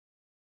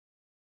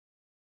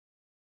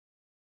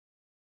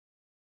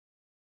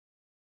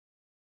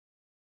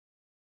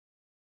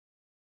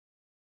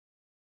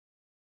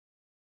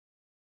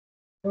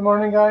Good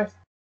morning, guys.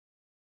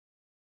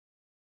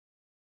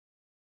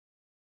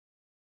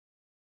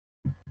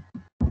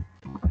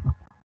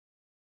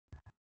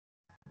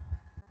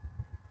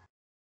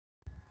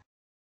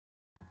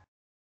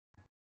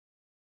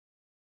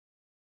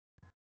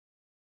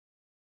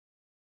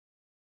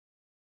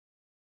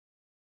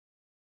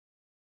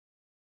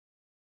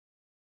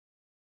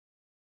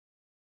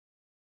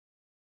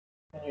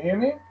 Can you hear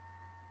me?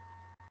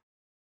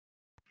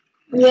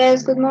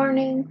 Yes, good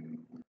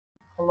morning.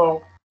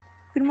 Hello.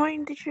 Good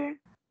morning, teacher.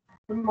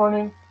 Good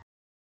morning.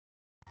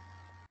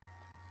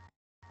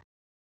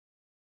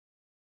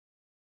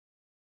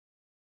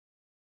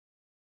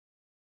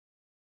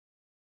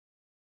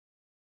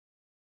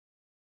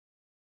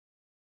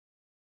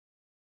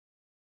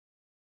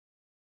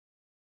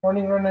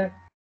 Morning, Rene.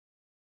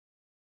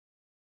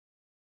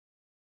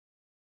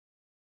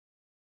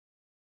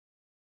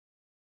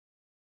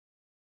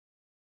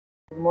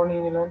 Good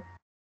morning, Ilan.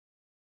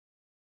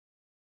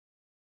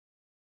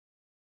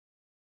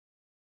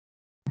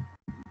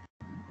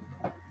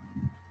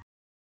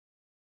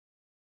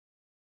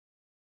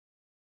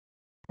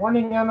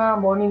 Morning, Ana.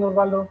 Morning,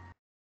 Osvaldo.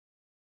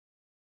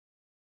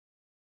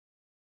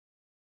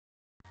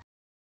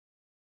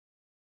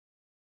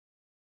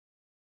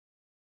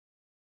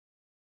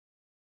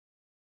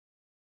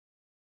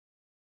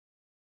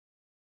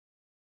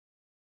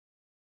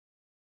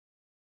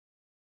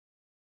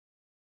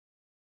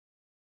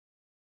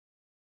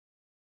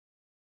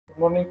 Good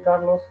morning,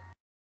 Carlos.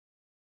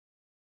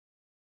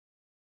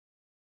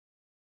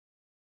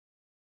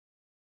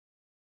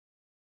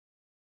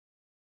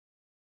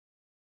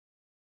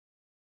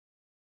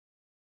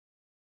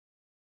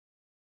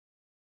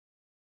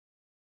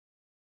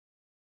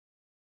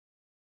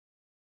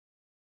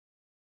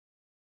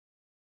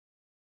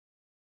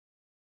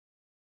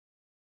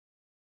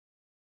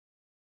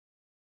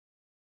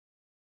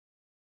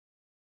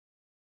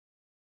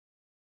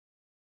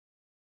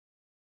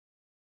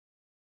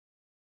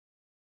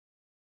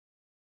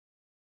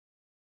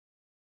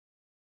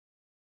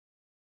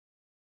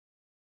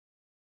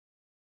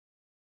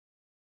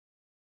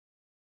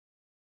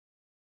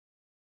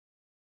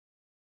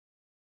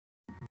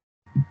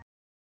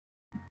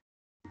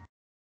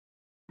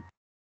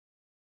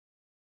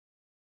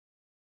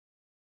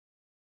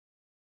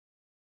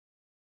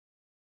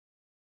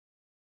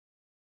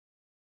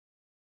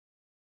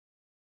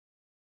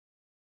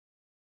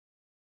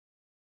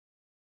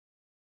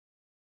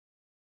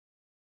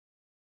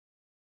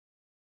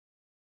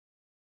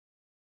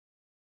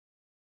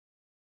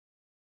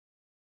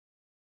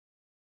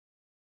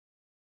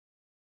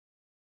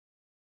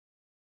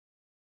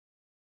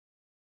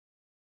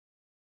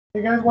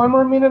 Hey, guys, one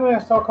more minute and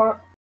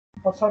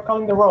I'll start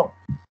calling the roll.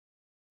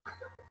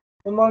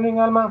 Good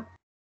morning, Alma.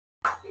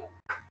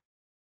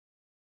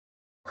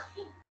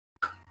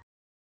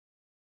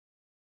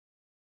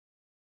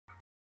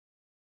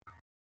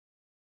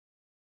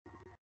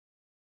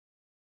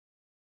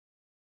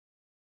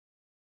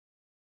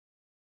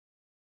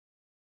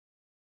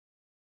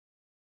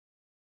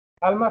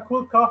 Alma,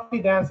 cool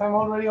coffee dance. I'm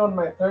already on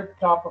my third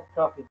cup of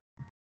coffee.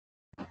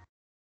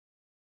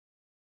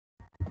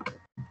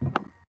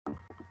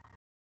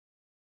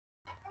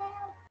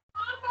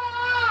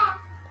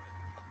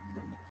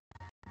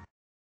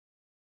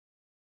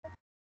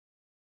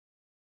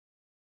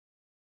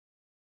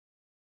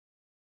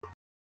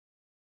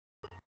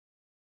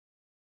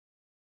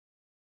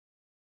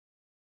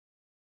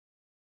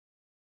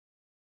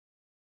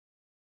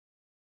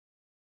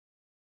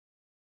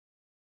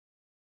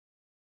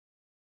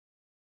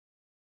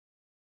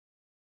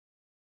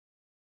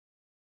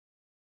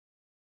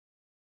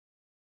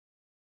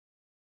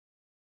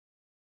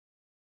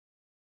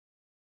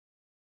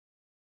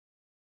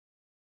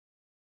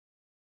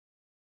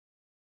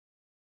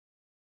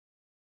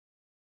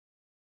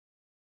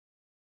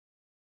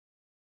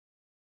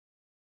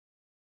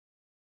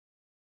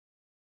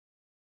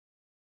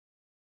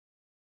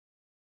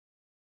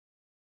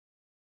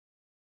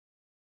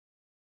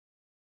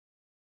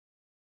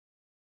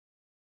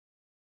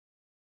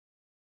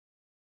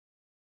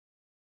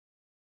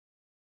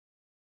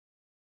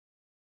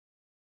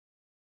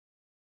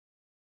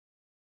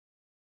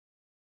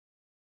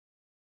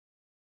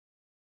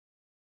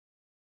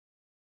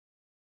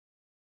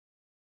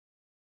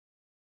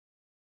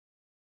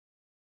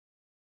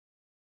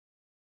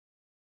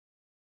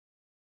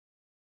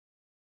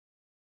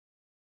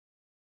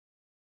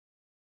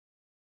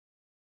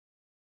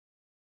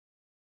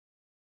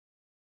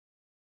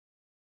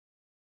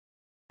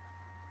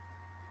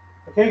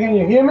 Okay, can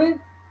you hear me?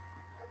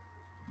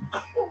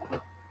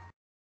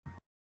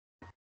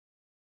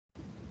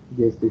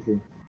 Yes,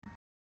 teacher.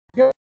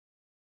 Good.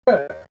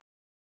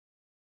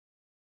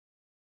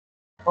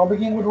 I'll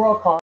begin with roll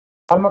call.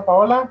 Alma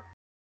Paola.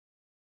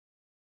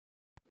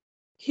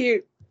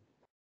 Here.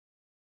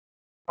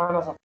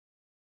 Ana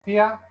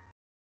Sofía.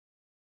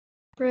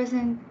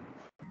 Present.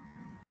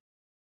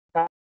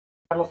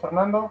 Carlos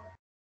Fernando.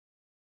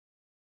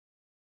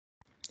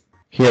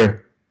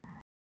 Here.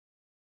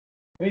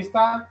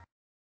 Krista.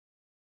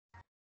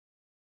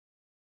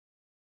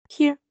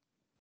 Here.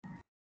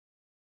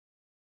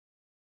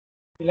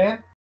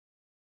 Elen.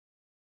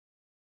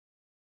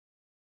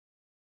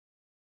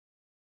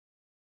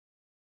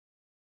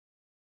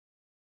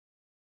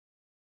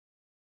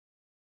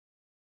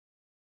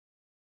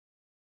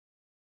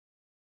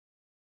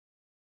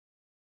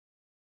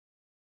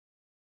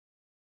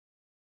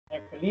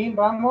 Jacqueline,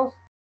 vamos.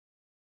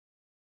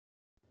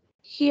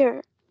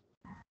 Here.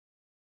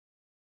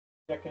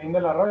 Jacqueline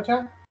de la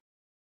Rocha.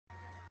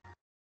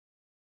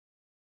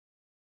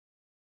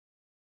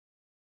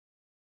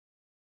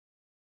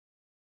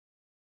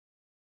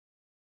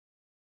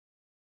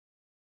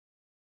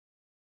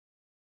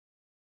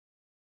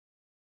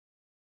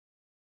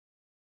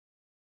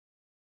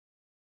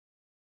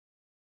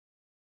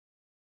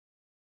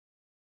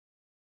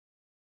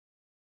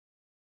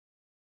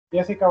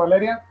 Jessica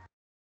Valeria.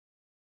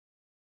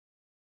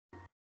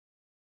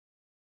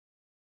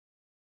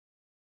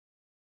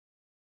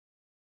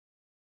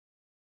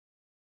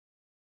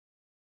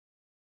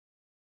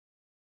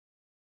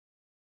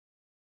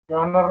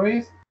 Joana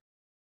Ruiz.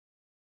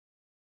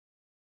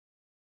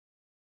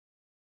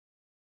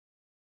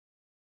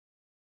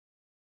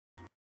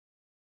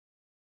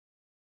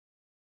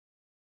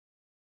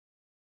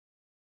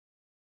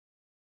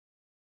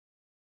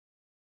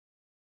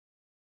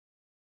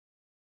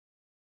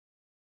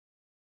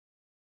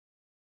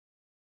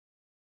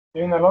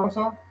 Kevin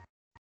Alonso.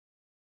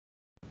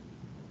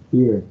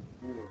 Here.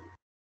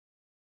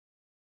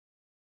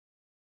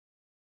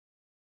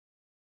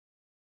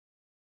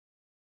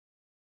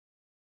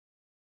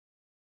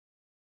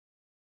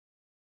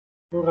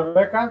 Luz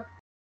Rebeca.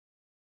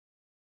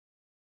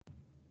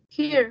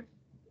 Here.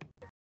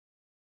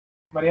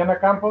 Mariana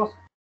Campos.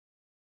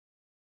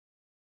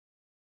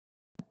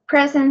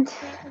 Present.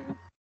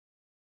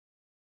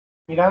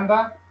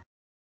 Miranda.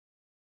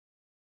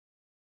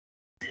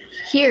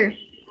 Here.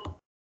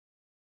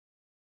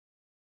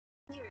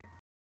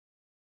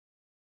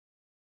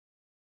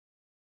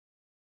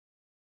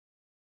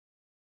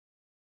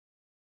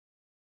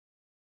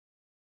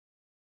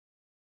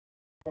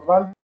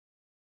 Osvaldo.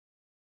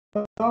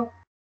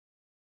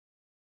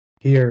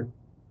 Here.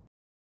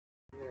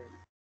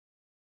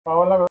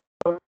 Paola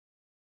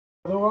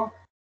Verdugo.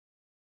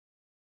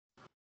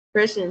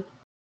 Present.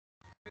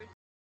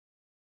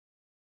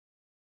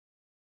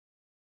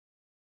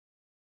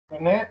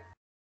 René.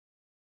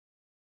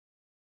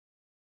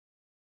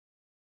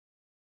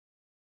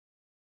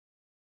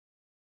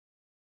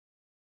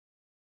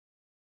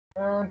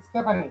 And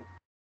Stephanie.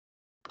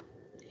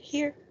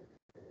 Here.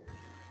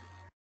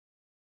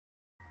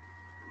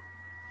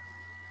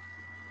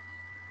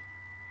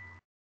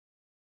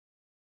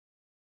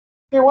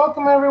 Okay,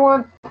 welcome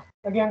everyone.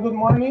 Again, good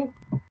morning.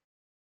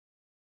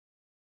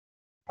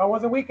 How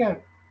was the weekend?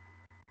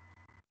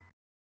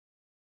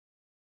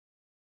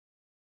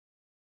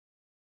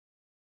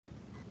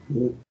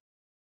 Good.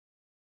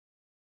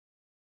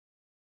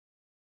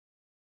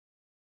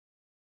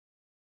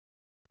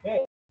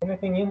 Okay,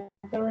 anything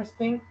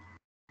interesting?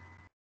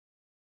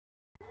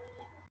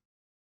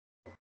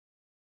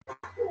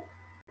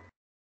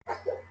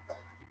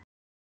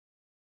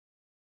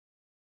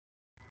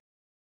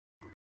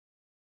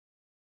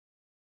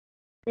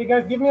 Hey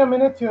guys, give me a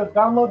minute to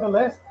download the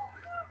list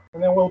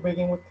and then we'll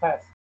begin with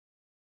class.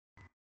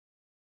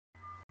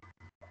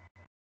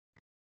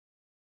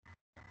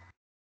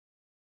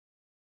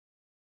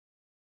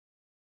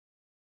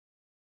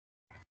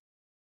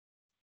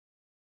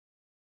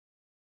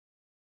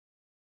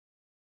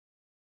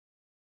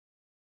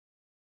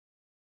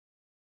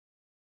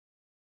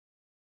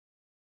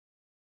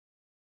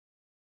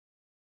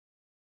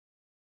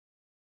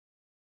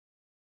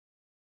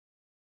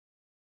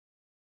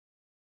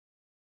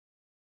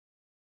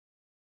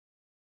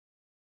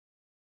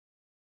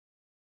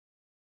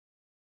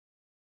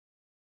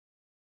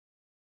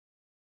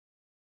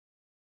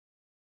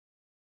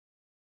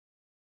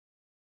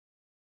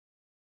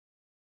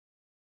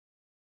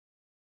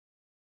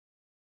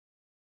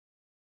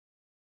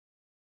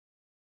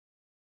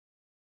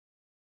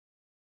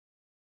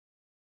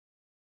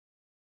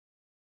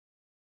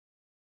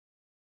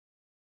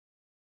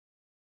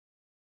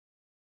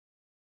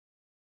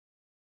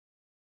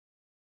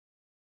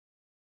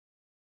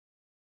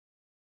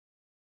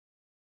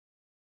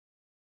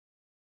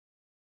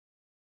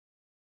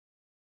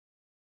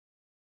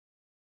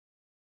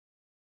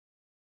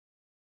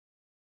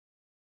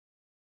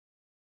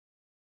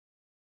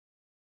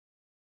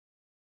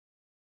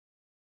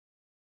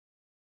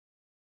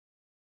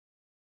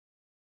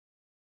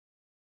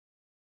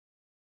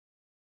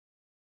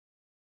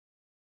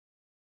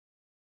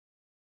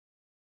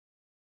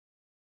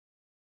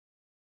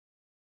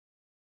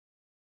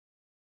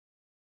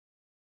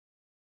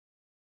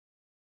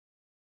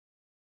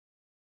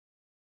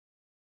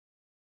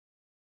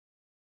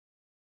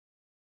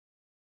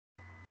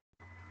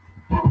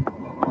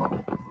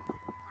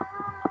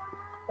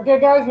 Okay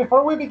guys,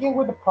 before we begin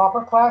with the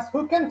proper class,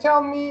 who can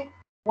tell me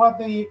what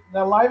the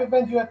live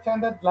event you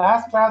attended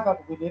last class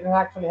that we didn't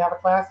actually have a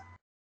class,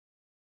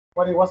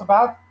 what it was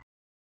about?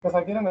 Because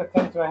I didn't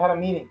attend to, I had a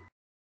meeting.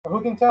 So who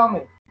can tell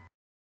me?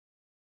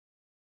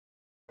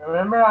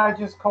 Remember, I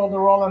just called the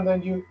roll and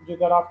then you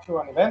got off to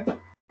an event,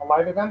 a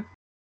live event.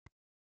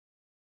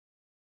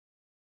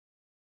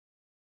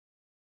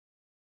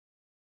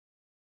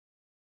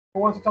 Who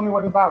wants to tell me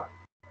what it's about?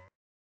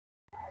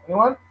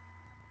 Anyone?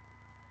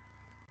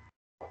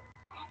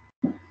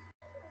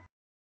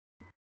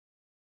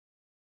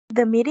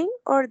 The meeting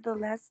or the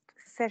last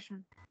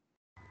session?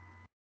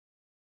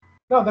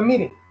 No, the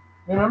meeting.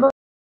 Remember?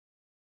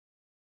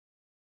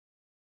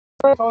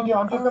 I told you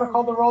I'm just gonna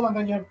call the roll and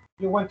then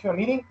you went to a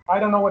meeting. I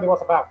don't know what it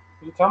was about.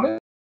 Can you tell me?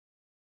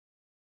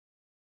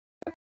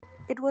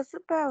 It was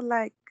about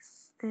like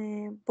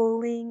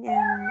bullying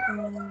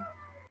and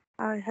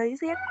how you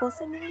say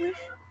acoso in English?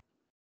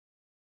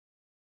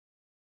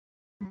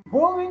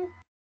 Bullying?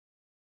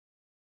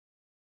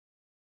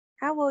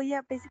 Ah, well,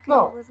 yeah, basically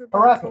No, it was about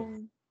harassment.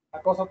 bullying.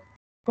 Acoso,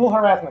 school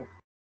harassment.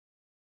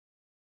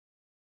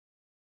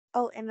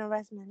 Oh, and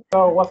harassment.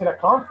 So was it a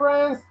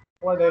conference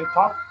where they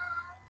talked?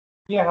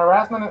 Yeah,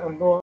 harassment and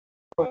bullying.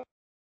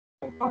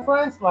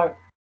 Conference, like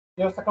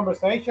just a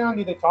conversation.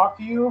 Did they talk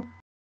to you?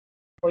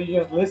 Or you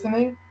just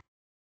listening?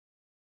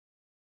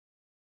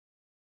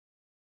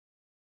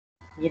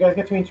 Did you guys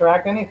get to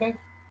interact anything?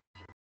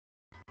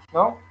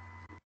 No?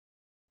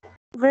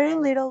 Very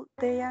little.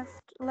 They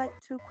asked like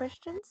 2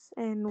 questions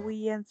and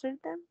we answered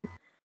them.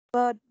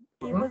 But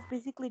it was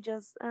basically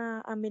just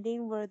a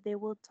meeting where they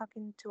were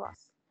talking to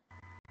us.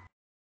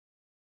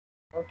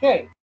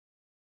 Okay.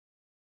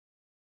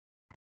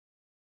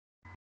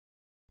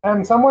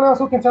 And someone else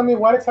who can tell me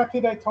what exactly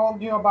they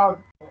told you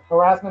about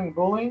harassment and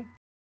bullying?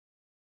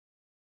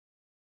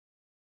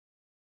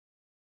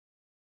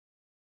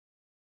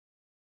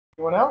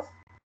 Anyone else?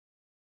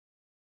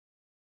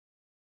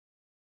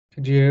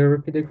 Could you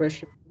repeat the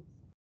question?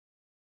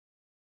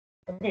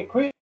 Okay,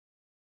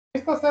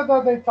 Krista said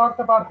that they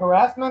talked about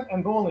harassment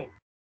and bullying.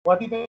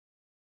 What did they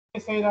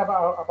say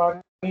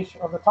about each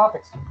of the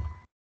topics?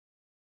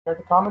 Care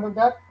to comment on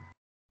that?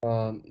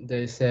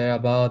 They say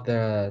about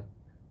there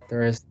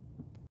is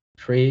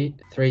three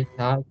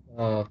types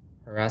of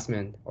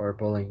harassment or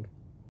bullying.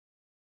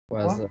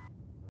 Was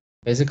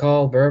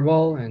physical,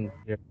 verbal, and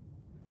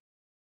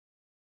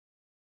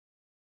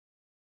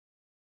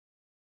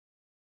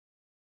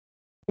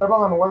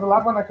Verbal, and what was the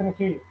last one? I couldn't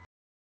hear you.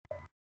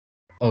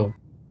 oh,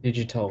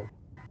 digital.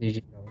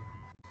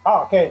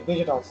 Oh, okay,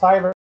 digital,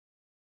 cyber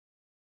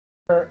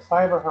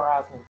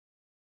harassment.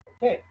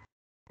 Okay,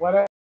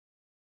 what?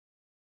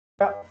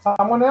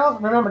 Someone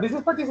else? Remember, this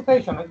is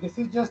participation. This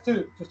is just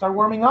to start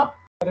warming up,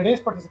 but it is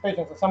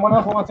participation. So someone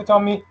else who wants to tell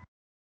me.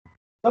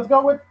 Let's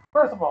go with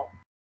first of all,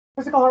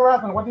 physical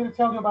harassment. What did it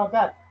tell you about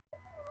that?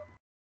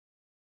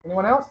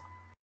 Anyone else?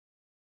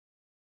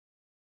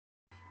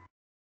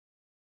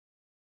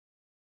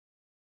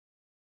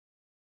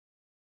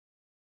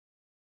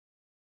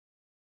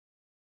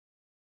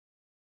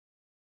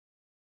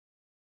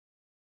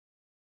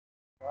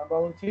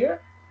 Volunteer?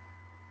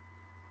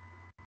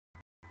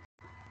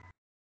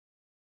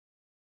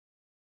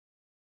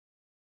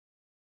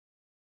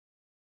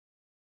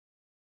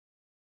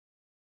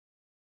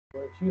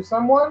 We'll choose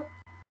someone.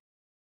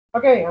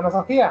 Okay, Ana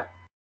Sofia,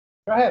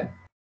 go ahead.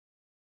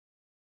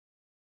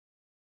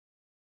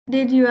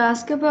 Did you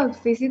ask about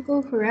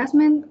physical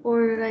harassment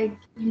or like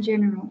in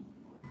general?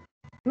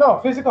 No,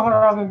 physical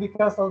harassment,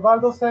 because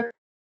Osvaldo said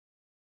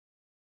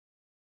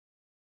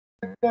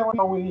that we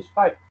know with each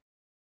type.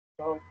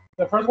 So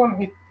the first one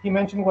he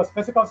mentioned was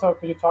physical, so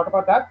could you talk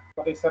about that?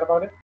 What they said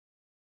about it?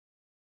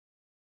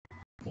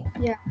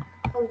 Yeah,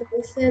 well,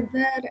 they said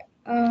that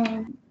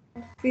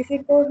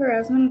physical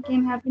harassment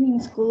can happen in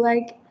school,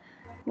 like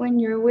when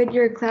you're with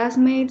your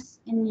classmates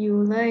and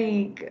you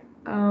like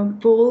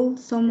pull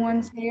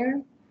someone's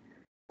hair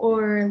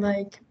or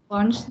like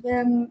punch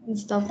them and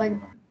stuff like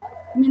that.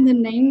 I mean, the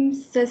name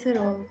says it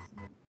all.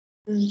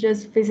 It's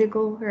just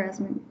physical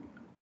harassment.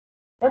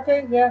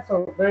 Okay, yeah,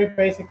 so very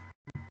basic.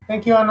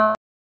 Thank you, Ana.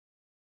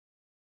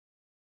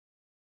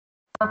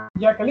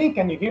 Jacqueline,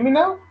 can you hear me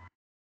now?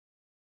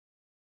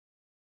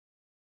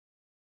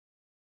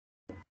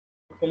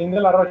 Jacqueline de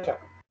la Rocha.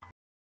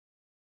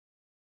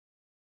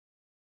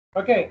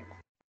 Okay.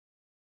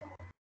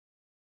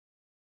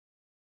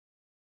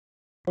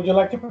 Would you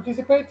like to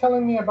participate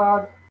telling me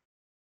about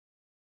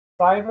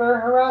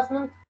cyber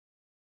harassment?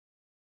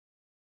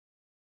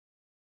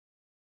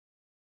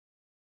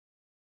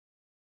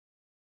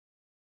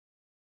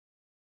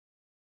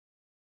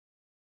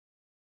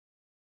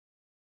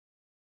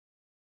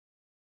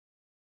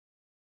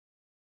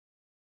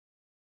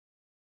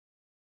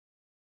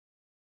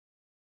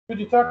 Could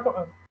you talk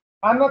about,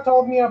 Anna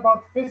told me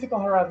about physical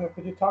harassment.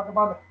 Could you talk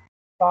about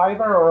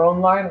cyber or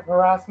online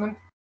harassment?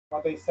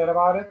 What they said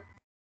about it?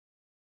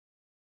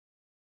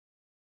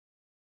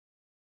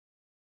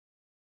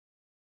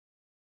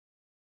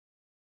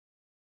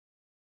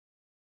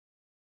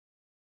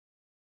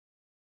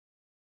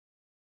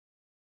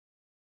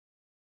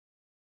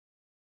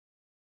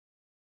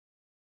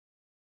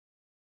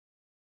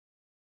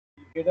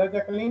 You hear that,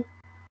 Jacqueline?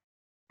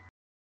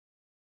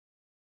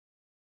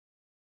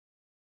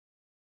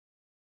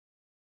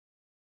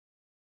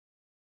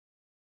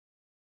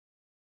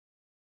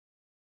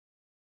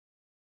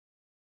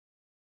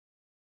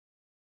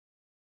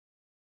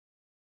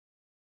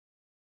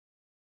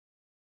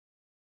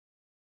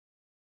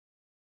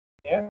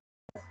 Yes.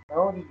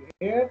 No. Did you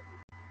hear it?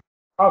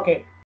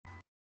 Okay.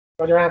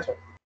 Got your answer.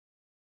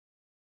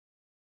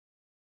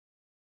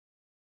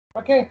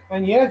 Okay.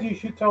 And yes, you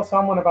should tell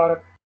someone about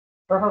it,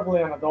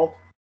 preferably an adult.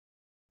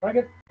 Very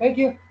good. Thank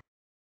you.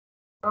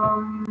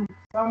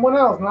 Someone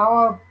else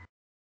now.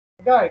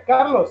 Guy,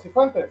 Carlos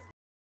Cifuentes.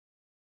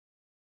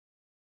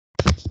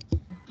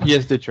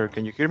 Yes, teacher.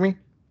 Can you hear me?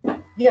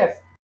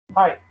 Yes.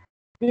 Hi.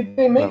 Did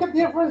they make No. a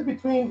difference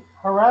between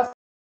harassment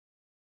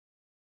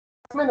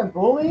and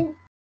bullying?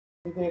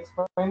 Did they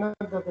explain that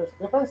there's a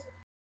difference?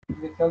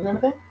 Did they tell you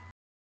anything?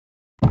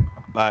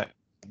 But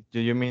do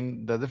you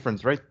mean the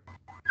difference, right?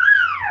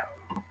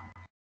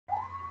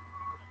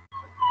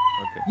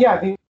 Okay. Yeah.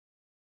 The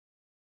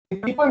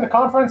people in the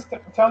conference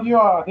tell you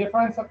a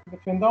difference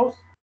between those?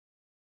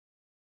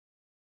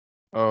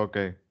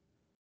 Okay.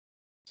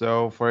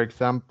 So, for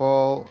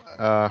example,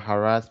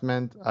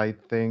 harassment, I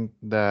think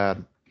that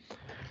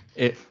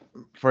it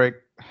for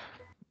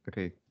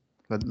okay,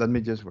 let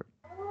me just wait.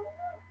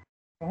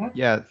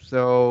 Yeah,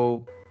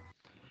 so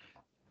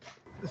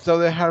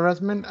the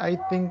harassment I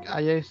think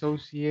I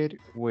associate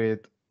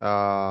with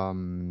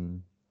how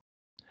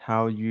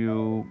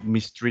you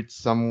mistreat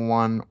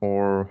someone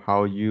or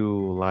how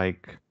you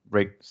like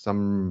break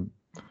some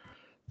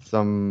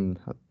some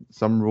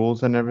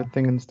rules and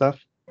everything and stuff.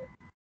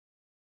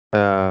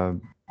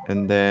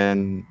 And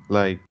then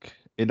like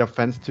it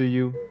offends to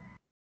you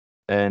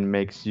and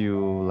makes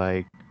you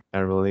like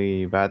a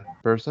really bad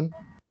person.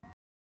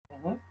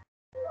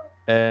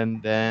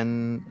 And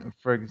then,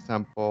 for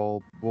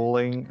example,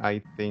 bullying,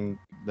 I think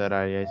that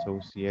I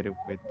associated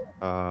with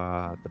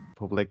the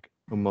public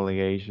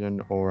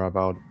humiliation or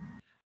about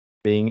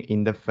being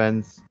in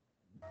defense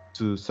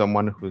to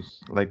someone who's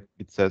like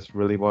it says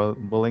really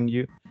bullying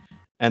you,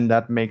 and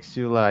that makes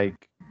you like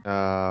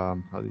how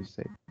do you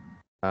say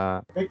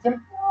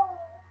Victim?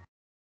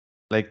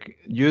 like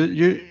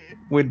you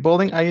with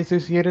bullying I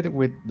associated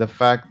with the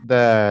fact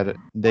that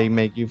they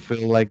make you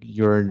feel like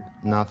you're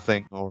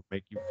nothing or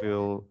make you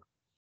feel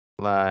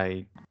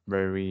like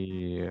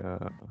very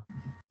how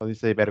do you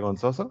say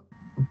vergonzoso,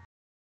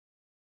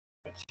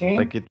 Shame?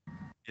 like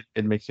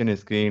it makes you in a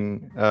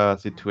screen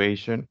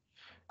situation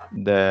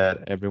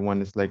that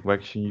everyone is like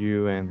watching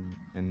you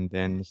and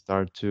then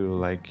start to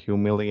like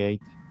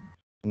humiliate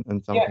and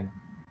Yeah. something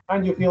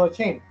And you feel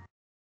ashamed.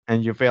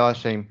 and you feel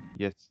ashamed.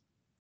 Yes.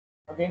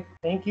 Okay,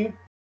 thank you.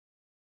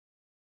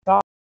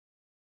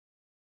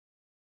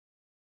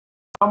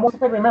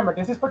 Remember,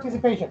 this is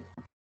participation.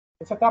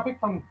 It's a topic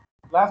from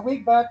last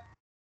week, but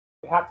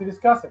we have to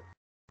discuss it.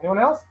 Anyone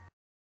else?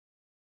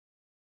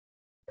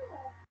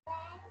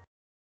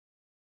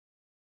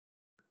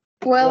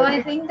 Well,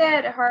 I think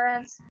that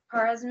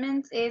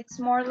harassment it's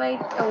more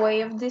like a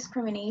way of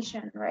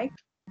discrimination, right?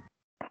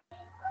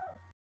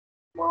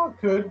 Well,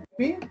 could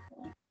be.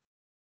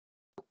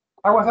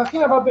 I was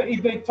asking about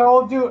if they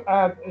told you,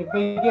 if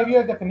they gave you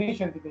a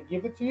definition, did they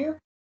give it to you?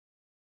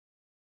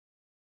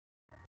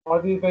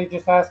 Or did they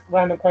just ask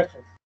random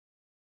questions?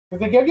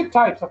 Because they gave you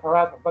types of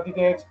harassment, but did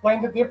they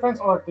explain the difference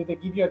or did they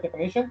give you a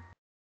definition?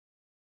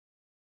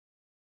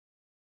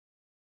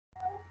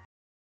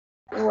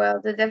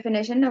 Well, the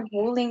definition of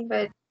bullying,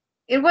 but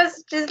it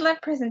was just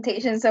like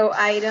presentation, so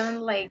I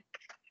don't like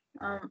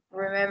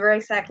remember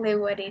exactly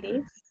what it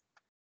is.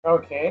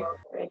 Okay.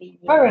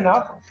 Fair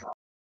enough.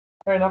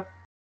 Fair enough.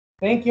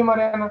 Thank you,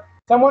 Mariana.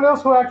 Someone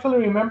else who actually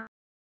remembers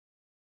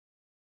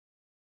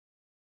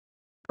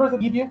to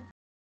give you?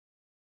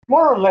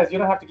 More or less. You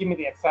don't have to give me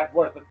the exact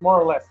word, but more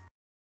or less.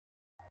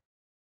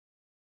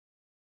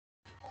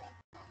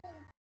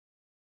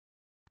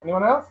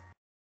 Anyone else?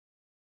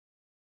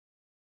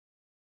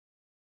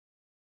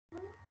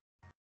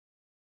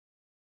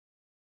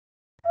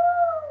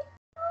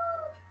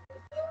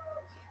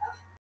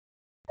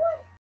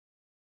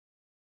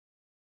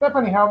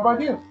 Stephanie, how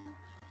about you?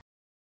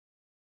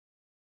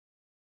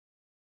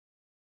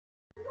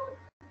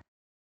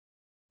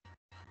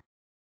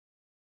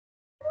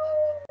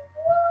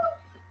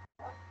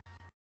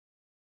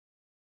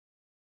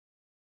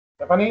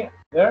 Stephanie,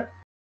 there?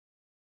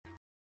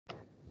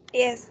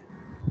 Yes.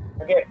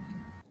 Okay.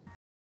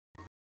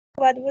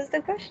 What was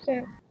the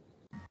question?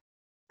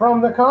 From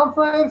the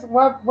conference,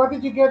 what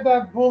did you get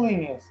that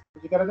bullying is?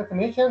 Did you get a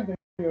definition? Do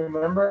you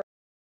remember?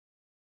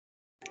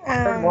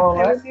 More or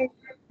I less? remember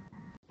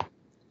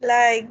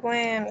like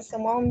when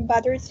someone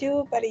bothers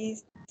you, but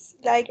it's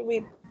like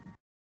with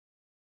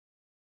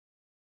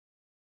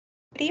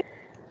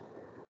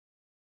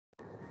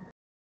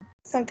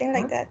something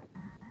like that.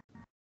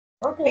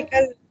 Okay.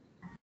 Because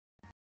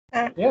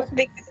Yes.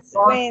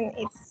 when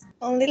it's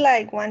only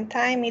like one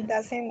time, it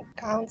doesn't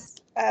count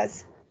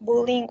as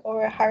bullying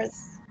or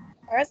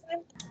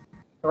harassment.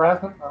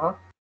 Harassment.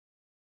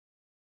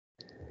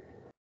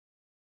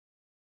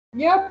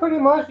 Yeah, pretty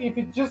much. If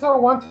it's just a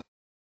one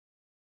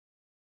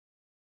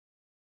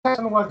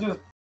person was just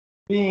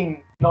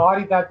being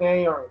naughty that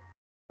day or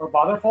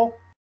botherful,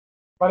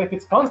 but if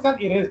it's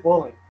constant, it is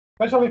bullying.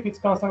 Especially if it's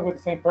constant with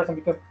the same person,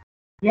 because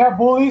you have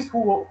bullies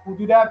who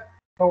do that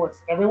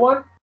towards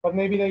everyone, but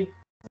maybe they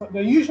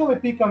usually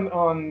pick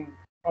on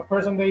a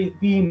person they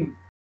deem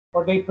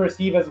or they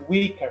perceive as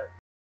weaker.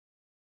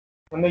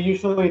 And they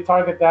usually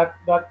target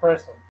that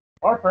person.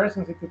 Or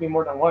persons, it could be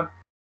more than one.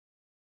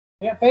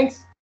 Yeah,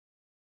 thanks.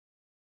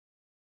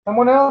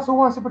 Someone else who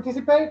wants to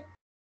participate?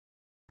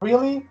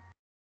 Really?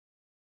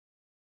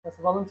 As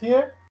a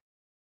volunteer?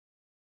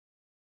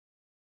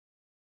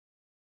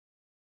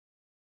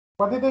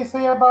 What did they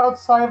say about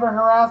cyber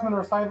harassment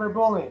or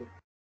cyberbullying?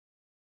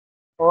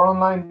 Or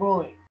online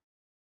bullying?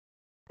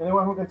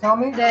 Anyone who can tell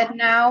me? That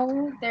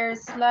now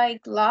there's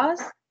like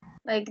laws,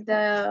 like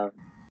the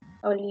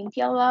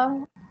Olympia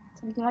law,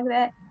 something like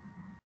that,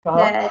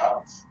 that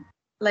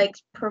like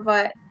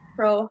prohibit,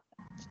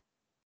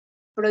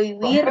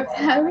 Prohibits?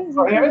 how is it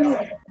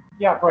Prohibits?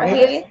 Yeah,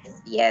 prohibits.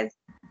 prohibits? Yes.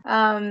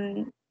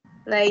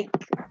 Like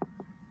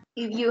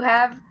if you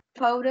have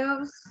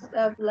photos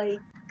of like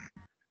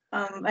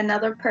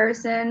another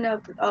person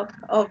of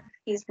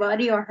his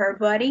body or her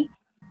body,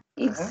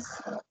 it's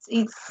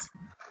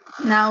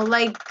now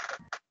like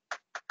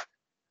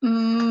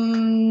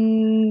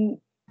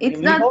it's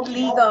Illegal? not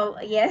legal.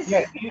 Yes.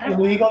 Yes,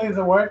 illegal is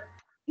the word.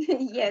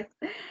 Yes.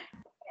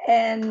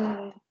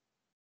 And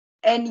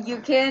you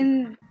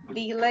can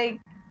be like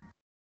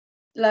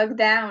locked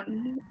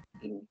down.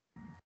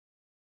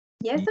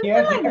 Yes, something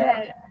Yes, like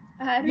that.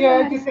 I don't know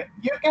yeah, how to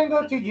you can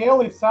go to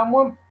jail if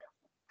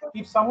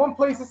someone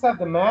places a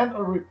demand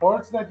or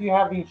reports that you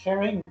have been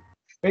sharing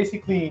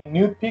basically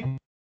nude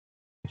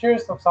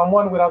pictures of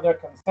someone without their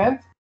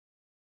consent.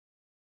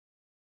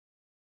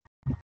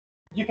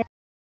 You can,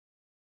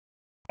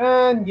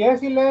 and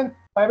yes, Elen,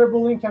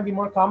 cyberbullying can be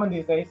more common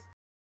these days,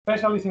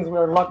 especially since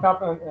we're locked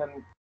up and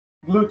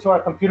glued to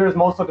our computers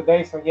most of the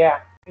day. So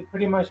yeah, it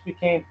pretty much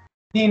became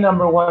the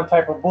number one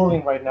type of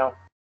bullying right now,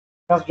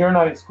 because you're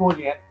not in school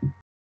yet.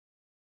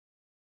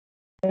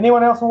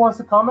 Anyone else who wants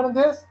to comment on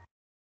this?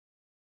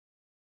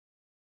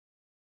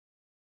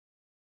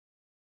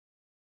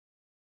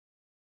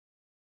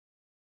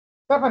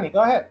 Stephanie,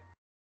 go ahead.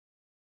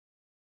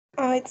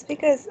 It's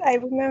because I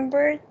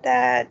remember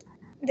that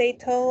they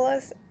told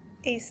us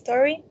a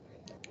story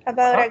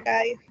about a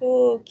guy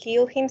who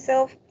killed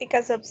himself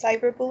because of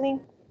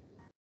cyberbullying.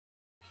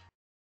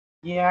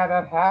 Yeah,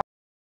 that has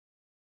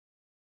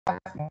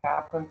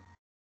happened.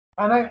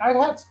 And I've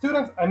had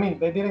students, I mean,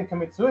 they didn't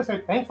commit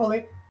suicide,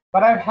 thankfully,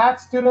 but I've had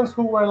students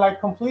who were like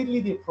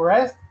completely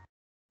depressed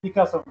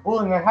because of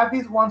bullying. I had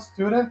this one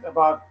student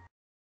about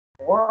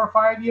 4 or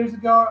 5 years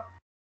ago.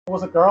 It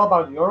was a girl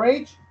about your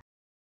age.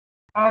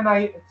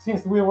 And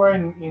since we were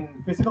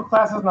in physical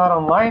classes, not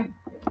online,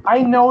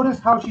 I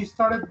noticed how she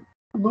started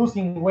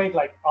losing weight,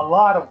 like a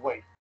lot of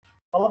weight.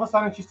 All of a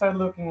sudden, she started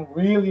looking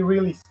really,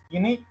 really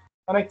skinny.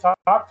 And I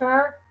talked to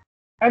her,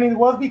 and it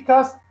was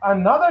because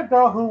another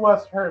girl who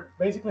was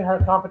basically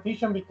her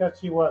competition, because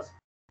she was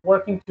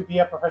working to be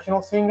a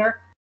professional singer.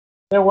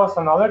 There was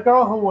another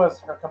girl who was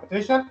her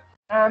competition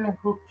and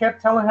who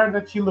kept telling her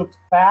that she looked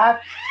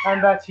fat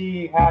and that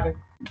she had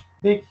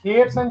big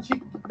hips, and she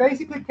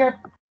basically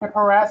kept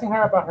harassing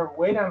her about her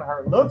weight and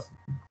her looks.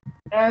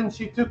 And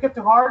she took it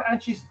to heart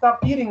and she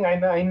stopped eating.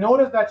 I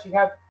noticed that she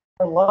had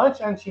her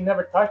lunch and she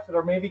never touched it,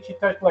 or maybe she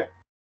touched like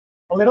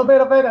a little bit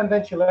of it and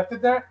then she left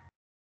it there.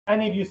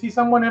 And if you see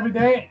someone every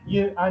day,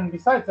 and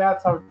besides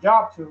that's our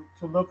job to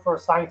look for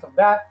signs of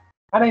that.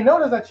 And I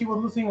noticed that she was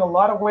losing a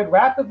lot of weight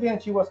rapidly,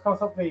 and she was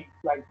constantly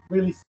like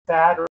really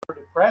sad or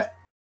depressed.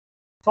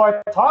 So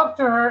I talked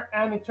to her,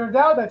 and it turned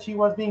out that she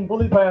was being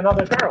bullied by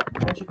another girl,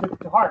 and she took it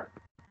to heart.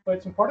 So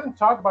it's important to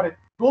talk about it.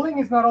 Bullying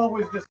is not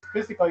always just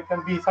physical; it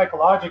can be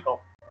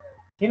psychological.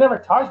 He never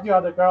touched the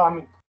other girl. I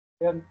mean,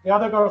 the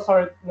other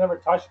girl never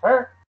touched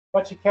her,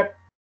 but she kept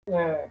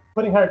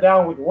putting her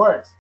down with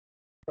words.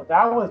 So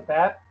that was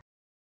bad.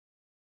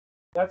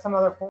 That's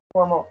another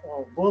form of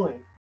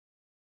bullying.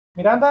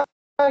 Miranda,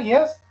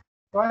 yes?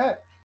 Go ahead.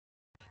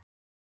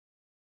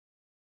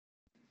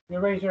 You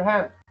raise your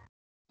hand.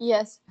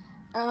 Yes.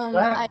 Go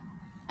ahead.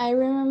 I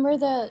remember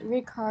that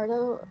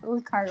Ricardo.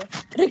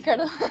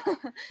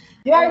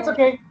 Yeah, it's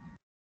okay.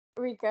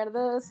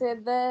 Ricardo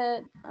said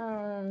that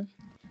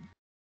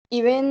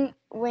even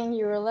when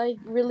you're like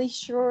really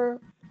sure,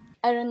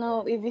 I don't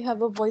know, if you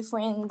have a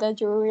boyfriend that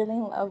you're really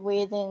in love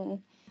with,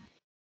 and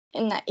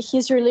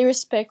he's really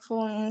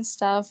respectful and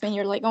stuff, and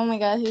you're like, oh my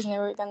god, he's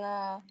never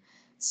gonna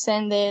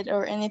send it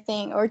or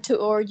anything, or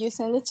you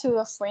send it to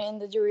a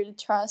friend that you really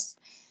trust,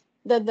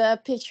 that the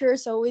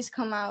pictures always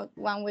come out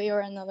one way or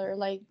another.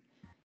 Like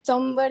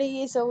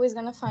somebody is always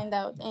gonna find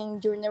out,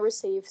 and you're never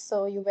safe.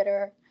 So you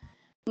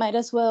might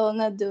as well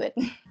not do it.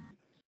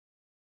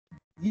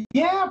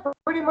 Yeah,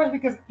 pretty much,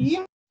 because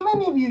even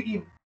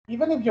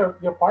if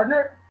your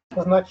partner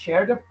does not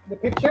share the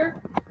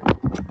picture,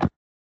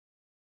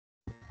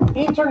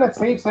 internet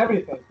saves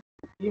everything.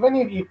 Even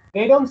if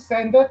they don't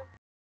send it,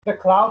 the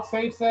cloud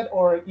saves it,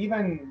 or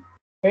even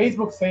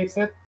Facebook saves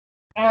it,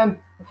 and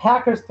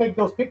hackers take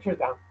those pictures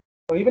down.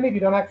 So even if you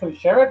don't actually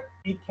share it,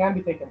 it can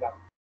be taken down.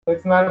 So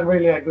it's not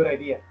really a good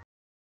idea.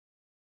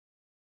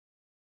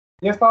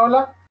 Yes,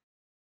 Paola?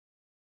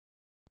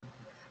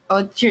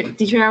 Oh,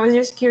 teacher, I was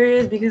just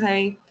curious because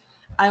I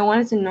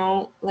wanted to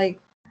know, like,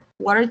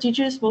 what are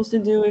teachers supposed to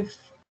do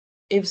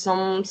if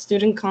some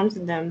student comes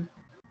to them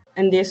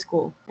in their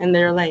school and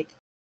they're like,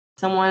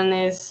 someone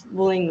is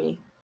bullying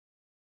me?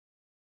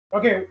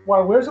 Okay,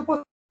 what we're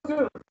supposed to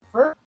do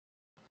first,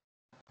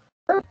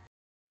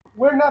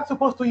 we're not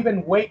supposed to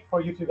even wait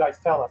for you to guys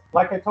tell us.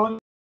 Like I told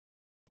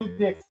you,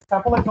 the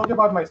example I told you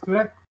about my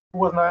student who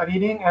was not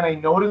eating, and I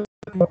noticed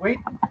the weight.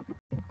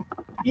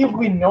 If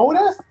we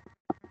notice,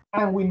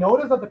 and we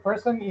notice that the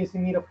person is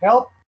in need of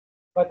help,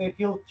 but they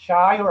feel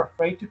shy or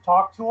afraid to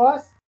talk to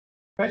us,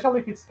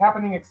 especially if it's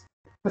happening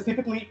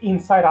specifically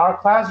inside our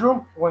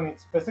classroom when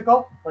it's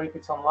physical or if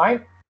it's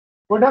online,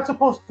 we're not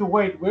supposed to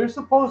wait. We're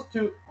supposed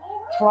to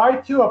try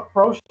to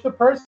approach the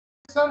person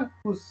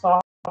who's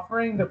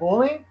suffering the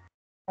bullying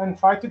and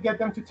try to get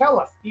them to tell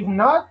us. If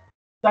not,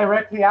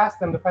 directly ask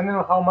them, depending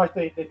on how much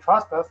they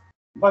trust us.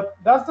 But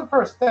that's the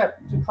first step,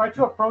 to try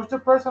to approach the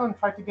person and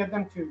try to get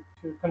them to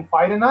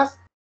confide in us.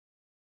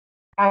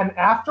 And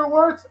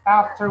afterwards,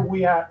 after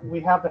we have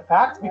the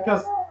facts,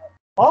 because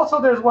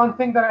also there's one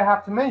thing that I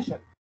have to mention.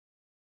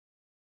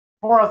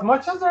 For as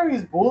much as there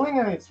is bullying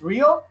and it's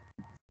real,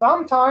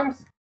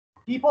 sometimes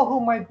people who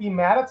might be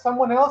mad at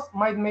someone else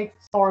might make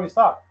stories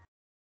up.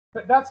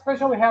 But that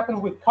especially happens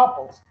with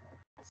couples.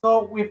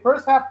 So we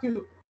first have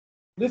to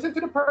listen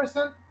to the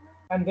person,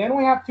 and then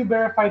we have to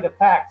verify the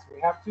facts.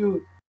 We have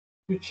to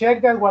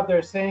check that what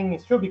they're saying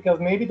is true,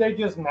 because maybe they're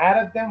just mad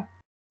at them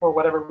for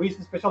whatever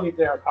reason, especially if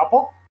they're a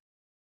couple,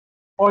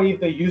 or if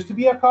they used to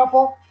be a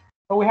couple.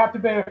 So we have to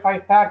verify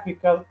facts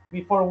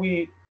before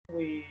we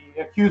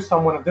accuse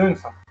someone of doing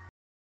something.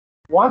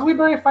 Once we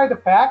verify the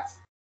facts,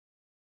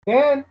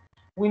 then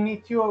we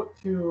need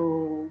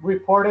to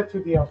report it to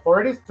the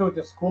authorities, to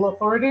the school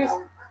authorities.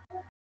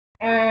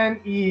 And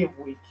if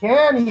we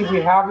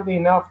have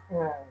enough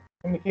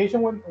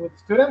communication with the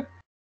student,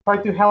 try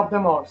to help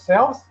them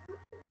ourselves,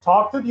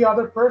 talk to the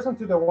other person,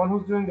 to the one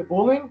who's doing the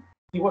bullying,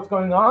 see what's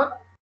going on.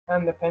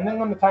 And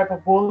depending on the type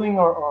of bullying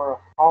or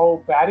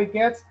how bad it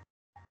gets,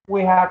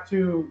 we have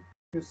to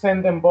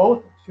send them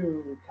both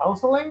to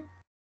counseling.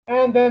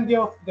 And then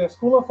the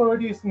school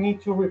authorities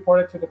need to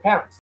report it to the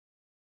parents.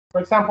 For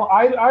example,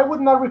 I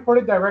would not report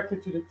it directly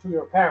to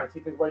your parents.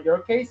 If it were your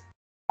case,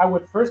 I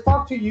would first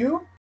talk to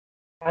you,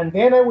 and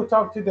then I would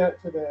talk to the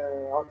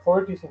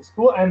authorities in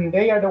school, and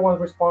they are the ones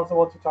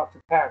responsible to talk to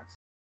parents,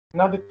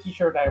 not the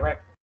teacher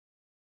directly.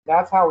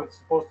 That's how it's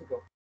supposed to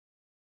go.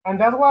 And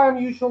that's why I'm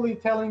usually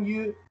telling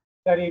you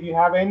that if you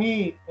have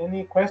any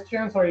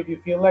questions, or if you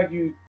feel like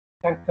you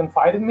can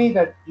confide in me,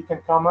 that you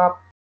can come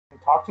up and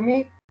talk to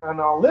me,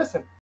 and I'll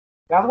listen.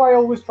 That's why I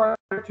always try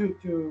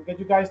to get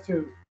you guys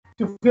to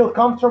feel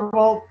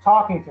comfortable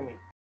talking to me.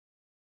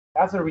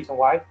 That's the reason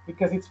why,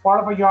 because it's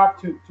part of a job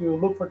to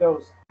look for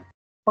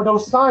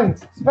those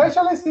signs,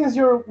 especially since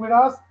you're with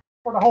us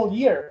for the whole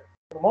year,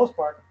 for the most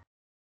part.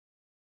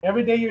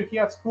 Every day you're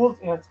here at school,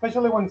 and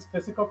especially when it's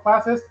physical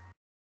classes,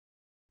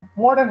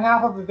 more than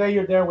half of the day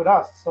you're there with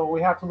us, so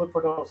we have to look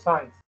for those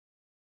signs.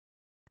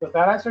 Does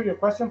that answer your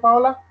question,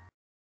 Paola?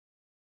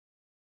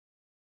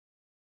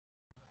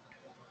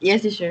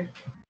 Yes, teacher.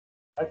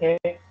 Okay.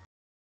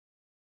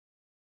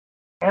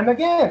 And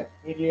again,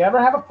 if you ever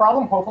have a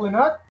problem, hopefully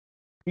not,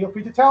 feel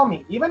free to tell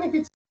me. Even if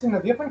it's in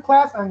a different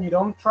class and you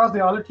don't trust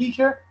the other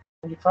teacher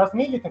and you trust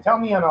me, you can tell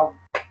me and I'll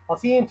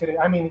see into it.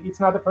 I mean, it's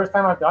not the first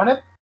time I've done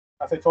it,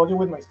 as I told you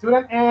with my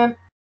student, and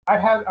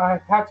I've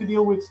had to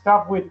deal with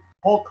stuff with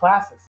whole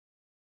classes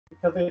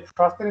because they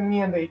trusted in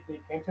me and they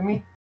came to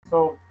me.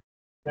 So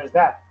there's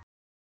that.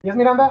 Yes,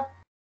 Miranda?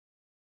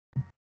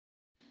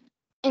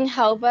 And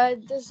how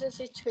bad does the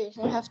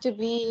situation have to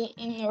be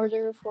in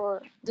order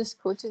for the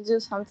school to do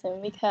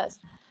something? Because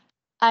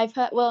I've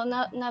had, well,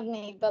 not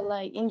me, but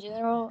like in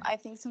general, I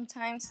think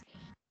sometimes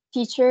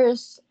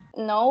teachers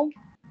know,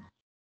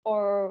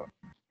 or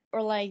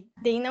like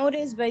they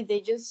notice, but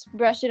they just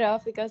brush it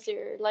off because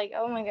they're like,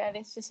 oh my god,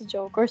 it's just a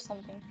joke or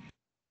something.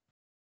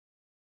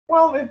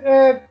 Well, it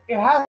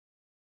has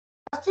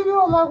to do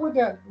a lot with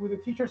the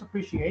teacher's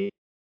appreciation.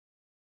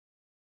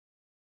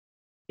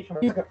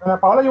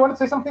 Paola, you want to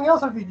say something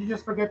else, or did you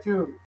just forget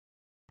to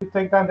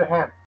take down the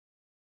hand?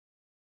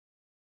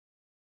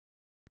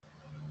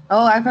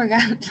 Oh, I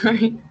forgot.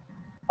 Sorry.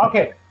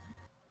 Okay.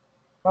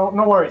 No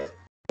worries.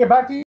 Okay,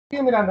 back to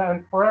you, Miranda,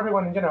 and for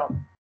everyone in general.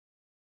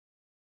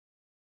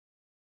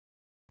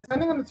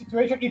 Depending on the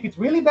situation, if it's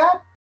really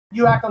bad,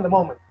 you act on the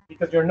moment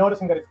because you're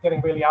noticing that it's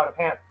getting really out of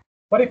hand.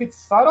 But if it's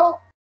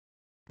subtle,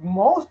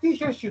 most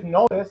teachers should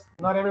notice.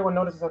 Not everyone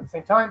notices at the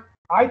same time.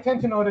 I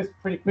tend to notice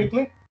pretty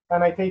quickly,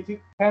 and I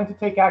tend to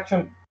take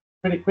action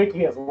pretty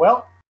quickly as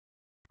well.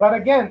 But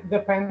again,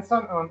 depends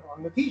on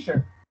the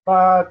teacher.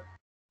 But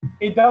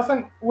it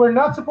doesn't. We're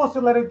not supposed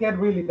to let it get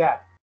really bad.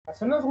 As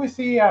soon as we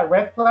see a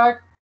red flag,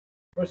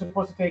 we're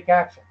supposed to take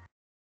action.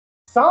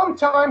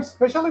 Sometimes,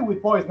 especially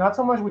with boys, not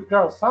so much with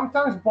girls,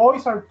 sometimes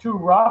boys are too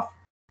rough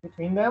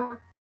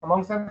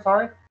amongst them,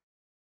 sorry.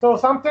 So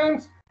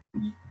sometimes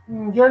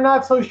you're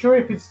not so sure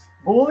if it's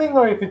bullying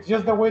or if it's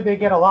just the way they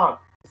get along.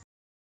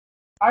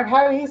 I've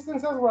had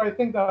instances where I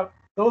think that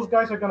those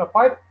guys are going to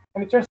fight,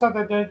 and it turns out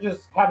that they're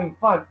just having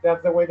fun.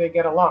 That's the way they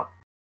get along.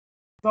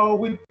 So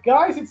with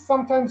guys, it's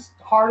sometimes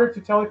harder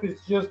to tell if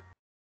it's just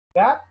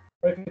that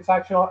or if it's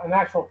an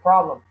actual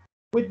problem.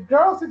 With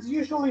girls, it's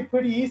usually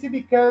pretty easy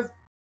because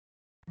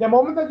the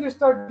moment that you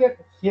start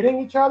hitting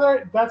each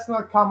other, that's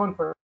not common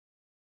for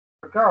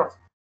girls.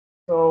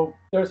 So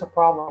there's a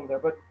problem there.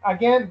 But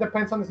again,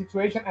 depends on the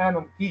situation and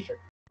on the teacher.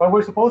 But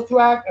we're supposed to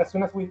act as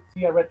soon as we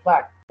see a red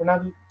flag. We're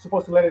not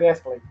supposed to let it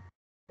escalate.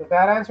 Does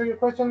that answer your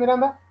question,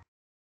 Miranda?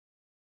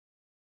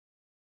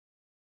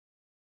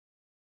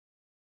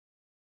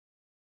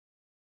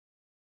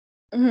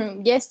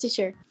 Yes,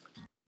 teacher.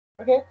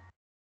 Okay.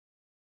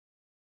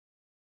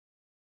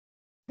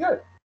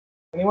 Good.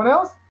 Anyone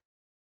else?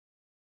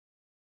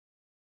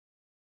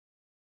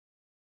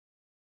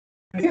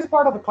 This is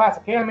part of the class,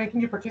 okay? I'm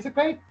making you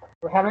participate.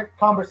 We're having a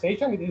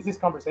conversation. This is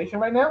conversation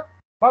right now.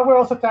 But we're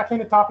also tackling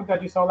the topic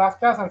that you saw last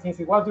class, and since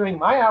it was during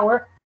my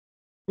hour,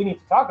 we need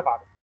to talk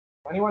about it.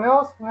 Anyone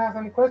else who has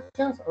any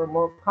questions or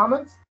more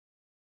comments?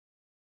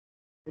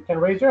 You can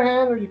raise your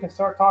hand or you can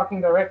start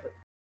talking directly.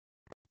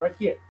 Right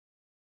here.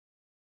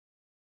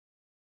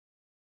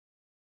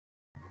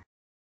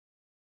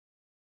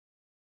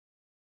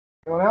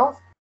 Anyone else?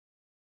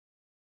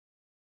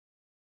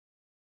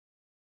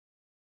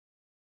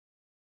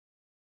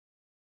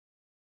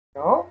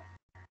 No?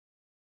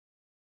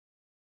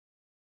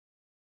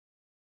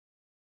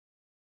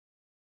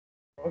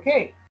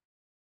 Okay.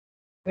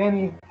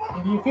 Then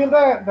if you feel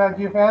that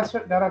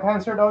I've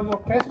answered all your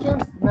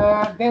questions,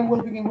 then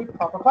we'll begin with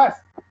proper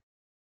class.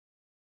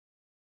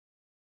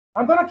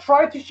 I'm gonna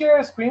try to share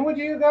a screen with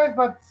you guys,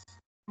 but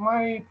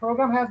my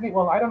program has been,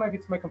 well, I don't know if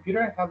it's my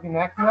computer, has been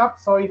acting up.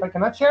 So if I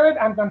cannot share it,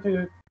 I'm going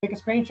to take a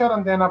screenshot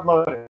and then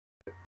upload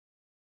it.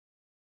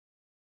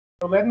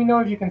 So let me know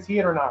if you can see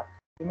it or not.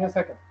 Give me a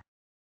second.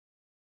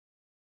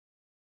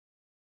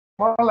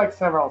 More like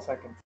several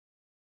seconds.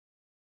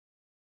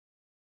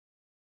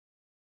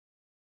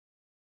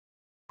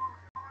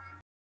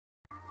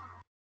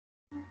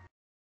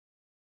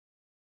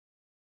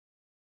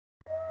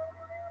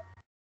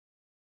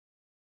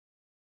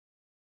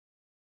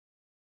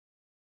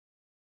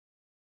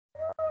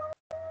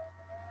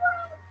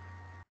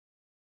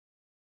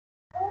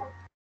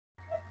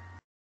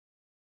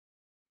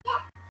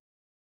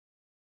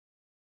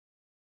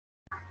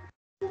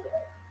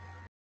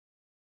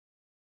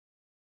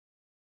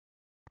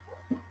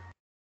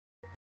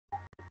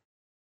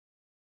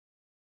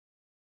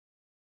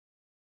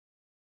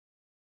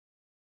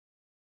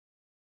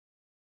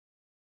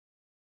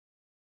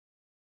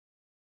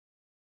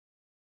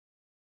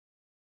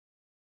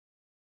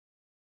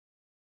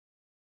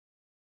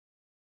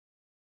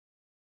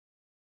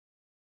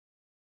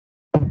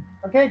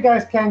 Okay,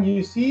 guys, can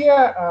you see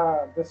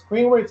the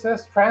screen where it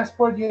says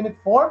Transport Unit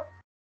 4?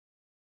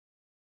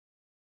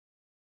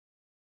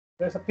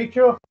 There's a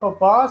picture of a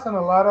bus and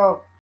a lot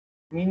of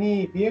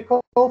mini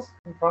vehicles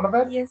in front of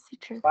it. Yes,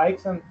 teacher.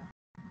 Bikes and...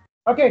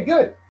 Okay,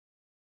 good.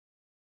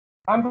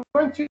 I'm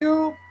going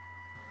to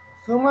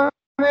zoom on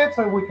it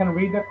so we can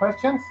read the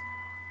questions.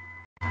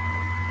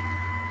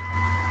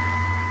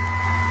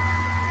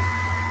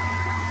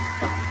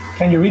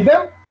 Can you read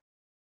them?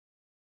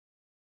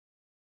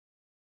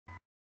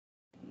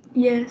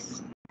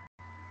 Yes.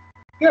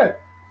 Good.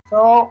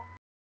 So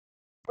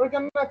we're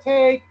gonna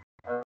take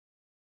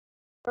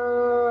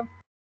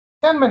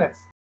 10 minutes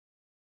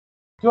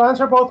to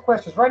answer both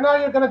questions. Right now,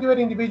 you're gonna do it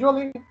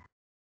individually,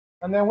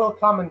 and then we'll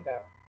comment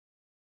them.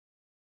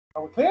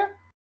 Are we clear?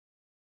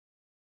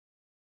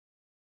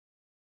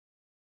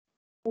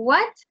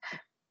 What?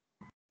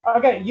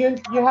 Okay, you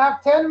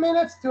have 10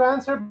 minutes to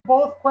answer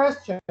both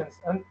questions,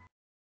 and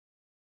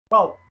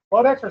well,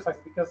 both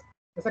exercises, because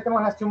the second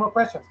one has 2 more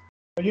questions.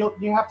 So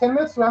you have 10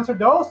 minutes to answer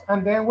those,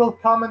 and then we'll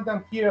comment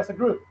them here as a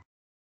group.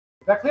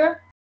 Is that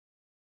clear?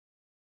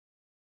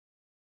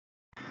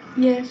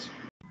 Yes.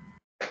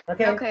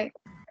 Okay. Okay.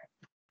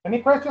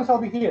 Any questions? I'll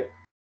be here.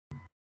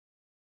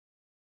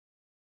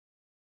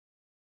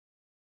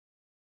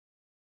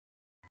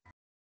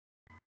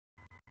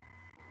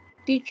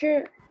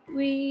 Teacher,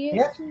 we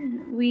Yes?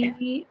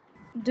 we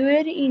do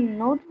it in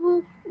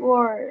notebook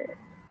or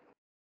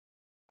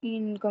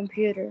in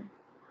computer?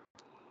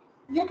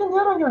 You can do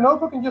it on your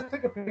notebook and just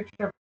take a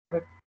picture of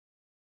it.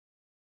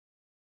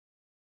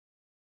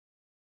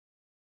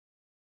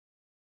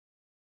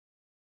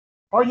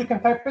 Or you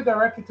can type it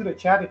directly to the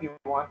chat if you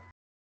want.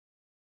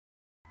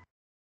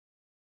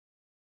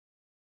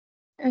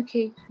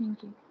 Okay,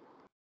 thank you.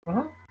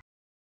 Mm-hmm.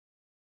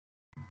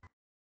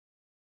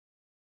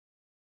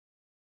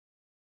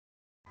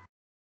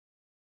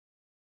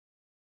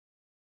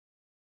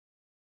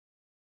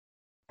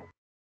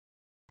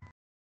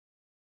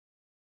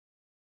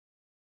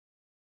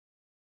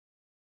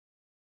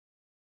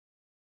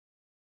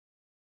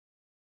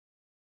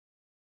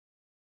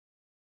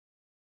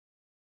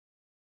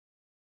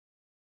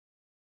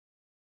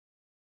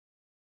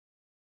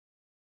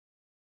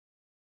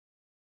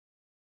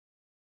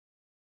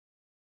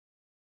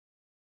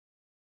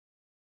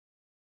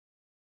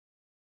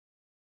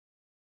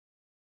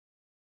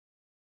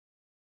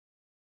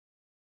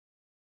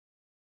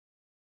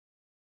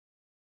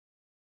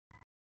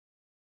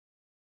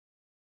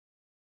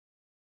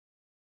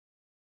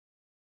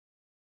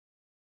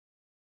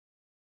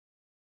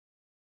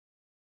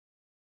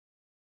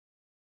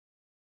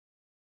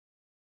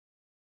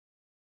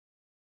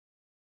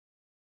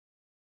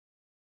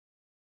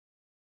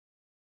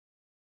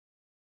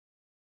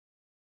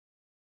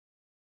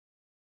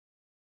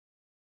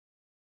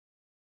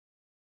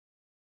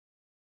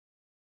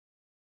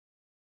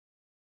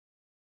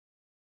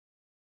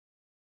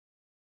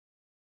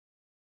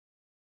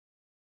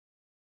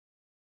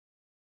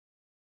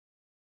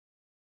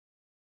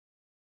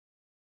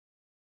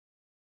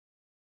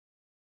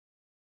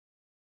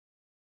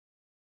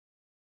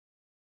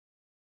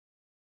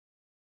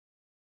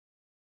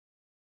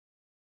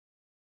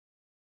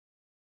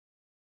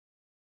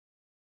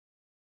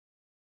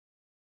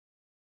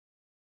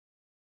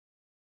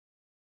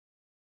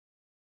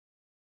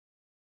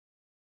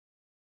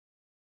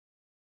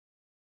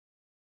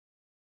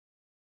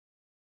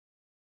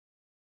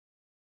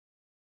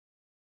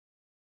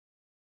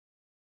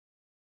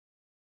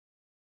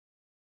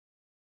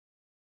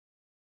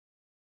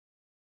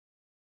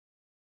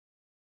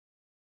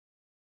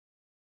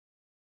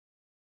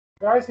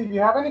 Guys, if you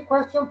have any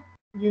question,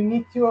 you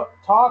need to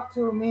talk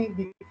to me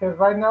because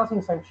right now,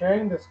 since I'm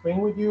sharing the screen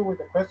with you with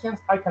the questions,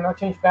 I cannot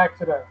change back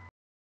to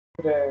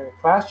the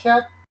class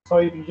chat. So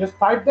if you just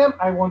type them,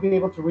 I won't be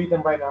able to read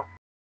them right now.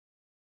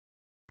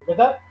 You get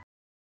that?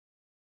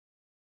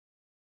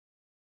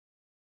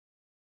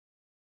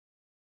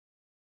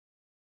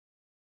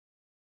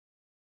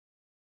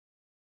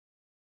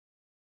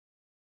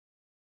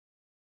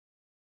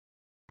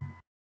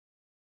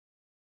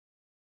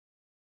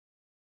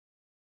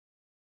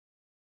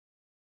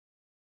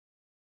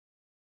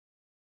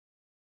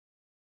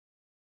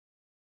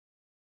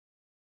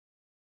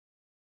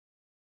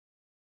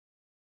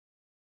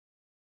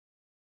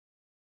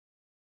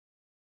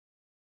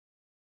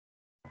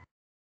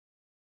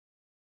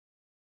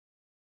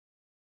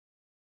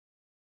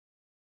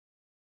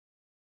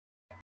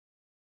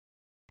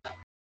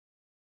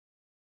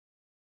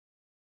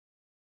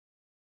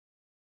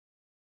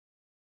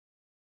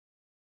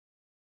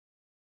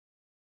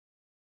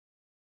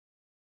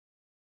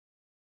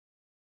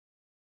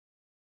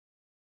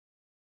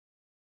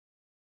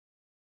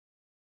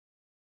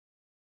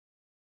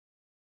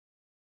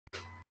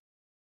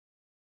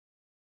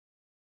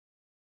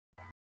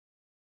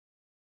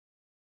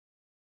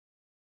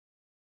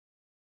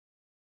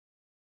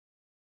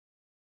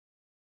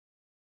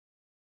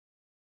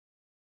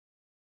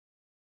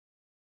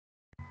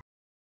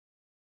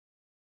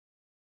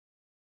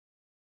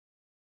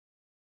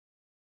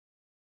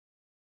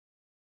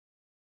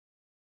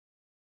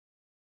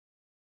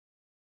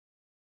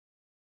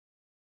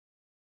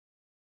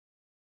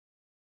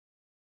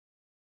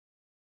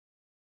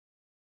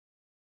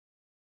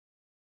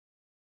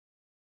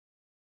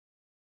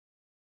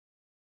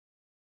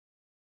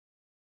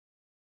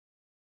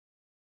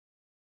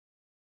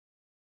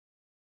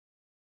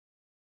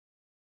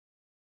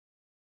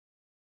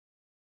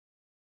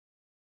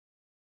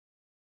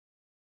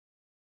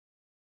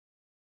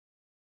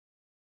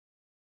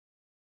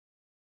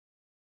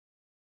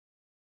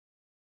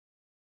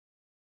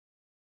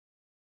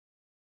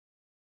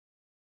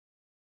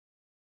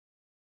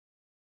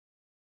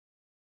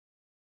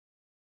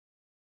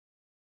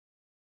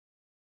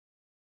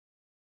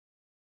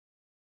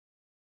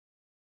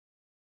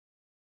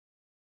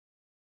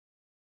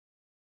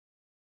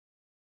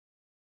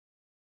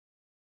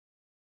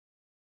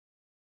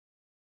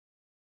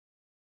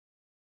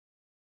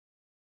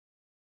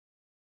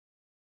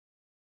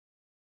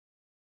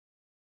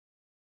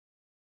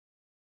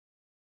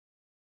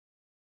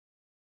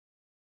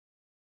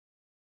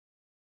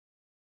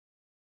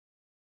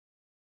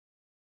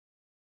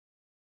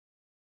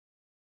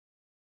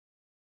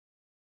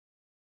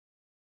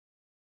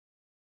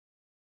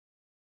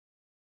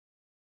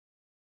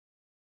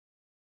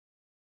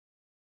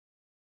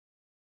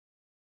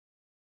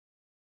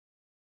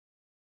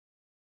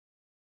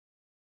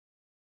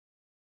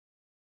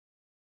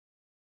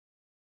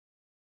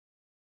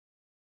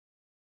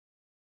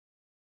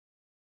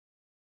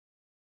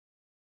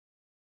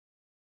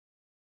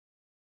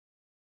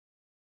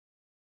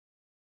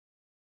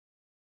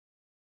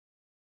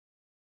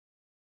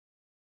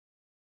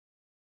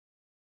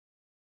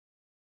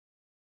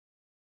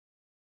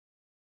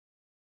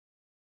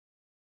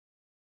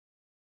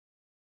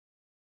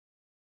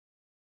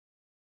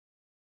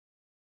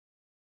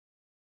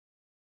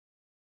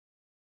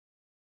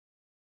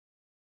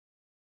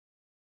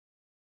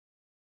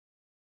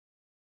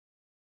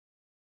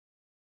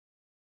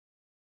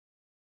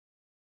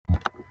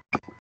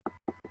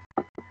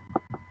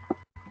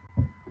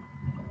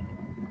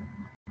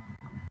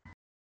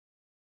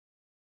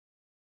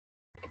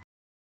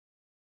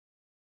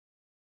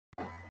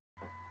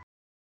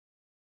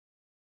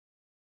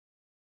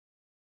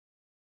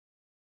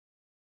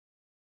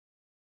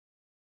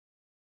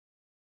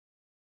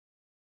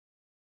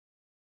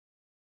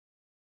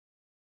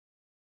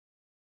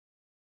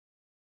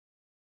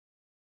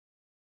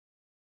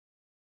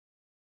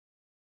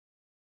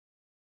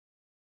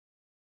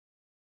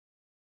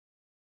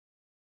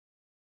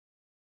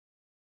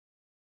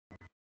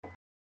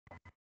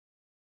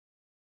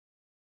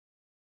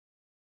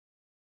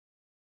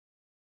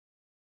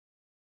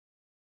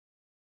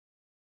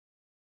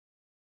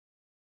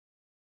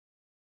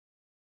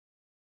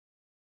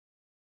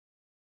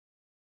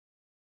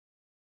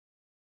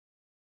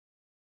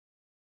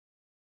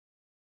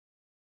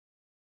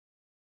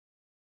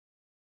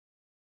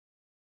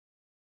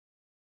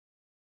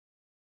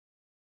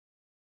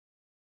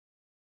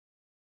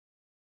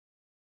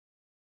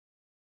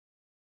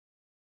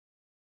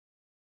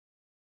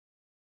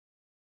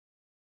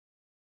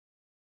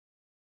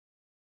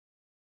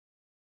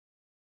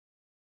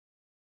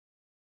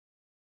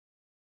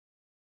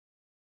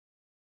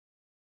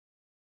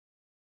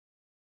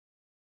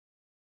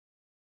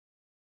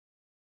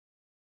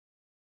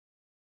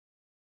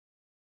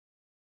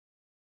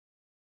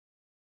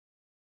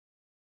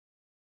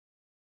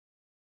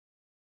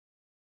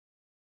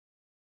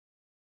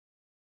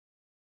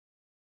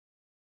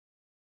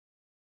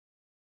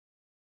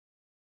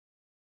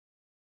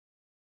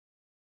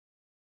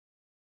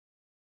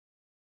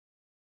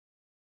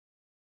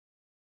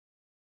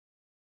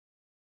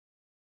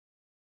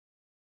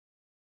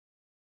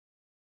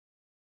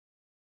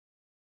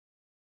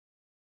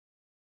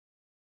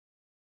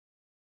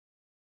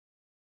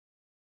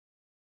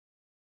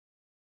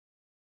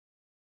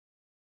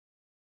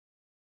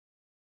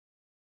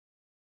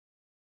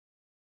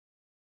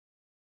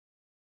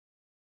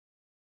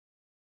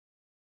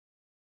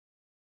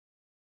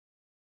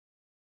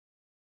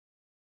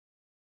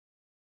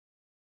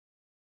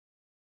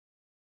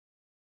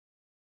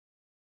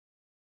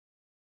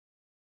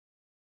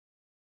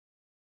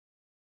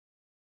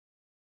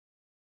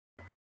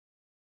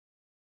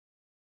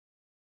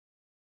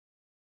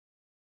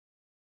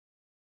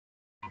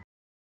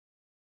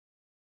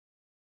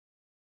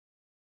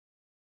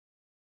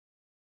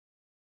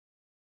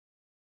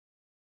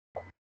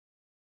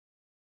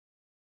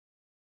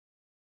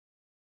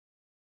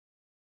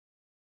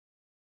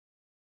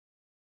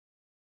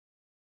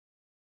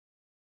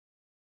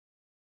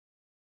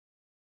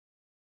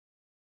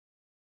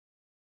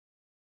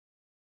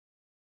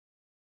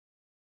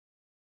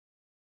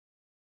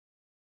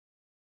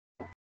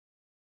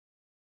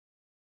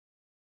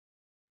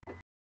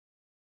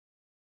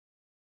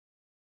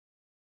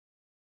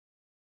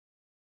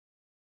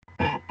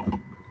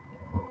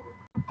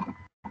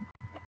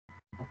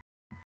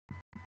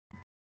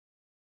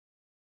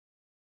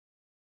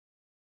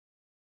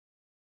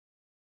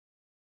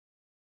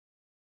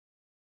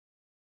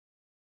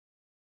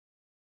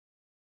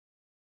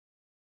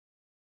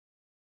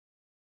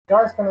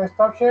 Guys, can I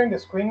stop sharing the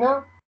screen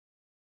now?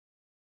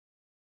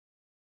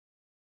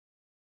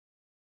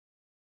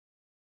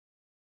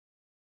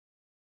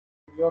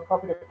 You'll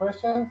copy the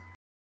questions?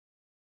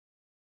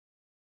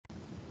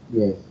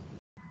 Yes.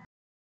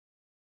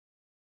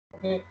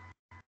 Okay.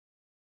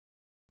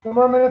 2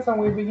 more minutes and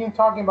we begin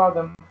talking about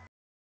them.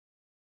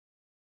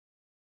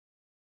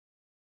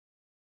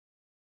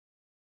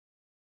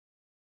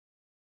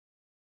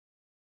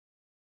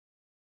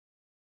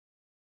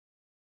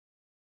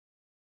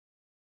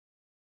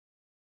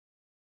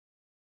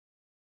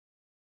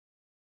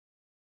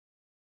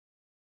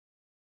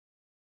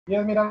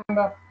 Yes,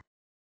 Miranda.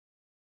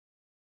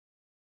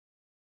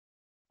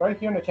 Right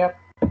here in the chat.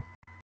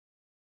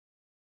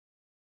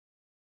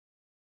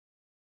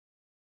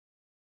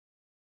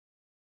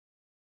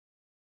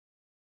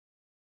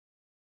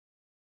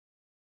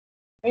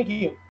 Thank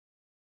you.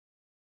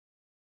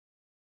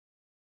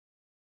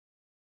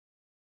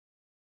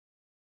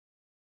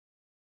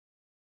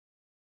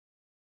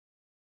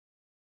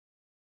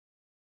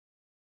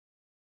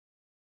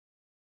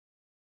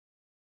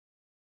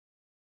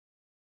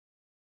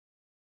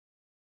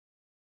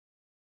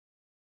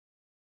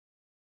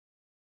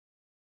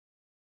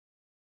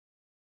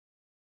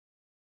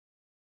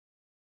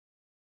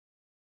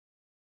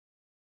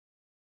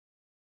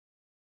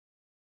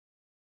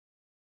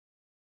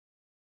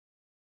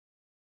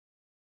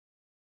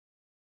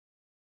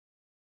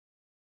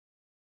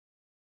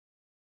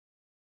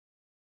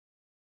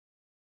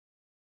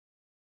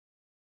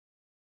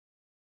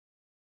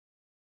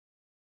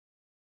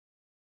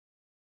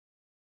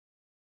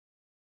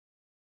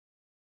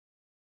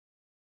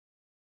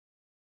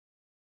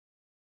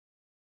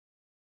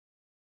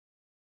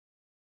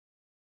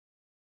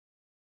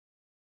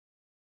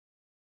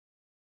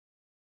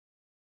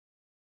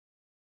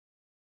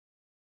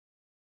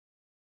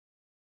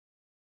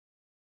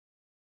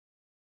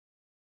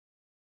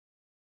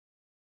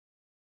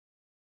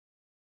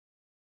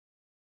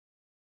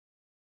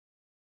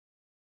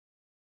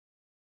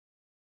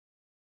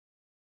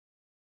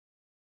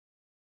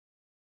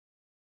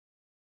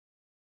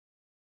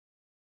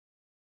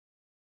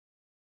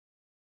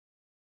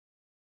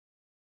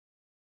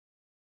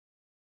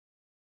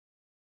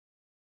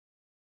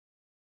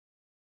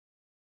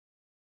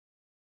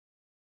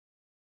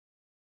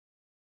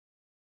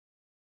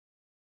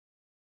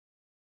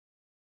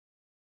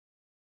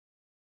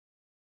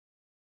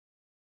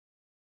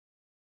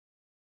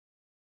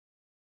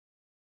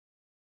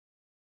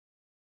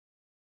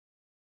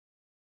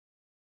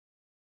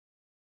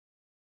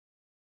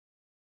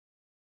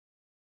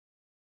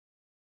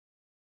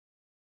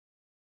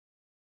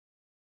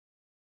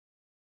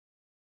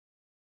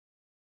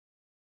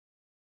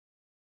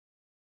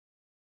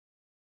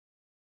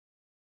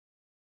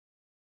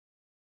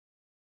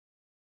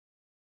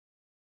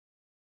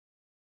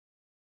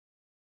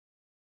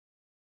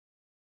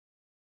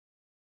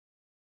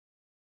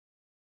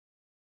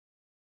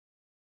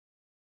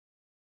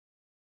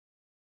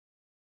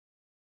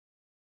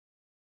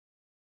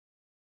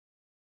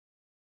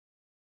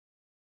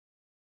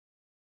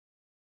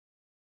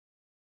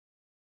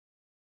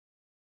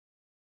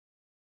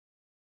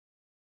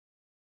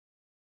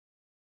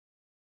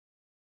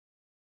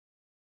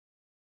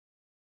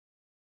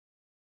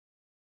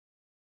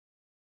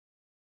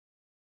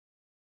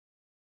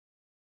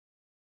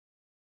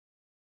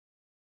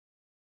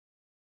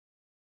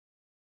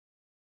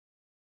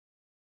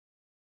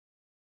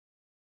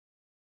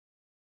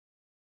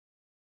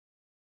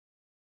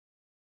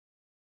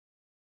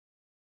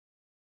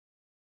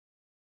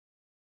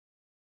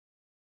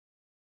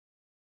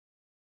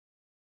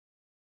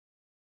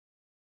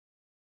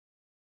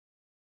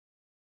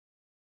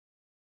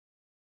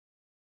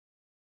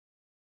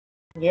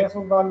 Yes,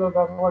 Osvaldo,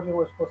 that's what you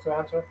were supposed to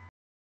answer.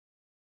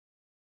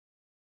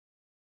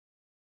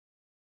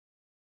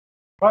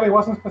 But it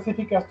wasn't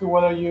specific as to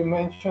whether you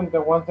mentioned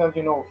the ones that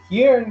you know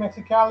here in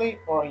Mexicali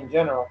or in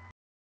general.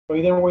 So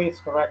either way, it's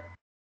correct.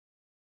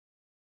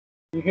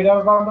 You hear that,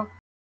 Osvaldo?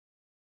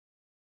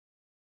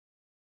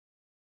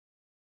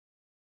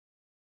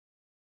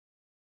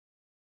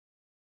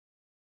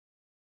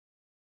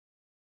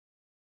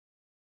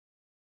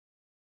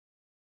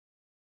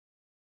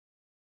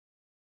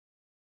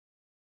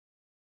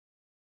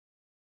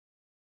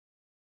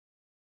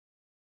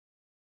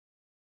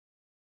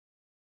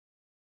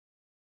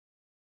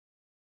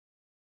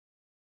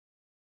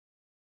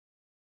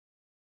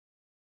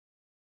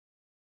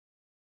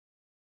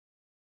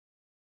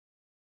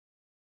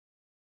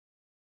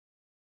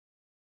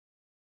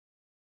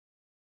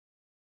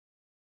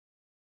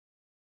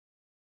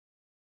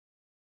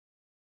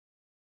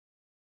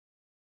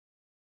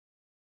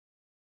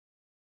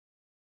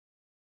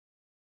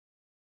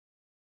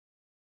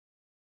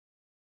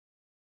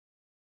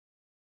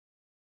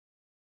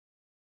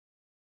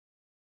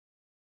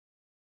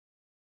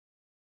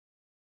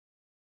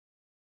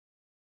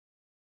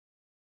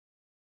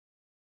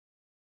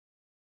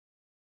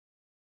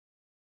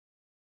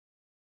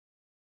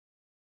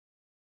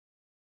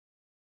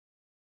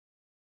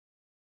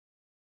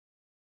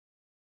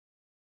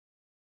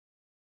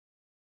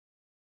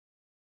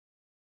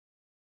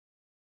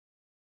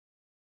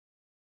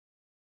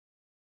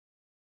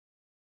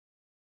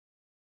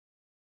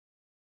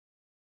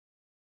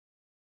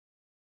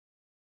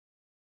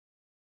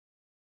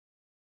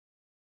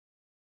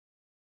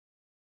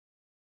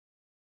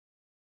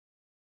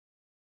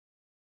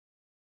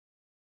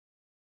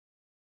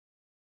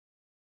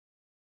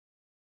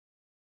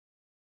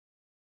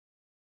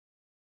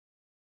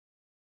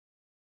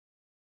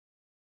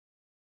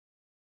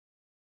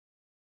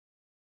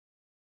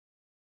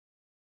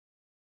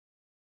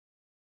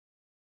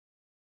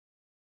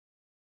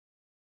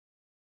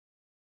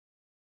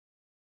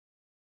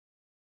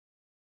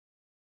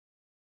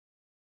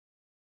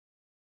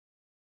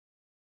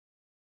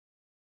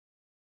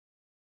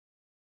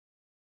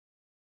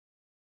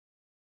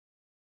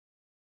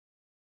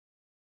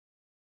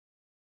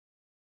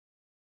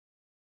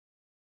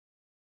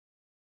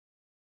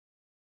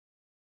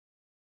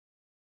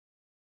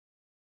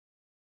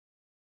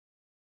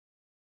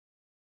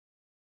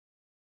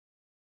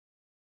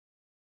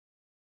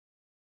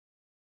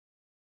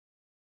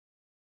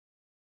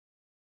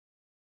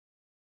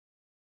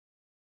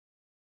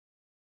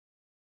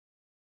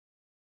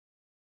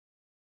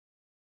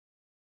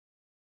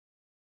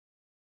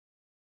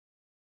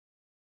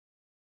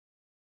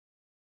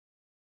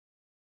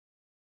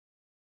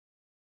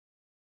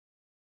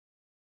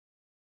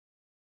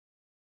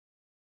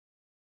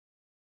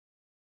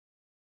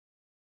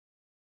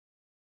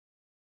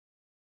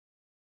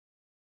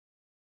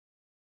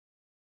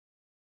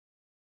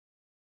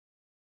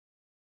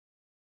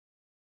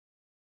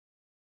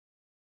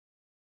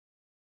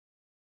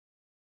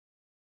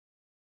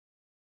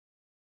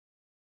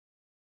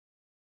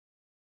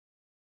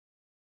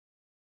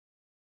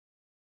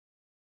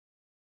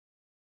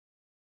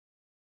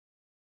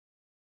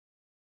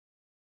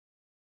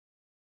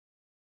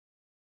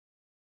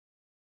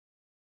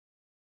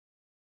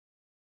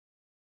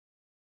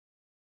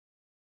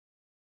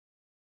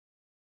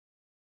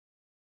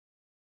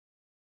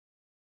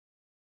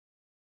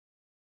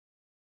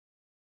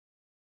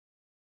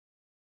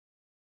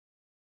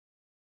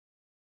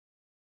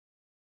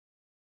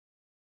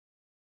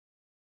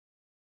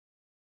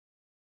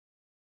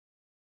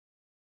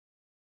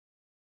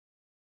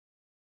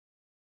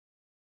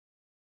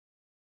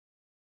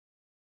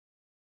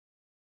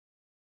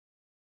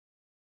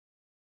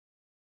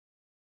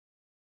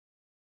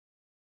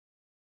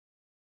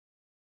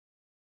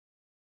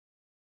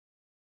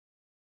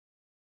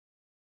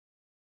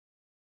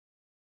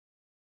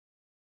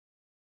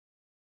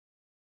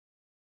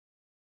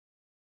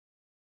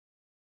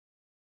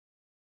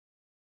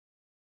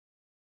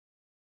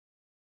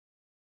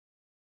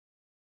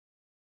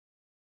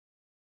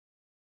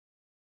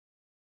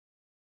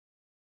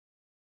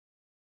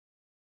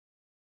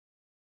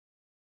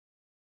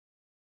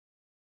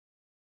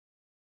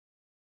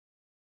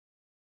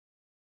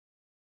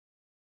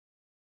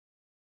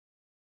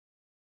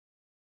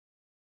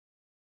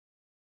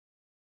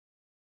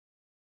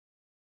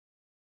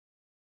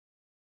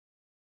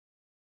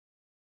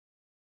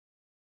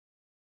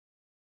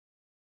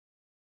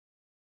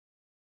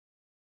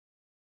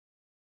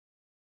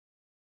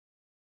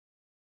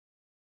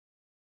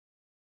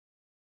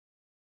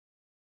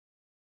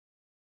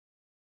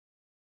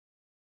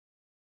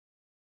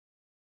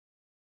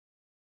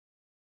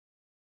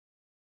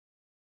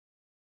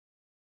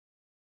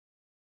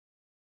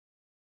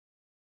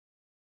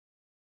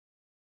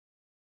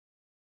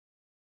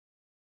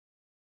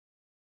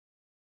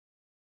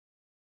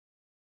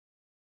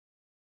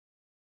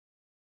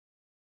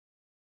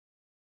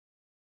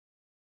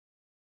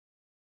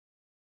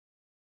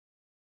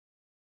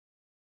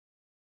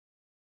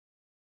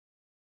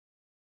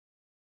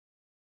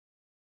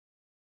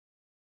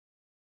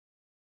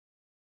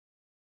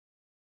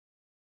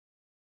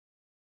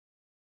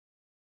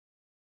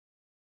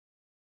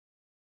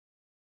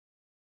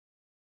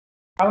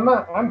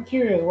 Alma, I'm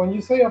curious. When you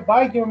say a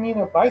bike, you mean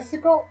a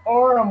bicycle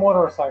or a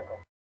motorcycle?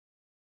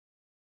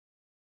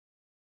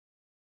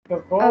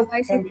 Because both can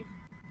bicycle. be.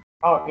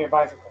 Oh, okay,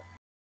 bicycle.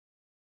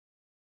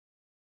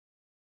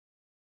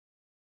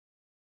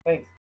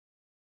 Thanks.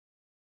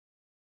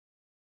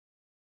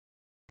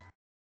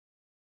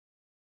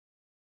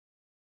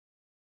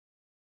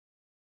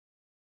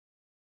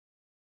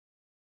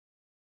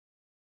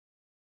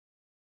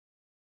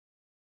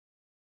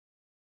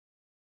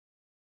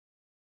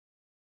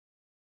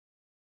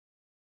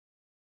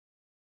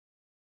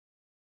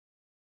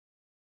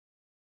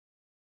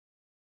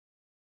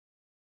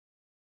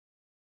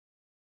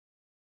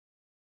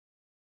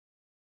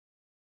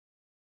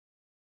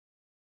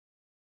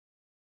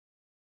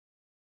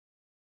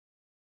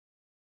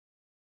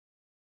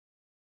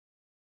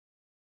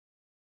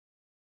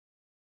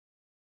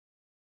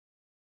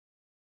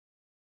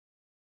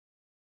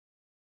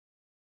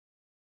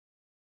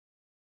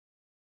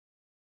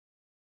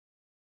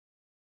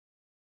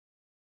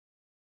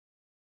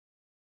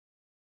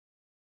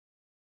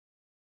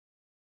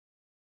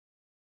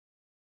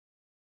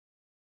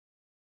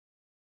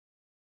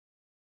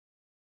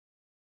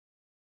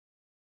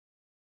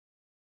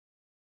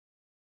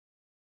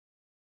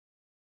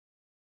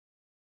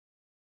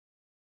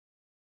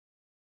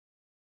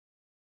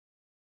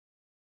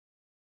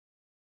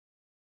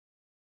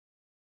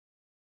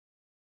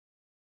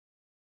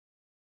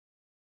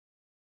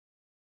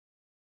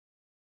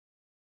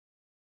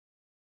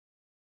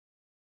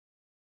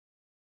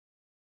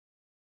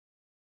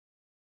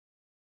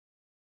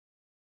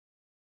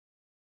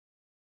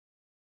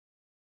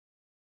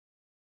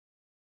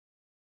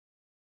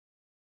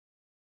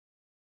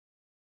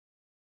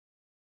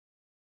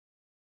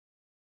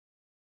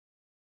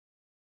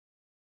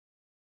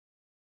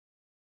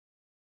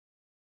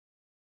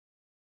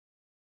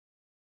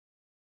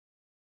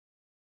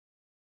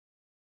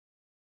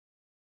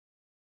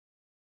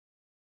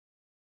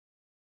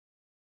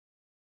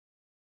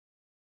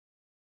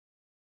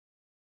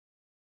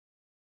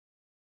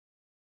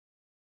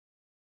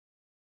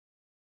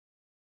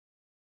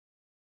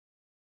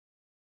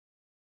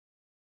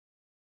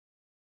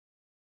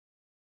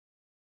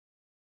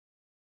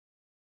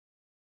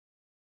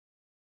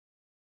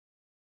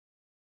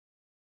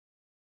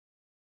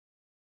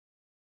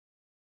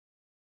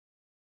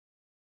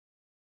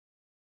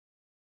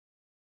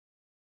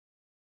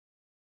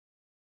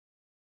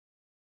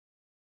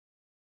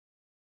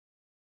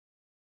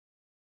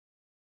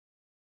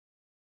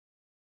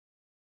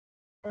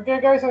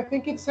 Okay, guys, I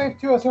think it's safe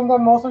to assume that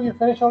most of you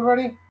finished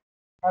already.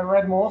 I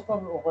read most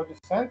of what you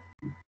sent.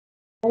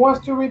 Who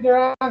wants to read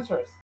their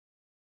answers?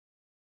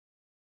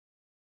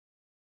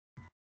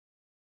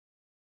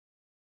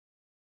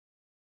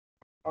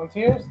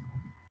 Volunteers?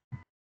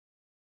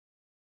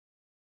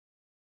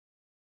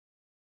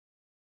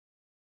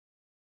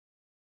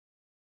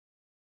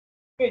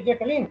 Okay,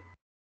 Jacqueline,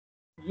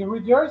 did you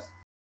read yours?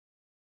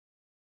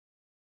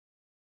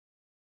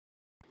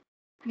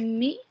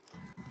 Me?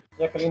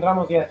 Jacqueline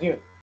Ramos, yes, you.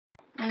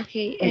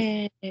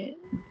 Okay.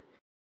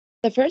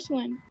 The first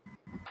one.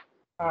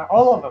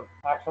 All of them,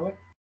 actually.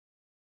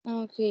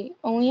 Okay.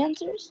 Only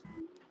answers?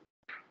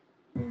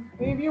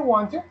 If you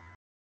want to.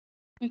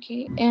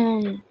 Okay.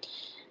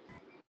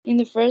 In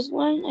the first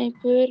one, I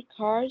put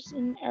cars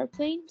and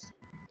airplanes.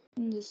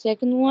 In the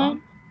second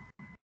one,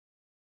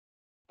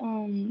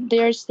 they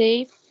are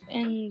safe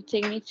and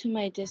take me to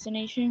my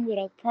destination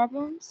without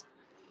problems.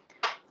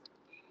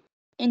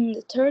 In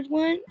the third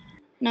one,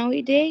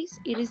 nowadays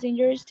it is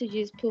dangerous to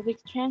use public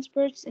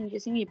transports, and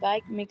using a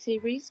bike makes a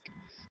risk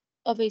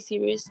of a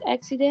serious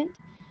accident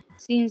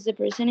since the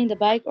person in the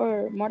bike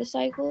or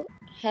motorcycle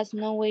has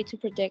no way to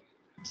protect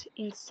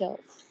himself.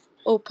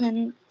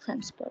 Open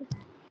transport.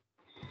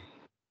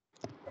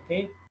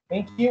 Okay,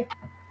 thank you.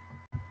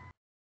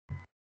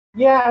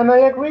 Yeah, and I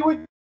agree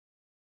with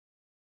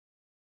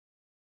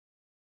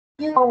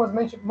you.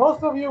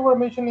 Most of you were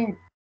mentioning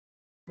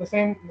the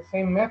same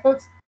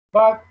methods,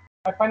 but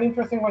I find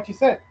interesting what you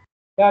said,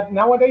 that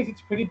nowadays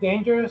it's pretty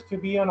dangerous to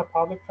be on a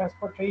public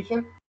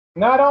transportation,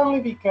 not only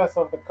because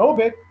of the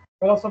COVID,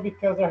 but also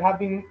because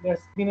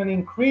there's been an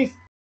increase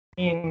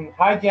in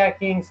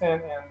hijackings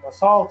and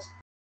assaults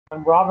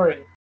and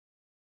robbery.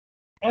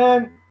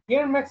 And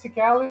here in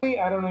Mexicali,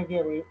 I don't know if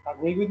you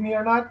agree with me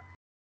or not,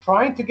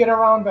 trying to get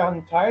around the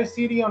entire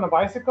city on a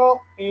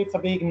bicycle, it's a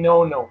big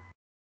no-no.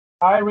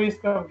 High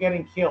risk of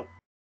getting killed.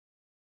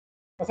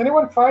 Has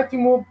anyone tried to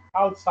move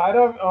outside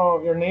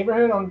of your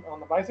neighborhood on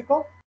the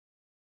bicycle?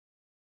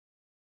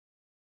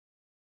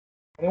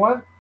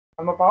 Anyone?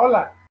 Alma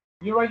Paola,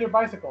 you ride your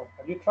bicycle.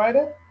 Have you tried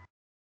it?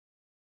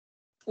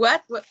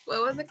 What? What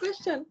was the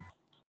question?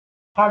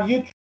 Have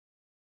you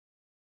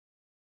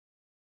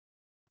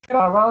tried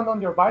around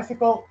on your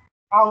bicycle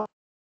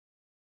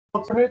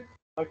outside,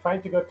 like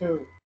trying to go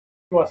to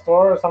a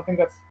store or something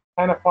that's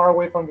kind of far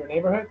away from your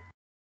neighborhood?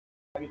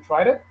 Have you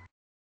tried it?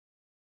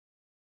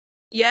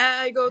 Yeah,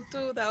 I go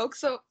to the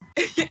Oxxo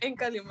in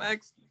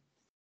Calimax.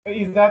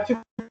 Is that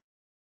too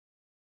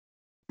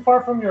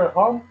far from your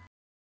home?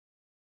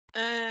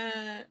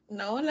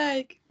 No,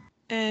 like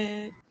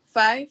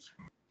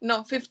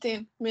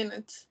 15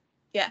 minutes.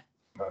 Yeah.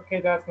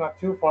 Okay, that's not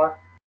too far.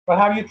 But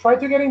have you tried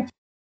to get into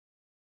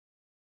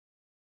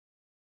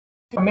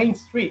the main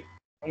street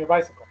on your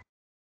bicycle?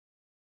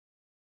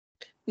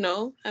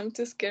 No, I'm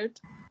too scared.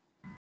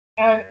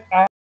 And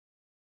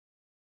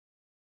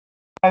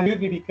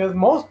absolutely, because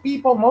most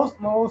people, most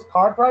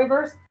car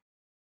drivers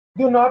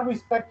do not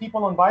respect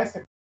people on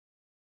bicycles.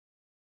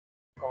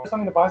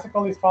 Something the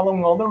bicycle is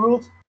following all the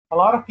rules. A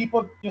lot of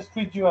people just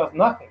treat you as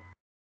nothing.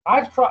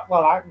 I've tried.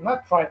 Well, I've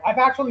not tried. I've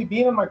actually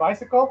been on my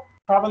bicycle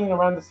traveling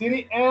around the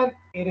city, and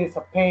it is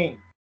a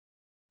pain.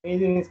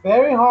 It is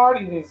very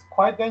hard. It is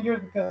quite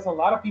dangerous because a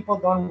lot of people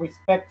don't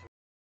respect you.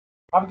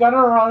 I've gotten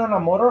around on a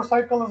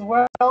motorcycle as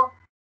well.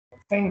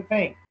 Same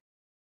thing.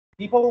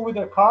 People with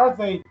their cars,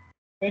 they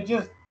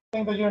just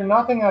think that you're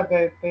nothing, and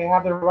they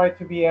have the right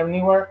to be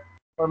anywhere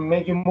or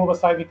make you move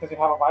aside because you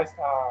have a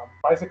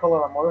bicycle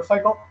or a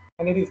motorcycle,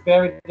 and it is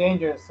very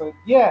dangerous. So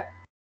yeah,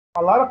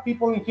 a lot of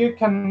people in here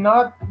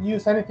cannot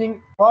use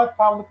anything but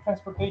public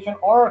transportation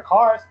or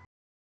cars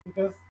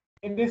because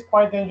it is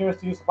quite dangerous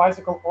to use a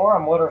bicycle or a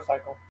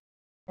motorcycle.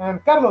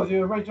 And Carlos,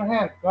 you raised your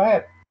hand. Go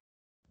ahead.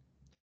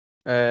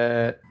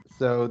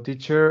 So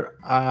teacher,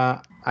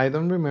 I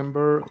don't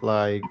remember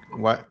like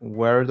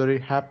where did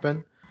it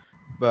happen,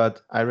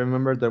 but I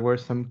remember there were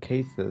some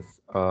cases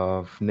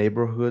of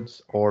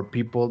neighborhoods or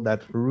people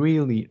that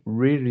really,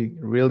 really,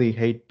 really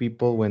hate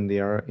people when they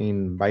are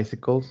in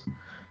bicycles.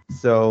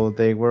 So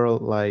they were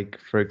like,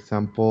 for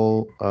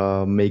example,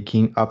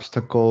 making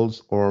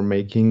obstacles or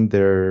making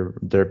their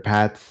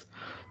paths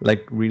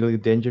like really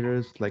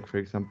dangerous. Like for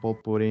example,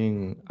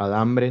 putting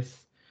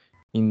alambres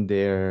in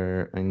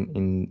their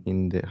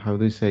in the how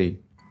do you say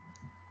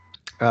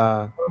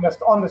uh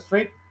On the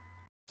street.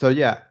 so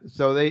yeah,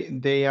 so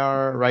they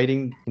are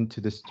riding into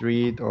the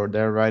street or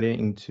they're riding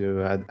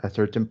into a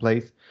certain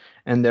place,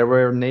 and there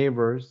were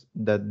neighbors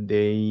that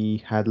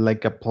they had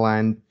like a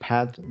planned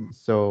path,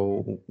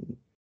 so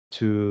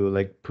to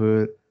like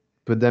put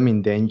them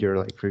in danger,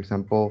 like for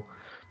example,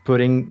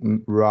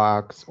 putting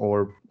rocks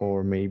or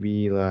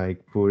maybe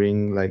like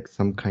putting like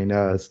some kind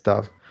of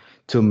stuff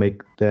to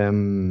make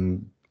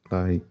them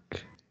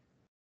like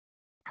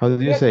how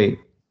do you Yeah, say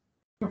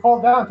to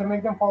fall down, to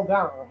make them fall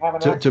down or have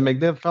an to accident. make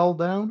them fall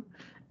down.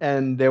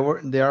 And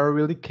there are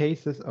really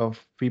cases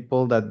of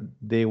people that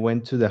they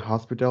went to the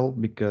hospital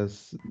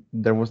because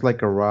there was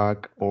like a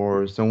rock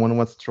or someone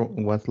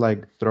was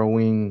like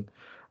throwing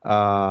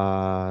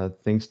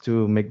things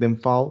to make them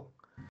fall.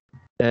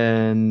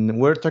 And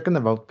we're talking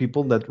about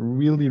people that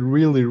really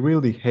really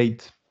really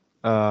hate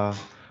uh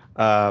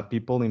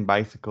people in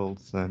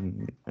bicycles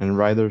and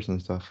riders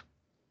and stuff.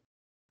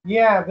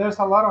 Yeah, there's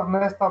a lot of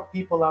messed up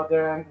people out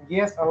there, and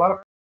yes, a lot of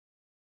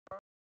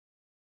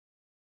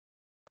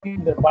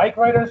people, they're bike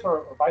riders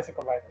or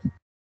bicycle riders.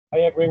 I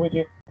agree with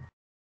you.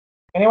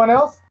 Anyone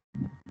else?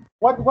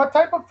 What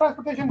type of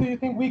transportation do you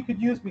think we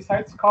could use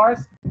besides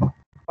cars?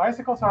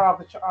 Bicycles are off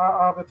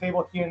the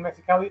table here in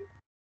Mexicali,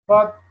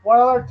 but what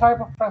other type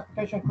of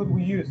transportation could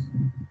we use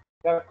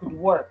that could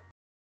work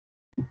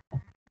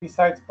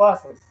besides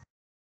buses?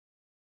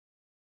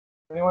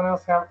 Anyone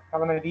else have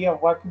an idea of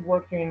what could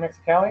work here in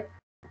Mexicali?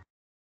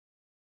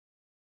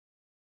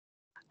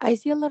 I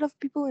see a lot of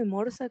people in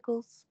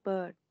motorcycles,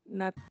 but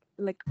not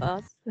like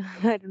us.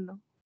 I don't know.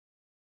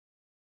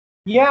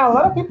 Yeah, a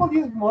lot of people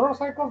use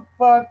motorcycles,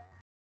 but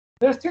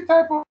there's two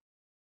types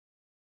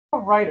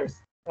of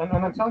riders, and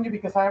I'm telling you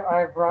because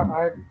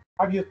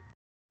I've used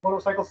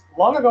motorcycles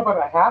long ago, but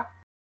I have.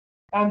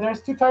 And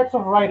there's two types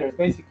of riders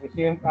basically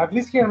here, at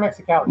least here in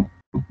Mexicali.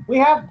 We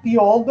have the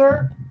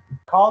older,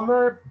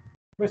 calmer,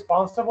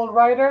 responsible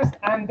riders,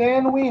 and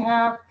then we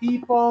have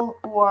people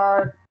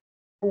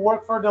who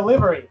work for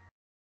delivery,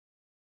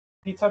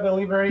 pizza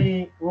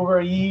delivery,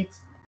 Uber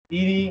Eats,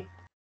 Didi,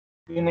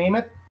 you name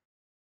it.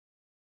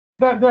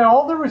 They're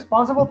all the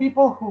responsible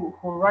people who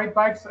ride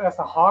bikes as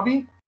a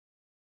hobby.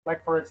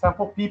 Like for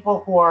example,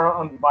 people who are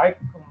on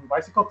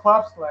bicycle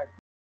clubs. Like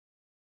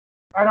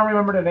I don't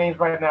remember the names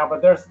right now,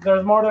 but there's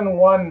more than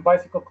one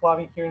bicycle club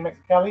in here in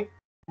Mexicali.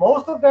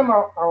 Most of them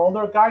are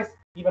older guys,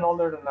 even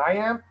older than I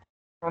am,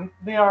 and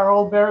they are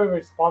all very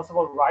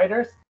responsible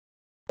riders.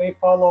 They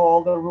follow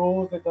all the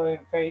rules. They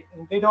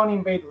don't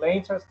invade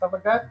lanes or stuff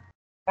like that.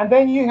 And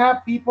then you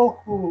have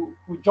people who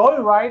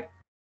joyride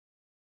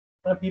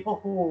and people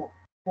who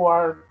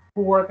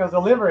work as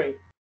delivery.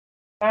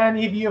 And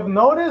if you've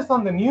noticed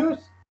on the news,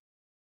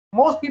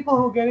 most people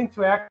who get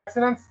into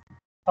accidents,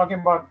 talking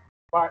about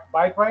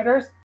bike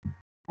riders,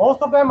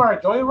 most of them are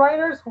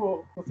joyriders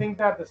who think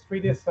that the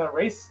street is a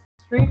race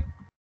street.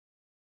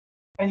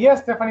 And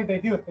yes, Stephanie, they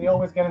do. They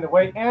always get in the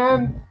way.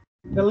 And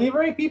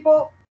delivery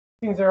people,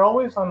 since they're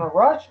always on a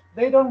rush,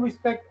 they don't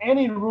respect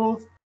any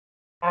rules.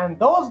 And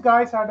those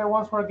guys are the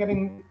ones who are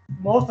getting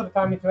most of the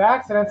time into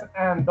accidents.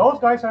 And those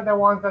guys are the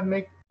ones that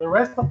make the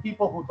rest of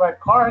people who drive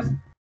cars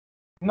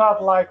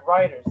not like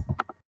riders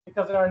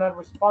because they are not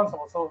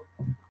responsible. So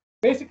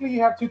basically,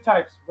 you have two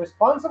types: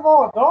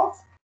 responsible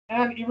adults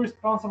and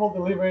irresponsible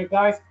delivery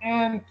guys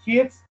and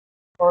kids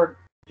or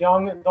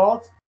young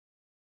adults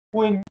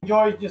who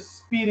enjoy just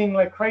speeding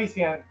like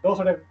crazy, and those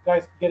are the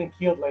guys getting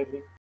killed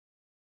lately.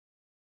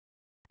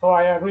 So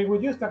I agree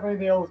with you, Stephanie.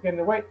 They always get in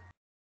the way.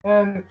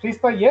 And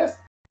Krista, yes.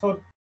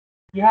 So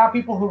you have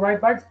people who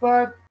ride bikes,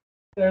 but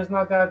there's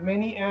not that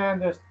many,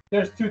 and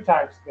there's two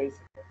types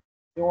basically.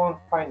 You won't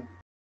find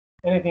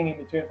anything in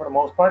between for the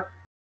most part.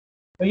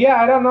 But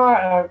yeah, I don't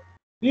know.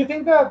 Do you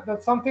think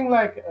that something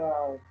like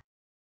an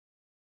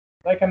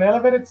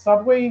elevated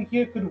subway in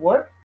here could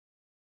work?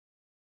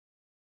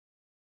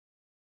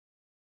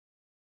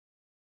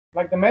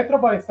 Like the metro,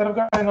 but instead of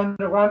going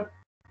underground,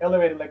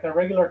 elevated, like a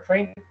regular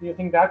train. Do you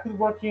think that could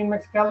work here in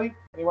Mexicali?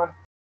 Anyone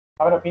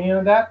have an opinion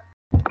on that?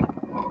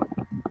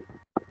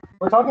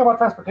 We're talking about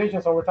transportation,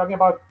 so we're talking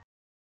about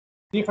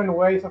different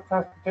ways of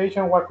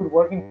transportation, what could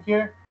work in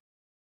here.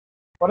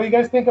 What do you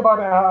guys think about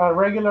a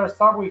regular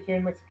subway here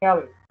in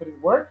Mexicali? Could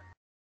it work?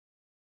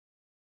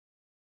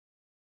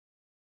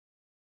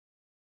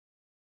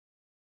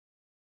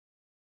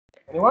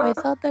 Anyone? I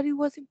thought that it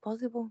was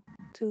impossible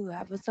to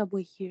have a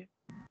subway here.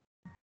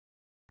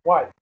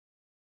 Why?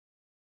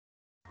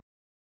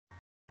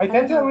 I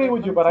tend to don't know, agree but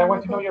with you, long but I time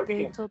want to know ago your they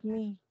opinion. told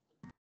me.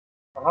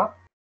 Uh-huh.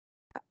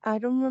 I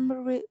don't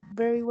remember it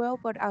very well,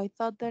 but I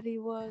thought that it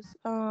was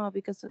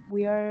because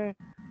we are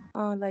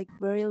like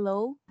very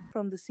low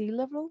from the sea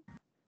level,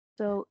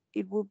 so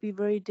it would be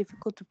very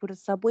difficult to put a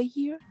subway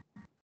here,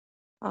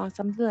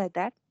 something like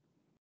that.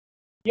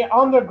 Yeah,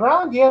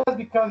 underground, yes,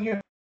 because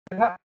you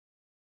have,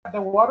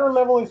 the water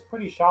level is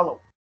pretty shallow,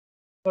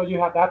 so you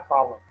have that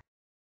problem.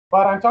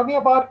 But I'm talking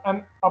about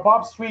an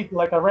above street,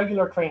 like a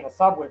regular train, a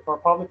subway for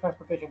public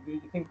transportation. Do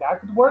you think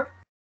that could work?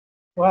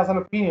 Who has an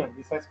opinion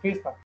besides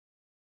Krista?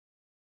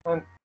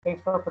 And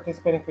thanks for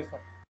participating, Krista.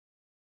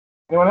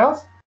 Anyone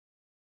else?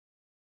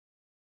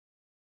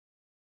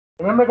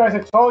 Remember, guys, I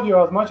told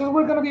you, as much as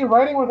we're going to be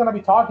writing, we're going to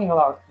be talking a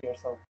lot here.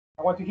 So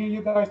I want to hear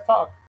you guys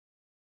talk.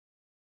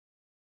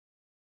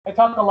 I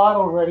talk a lot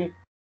already.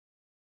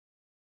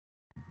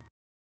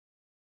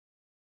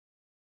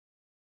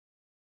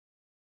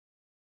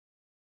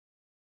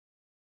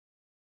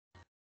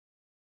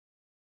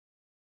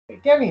 Hey,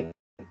 Kevin,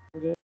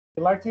 would you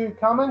like to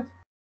comment?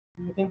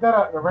 Do you think that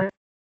a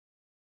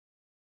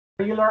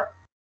regular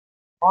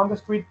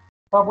on-the-street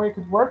subway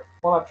could work?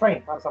 Well, a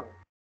train, not a subway.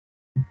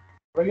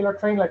 Regular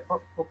train, like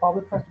for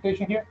public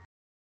transportation here,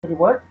 could it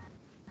work?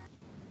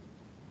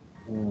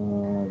 I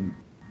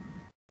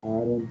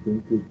don't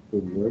think it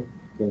could work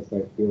because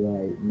I feel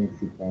like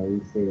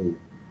Mexicali is a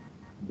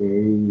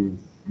very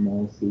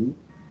small city.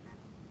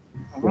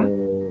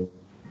 So,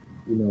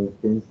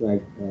 things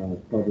like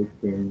public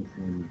trains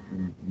and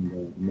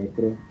the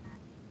metro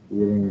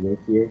wouldn't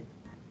work here.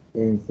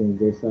 And since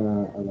there's a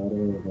lot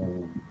of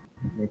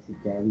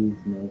Mexicali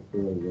is known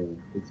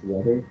for its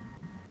weather,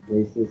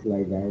 places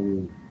like that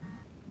would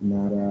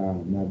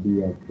not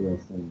be a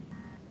pleasant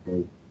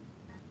place.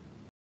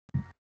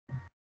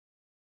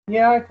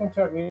 Yeah, I tend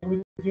to agree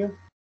with you.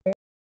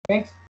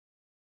 Thanks.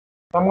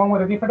 Someone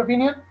with a different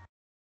opinion?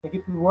 Think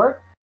it could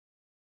work?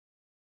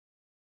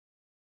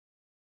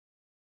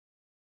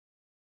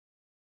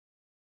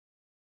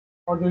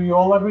 Or do you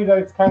all agree that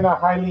it's kind of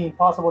highly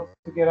impossible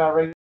to get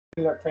a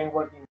regular train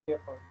working here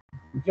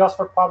just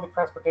for public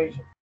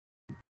transportation?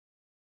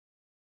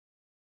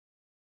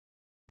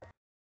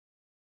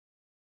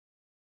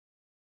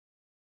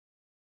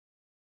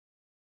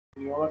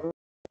 Do you all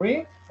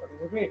agree or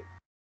disagree?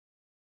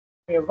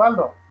 Hey,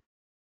 Osvaldo.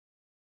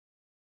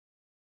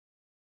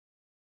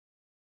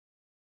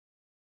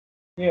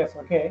 Yes,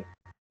 okay.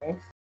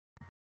 Thanks.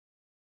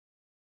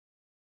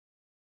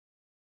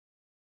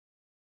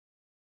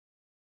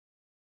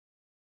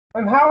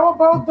 And how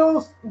about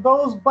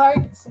those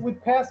bikes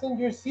with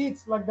passenger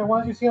seats, like the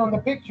ones you see on the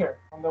picture,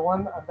 on the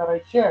one that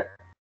I shared?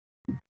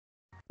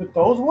 Could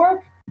those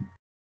work?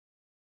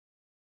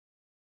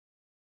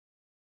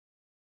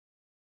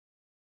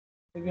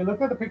 If you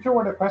look at the picture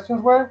where the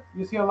questions were,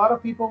 you see a lot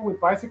of people with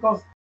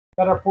bicycles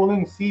that are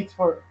pulling seats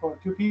for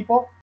two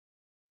people,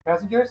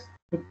 passengers.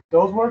 Could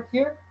those work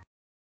here?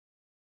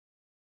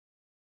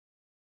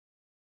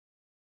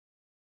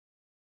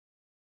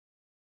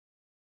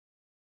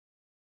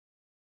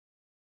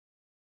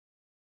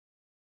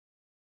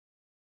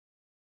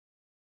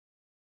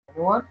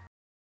 Anyone?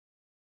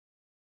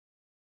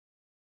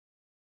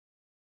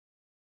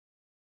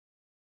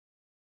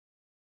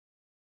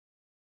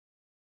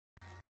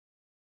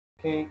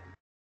 Okay.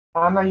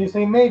 Anna, you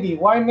say maybe.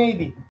 Why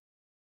maybe?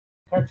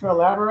 Care to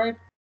elaborate?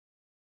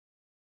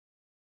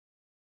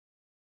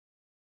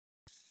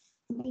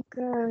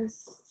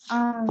 Because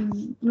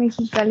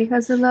Mexicali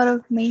has a lot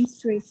of main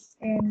streets,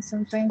 and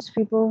sometimes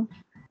people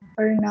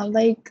are not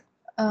like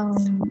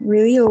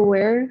really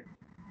aware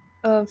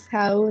of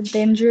how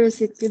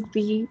dangerous it could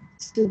be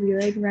to be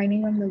like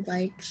riding on the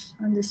bike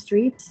on the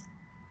streets,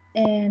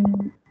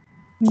 and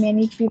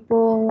many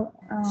people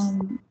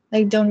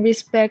like don't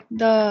respect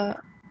the,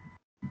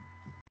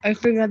 I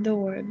forgot the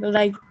word, but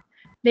like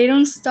they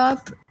don't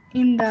stop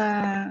in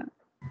the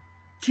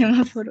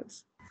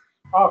semáforos.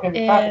 Oh, okay,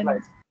 the traffic And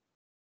lights.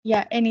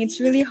 yeah, and it's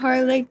really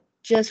hard like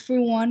just for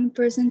one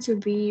person to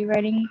be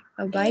riding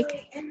a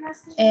bike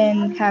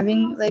and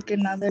having like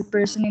another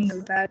person in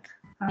the back,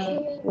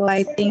 well,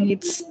 I think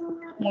it's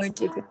more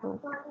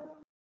difficult.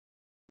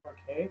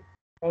 Okay.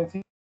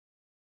 And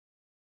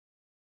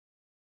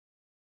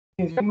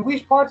in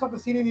which parts of the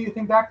city do you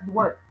think that could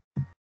work?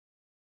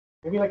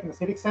 Maybe like in the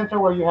city center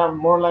where you have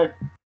more like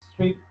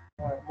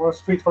more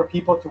streets for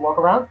people to walk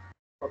around,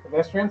 for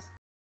pedestrians.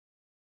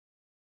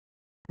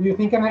 Do you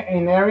think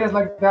in areas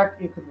like that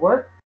it could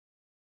work?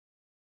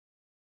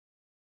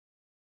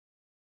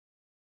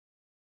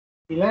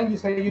 Elaine, you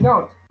say you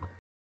don't.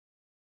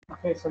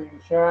 Okay, so you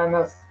share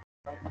Anna's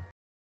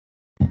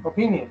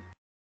opinion.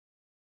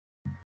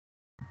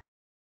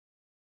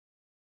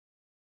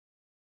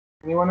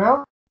 Anyone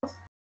else?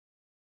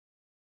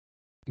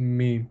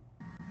 Me.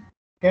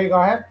 Okay, go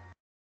ahead.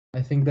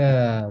 I think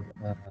that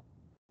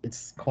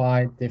it's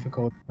quite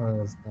difficult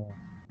because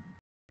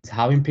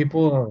having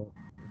people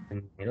in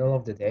the middle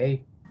of the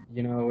day,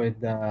 with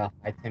the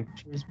high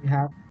temperatures we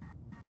have,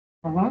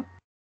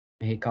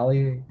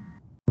 Mexicali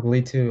could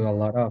lead to a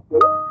lot of,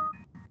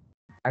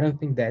 I don't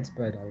think that's,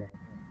 but a lot of,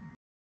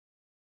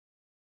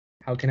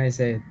 how can I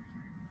say it?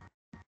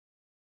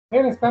 Say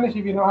it in Spanish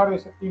if you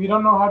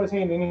don't know how to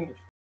say it in English.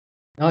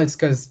 No, it's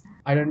because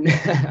I don't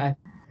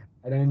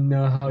I don't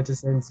know how to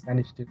say in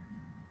Spanish too.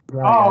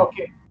 Oh,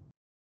 okay.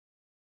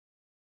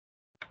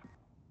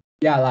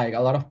 Yeah, like a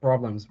lot of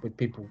problems with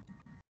people.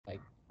 Like.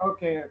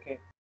 Okay.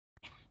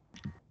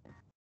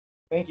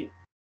 Thank you.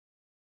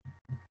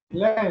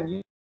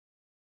 Len,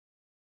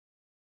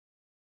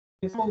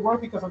 this will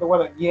work because of the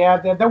weather. Yeah,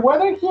 the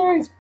weather here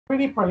is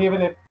pretty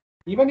prohibitive.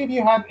 Even if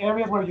you had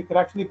areas where you could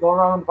actually go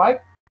around on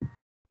bike,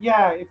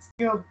 yeah, it's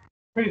still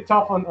pretty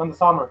tough on the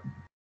summer.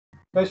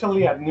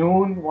 Especially at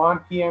noon, 1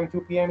 p.m.,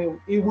 2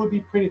 p.m., it would be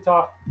pretty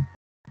tough.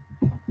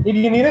 If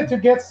you needed to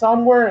get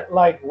somewhere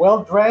like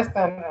well-dressed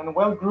and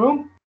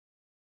well-groomed,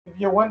 if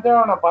you went there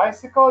on a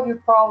bicycle,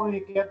 you'd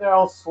probably get there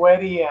all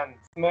sweaty and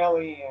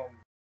smelly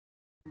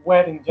and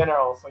wet in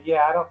general. So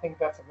yeah, I don't think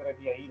that's a good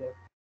idea either.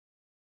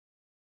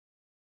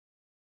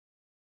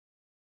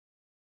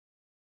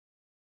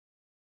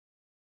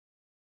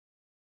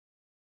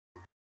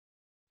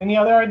 Any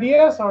other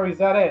ideas, or is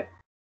that it?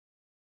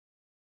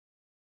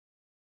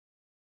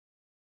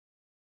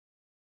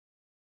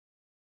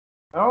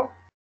 No?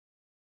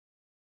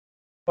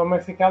 So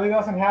Mexicali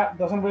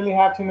doesn't really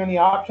have too many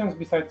options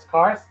besides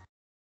cars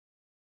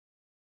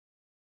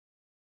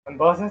and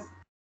buses.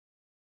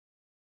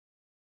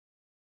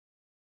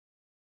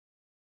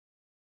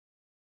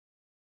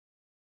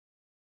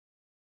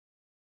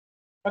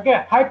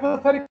 Okay,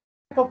 hypothetical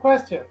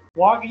question.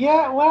 Walk?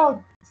 Yeah,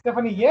 well,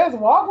 Stephanie, yes,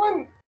 walk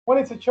when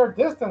it's a short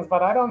distance,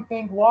 but I don't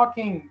think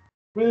walking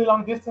really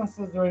long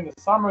distances during the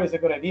summer is a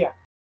good idea.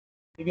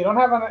 If you don't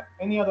have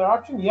any other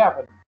option, yeah,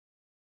 but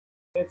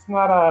it's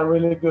not a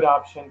really good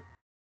option.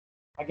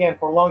 Again,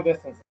 for long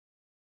distances.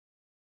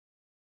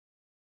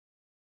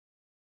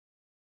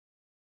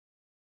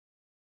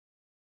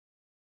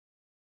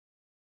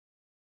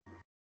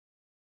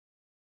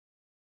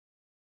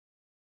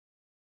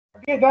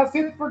 Okay, that's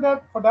it for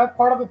that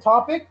part of the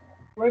topic.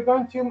 I'm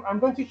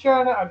going to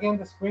share again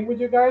the screen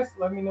with you guys.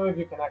 Let me know if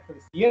you can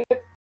actually see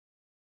it.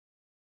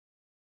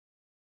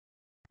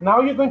 Now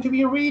you're going to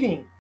be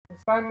reading.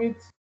 This time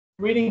it's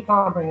reading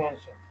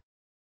comprehension.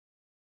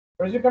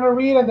 First you're going to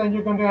read and then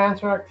you're going to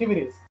answer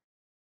activities.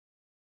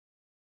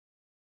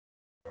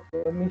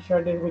 Let me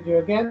share this with you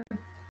again.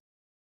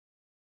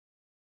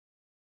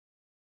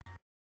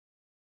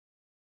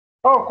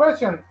 Oh,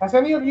 question. Has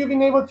any of you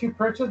been able to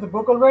purchase the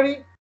book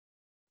already?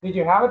 Did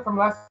you have it from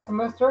last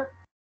semester?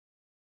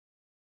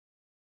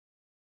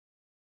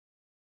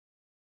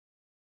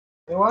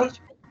 Anyone?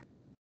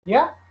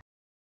 Yeah?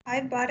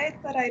 I bought it,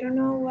 but I don't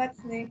know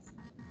what's next.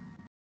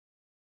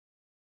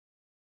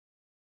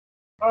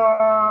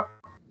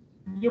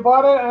 You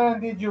bought it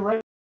and did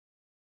you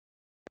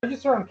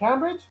register on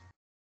Cambridge?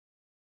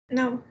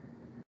 No.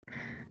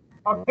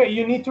 Okay,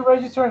 you need to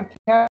register in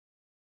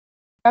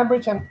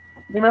Cambridge, and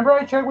remember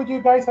I shared with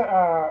you guys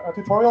a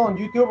tutorial on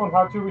YouTube on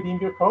how to redeem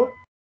your code?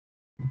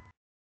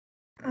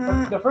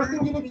 The first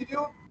thing you need to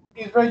do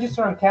is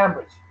register on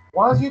Cambridge.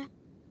 Once you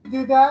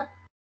do that,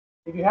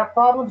 if you have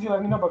problems, you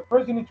let me know, but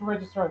first you need to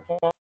register on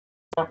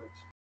Cambridge.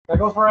 That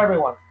goes for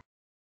everyone.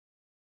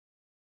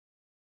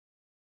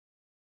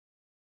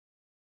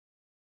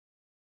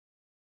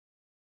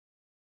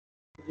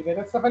 Did you get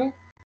it, Stephanie?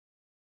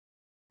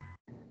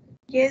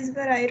 Yes,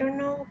 but I don't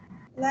know,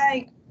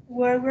 like,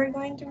 where we're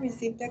going to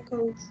receive the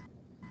codes.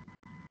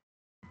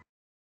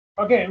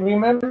 Okay,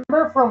 remember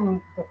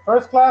from the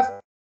first class,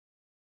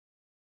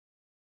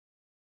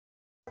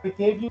 we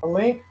gave you a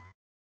link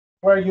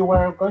where you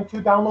were going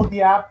to download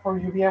the app for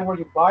UVM where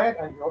you buy it,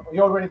 and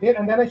you already did.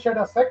 And then I shared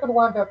a second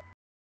one that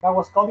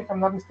was called, if I'm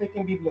not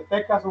mistaken,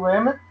 Bibliotecas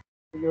UVM.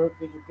 Did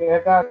you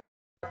get that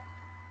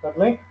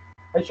link?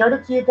 I shared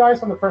it to you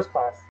guys on the first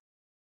class.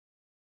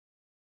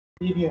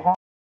 If you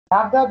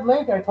have that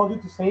link, I told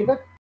you to save it,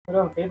 put it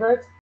on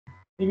favorites.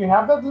 If you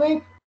have that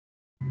link,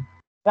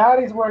 that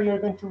is where you're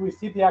going to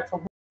receive the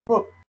actual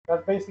book.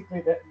 That's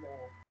basically the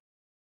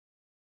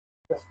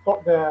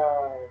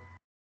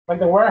like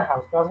the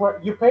warehouse. That's where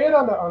you pay it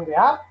on the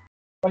app,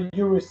 but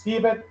you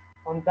receive it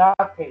on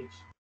that page.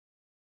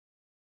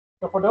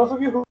 So for those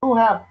of you who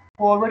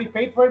already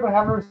paid for it but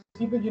haven't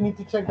received it, you need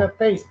to check that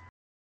page.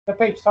 The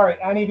page, sorry.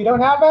 And if you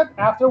don't have it,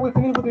 after we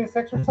finish with this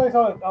exercise,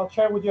 I'll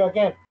share it with you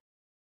again.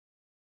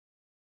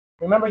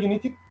 Remember, you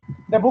need to.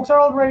 The books are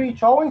already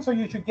showing, so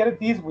you should get it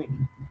this week,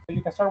 so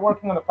you can start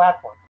working on the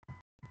platform.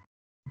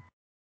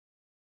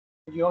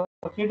 Did you all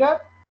hear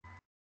that?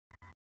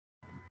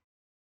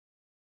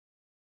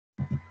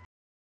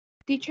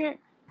 Teacher,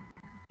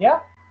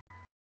 Yeah.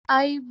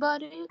 I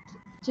bought it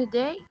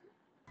today,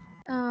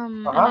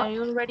 and I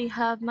already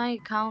have my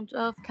account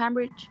of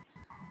Cambridge.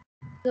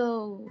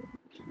 So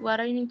what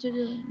I need to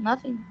do?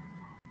 Nothing.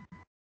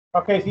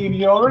 Okay, so if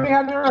you already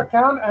have your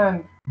account,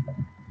 and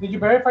did you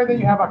verify that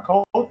you have a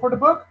code for the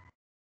book?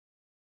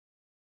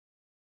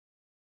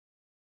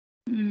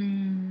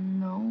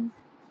 No.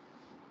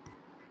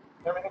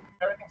 Everything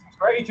seems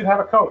great. You should have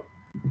a code.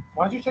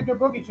 Once you check your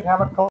book, you should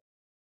have a code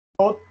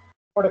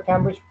for the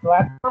Cambridge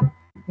platform.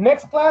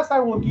 Next class, I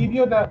will give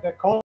you the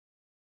code.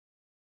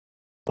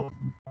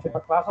 The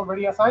class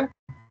already assigned.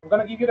 I'm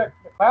going to give you the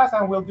class,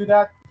 and we'll do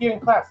that here in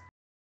class.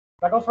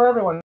 That goes for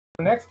everyone.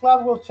 Next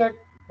class, we'll check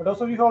for those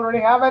of you who already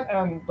have it,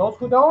 and those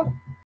who don't,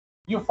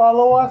 you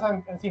follow us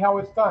and see how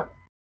it's done.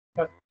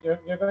 Because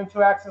you're going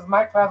to access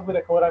my class with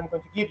the code I'm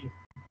going to give you.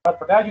 But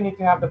for that, you need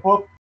to have the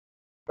book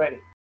ready.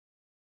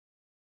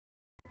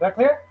 Is that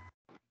clear?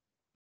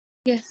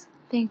 Yes,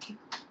 thank you.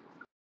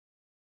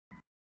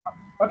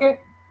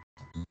 Okay,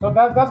 so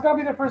that's going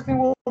to be the first thing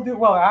we'll do.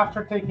 Well,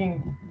 after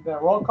taking the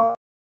roll call,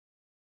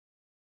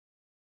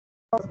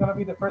 that's going to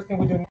be the first thing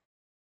we do.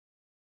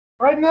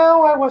 Right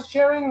now, I was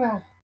sharing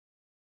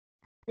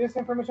this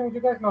information with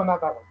you guys. No, not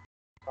that one.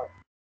 Sorry.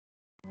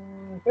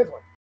 This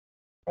one.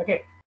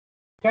 Okay.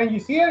 Can you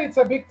see it? It's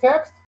a big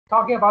text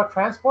talking about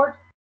transport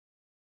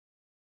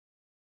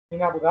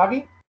in Abu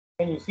Dhabi.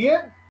 Can you see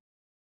it?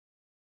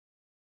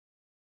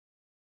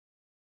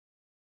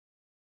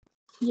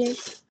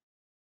 Yes.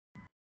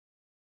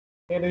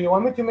 Okay, do you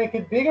want me to make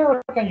it bigger,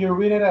 or can you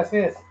read it as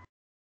is?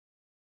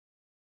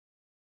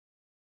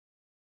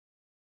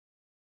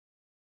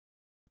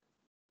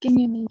 Can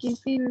you make it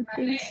bigger,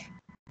 please?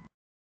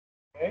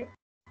 Okay. Is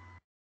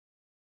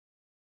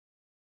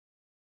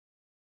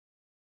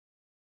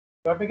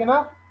that big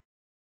enough?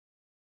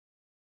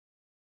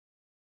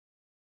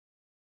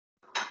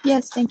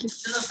 Yes, thank you.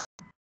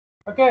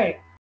 Okay.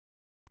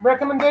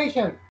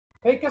 Recommendation.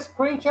 Take a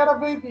screenshot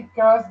of it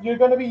because you're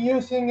going to be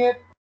using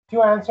it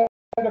to answer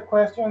the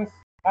questions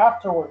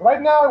afterward.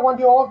 Right now, I want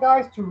you all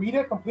guys to read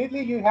it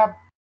completely. You have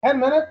 10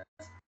 minutes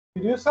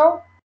to do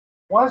so.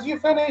 Once you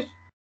finish,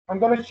 I'm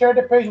going to share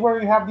the page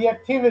where you have the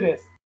activities.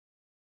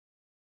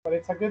 But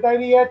it's a good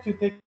idea to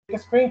take a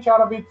screenshot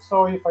of it,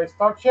 so if I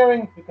start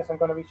sharing, because I'm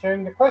going to be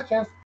sharing the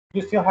questions,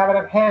 you still have it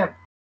at hand.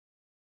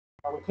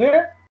 Are we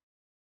clear?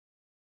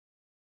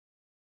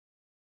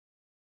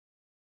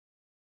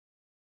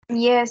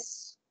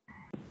 Yes.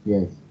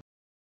 Yes.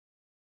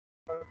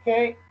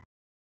 Okay.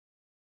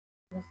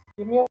 Just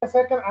give me a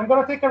second. I'm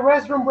going to take a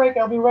restroom break.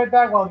 I'll be right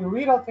back. While you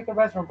read, I'll take a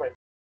restroom break.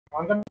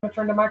 I'm going to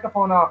turn the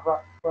microphone off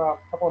for a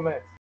couple of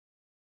minutes.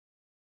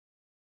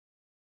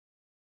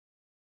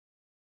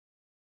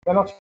 Then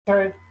I'll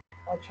share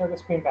the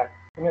screen back.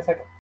 Give me a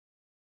second.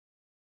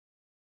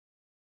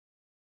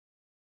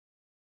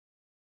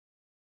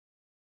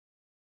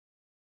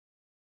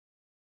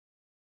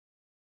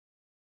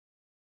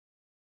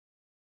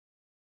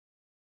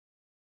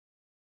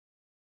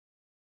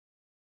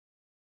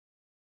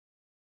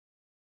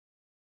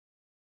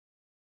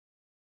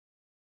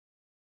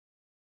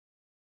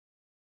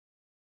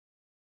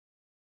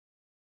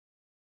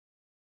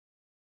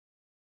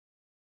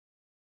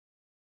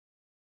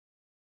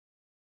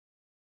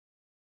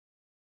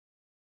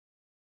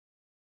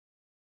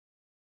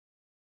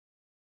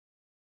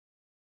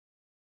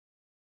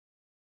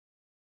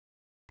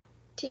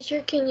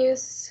 Teacher, can you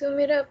zoom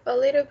it up a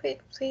little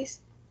bit,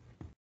 please?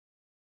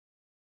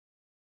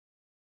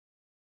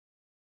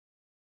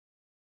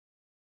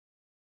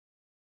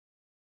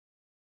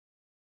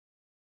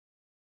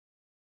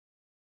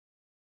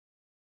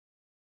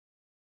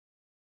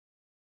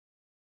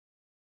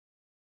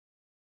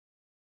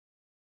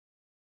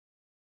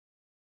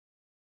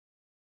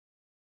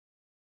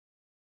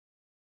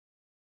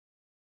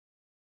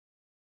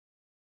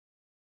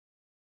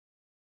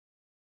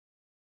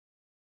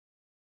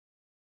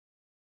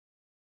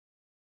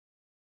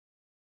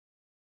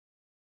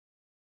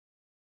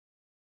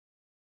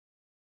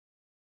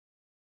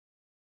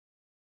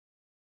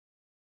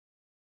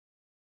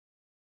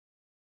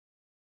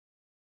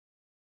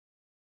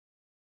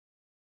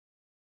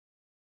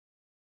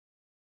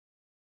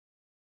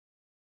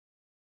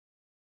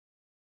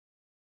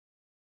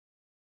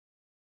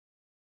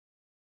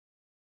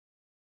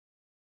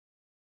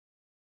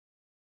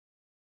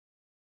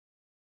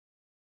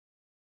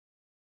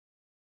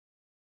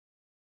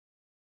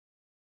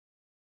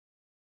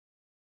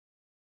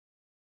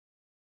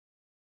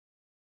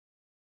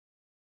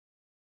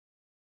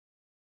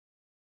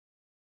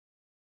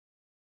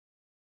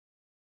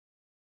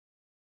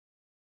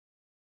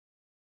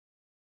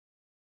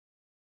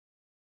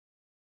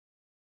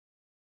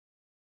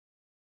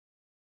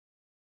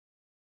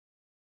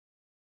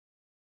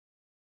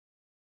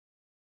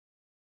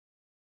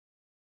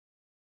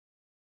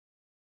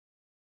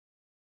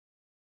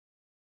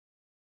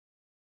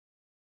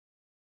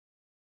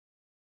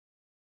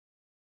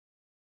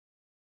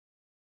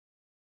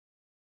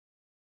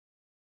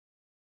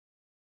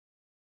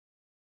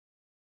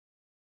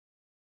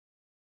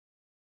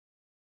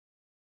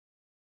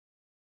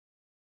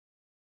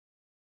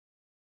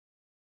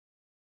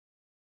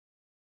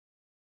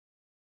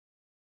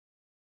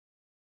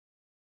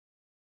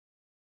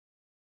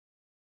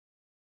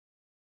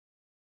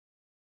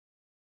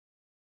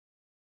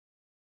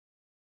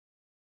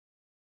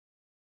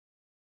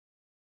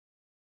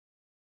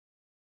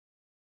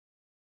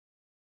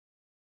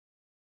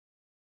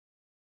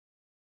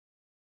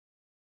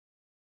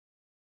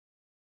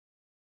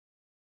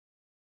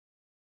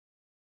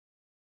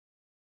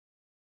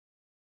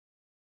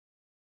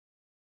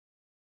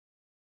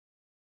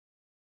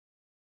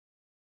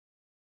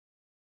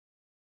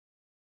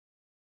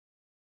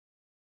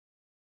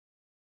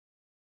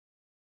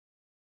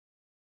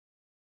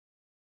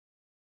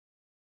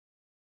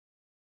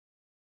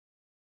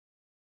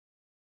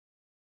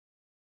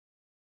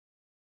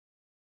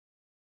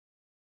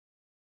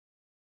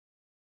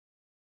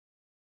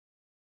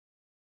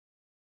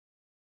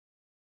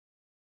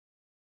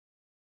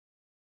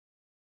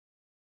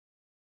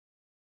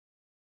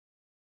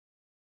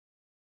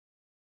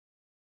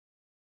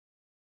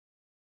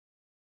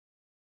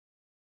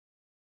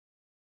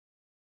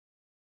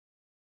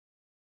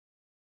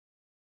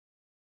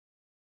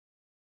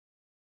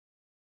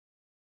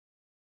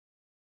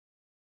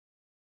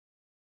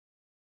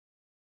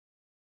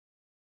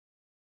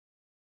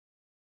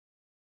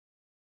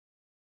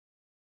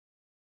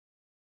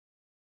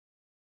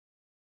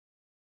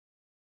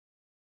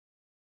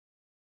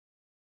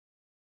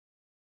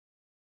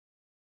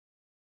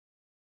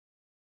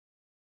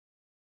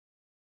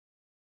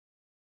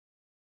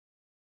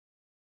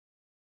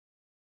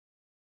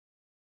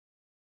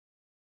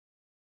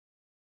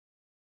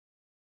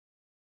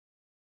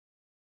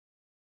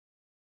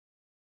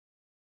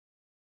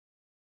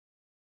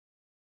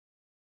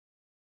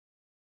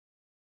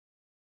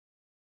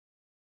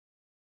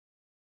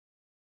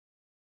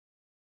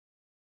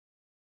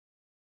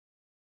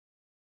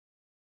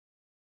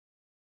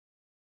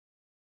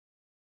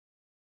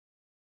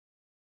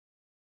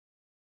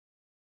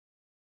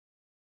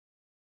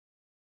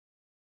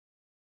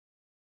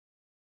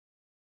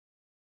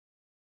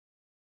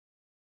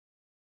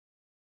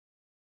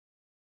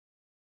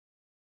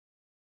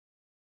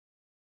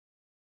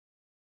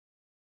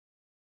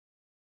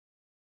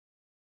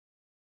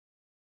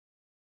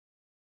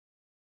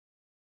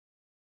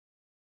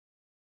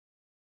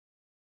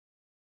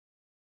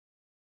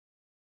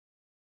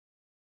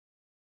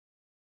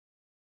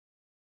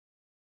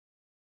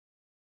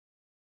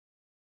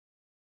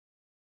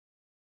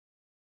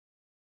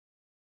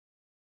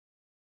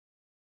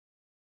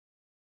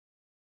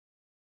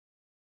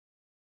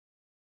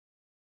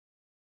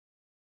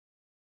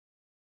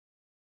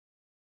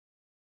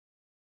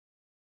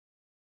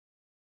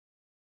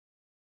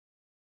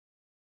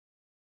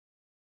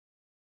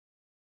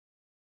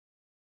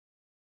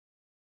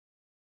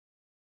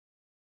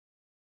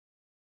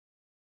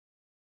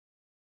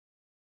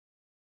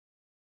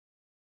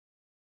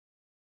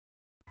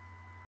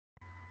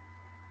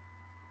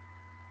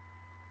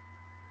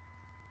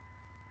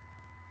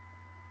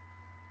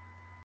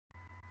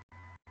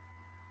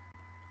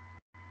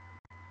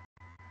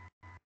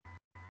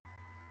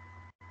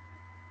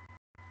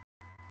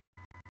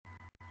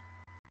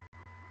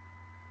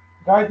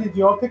 Guys, did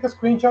you all take a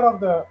screenshot of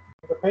the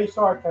page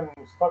so I can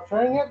stop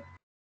sharing it?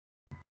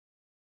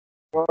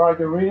 Or are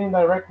you reading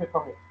directly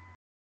from it?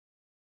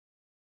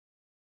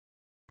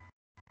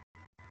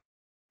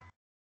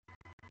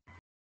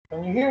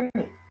 Can you hear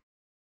me?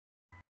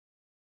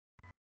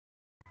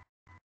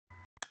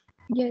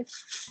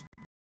 Yes.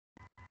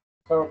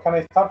 So can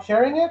I stop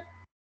sharing it?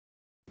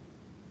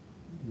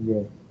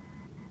 Yes.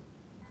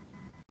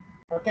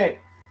 Okay.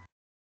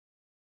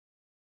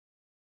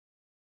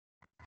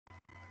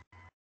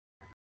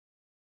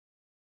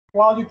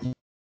 While you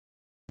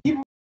keep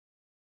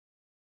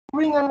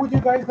reading, I'm with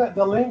you guys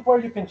the link where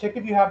you can check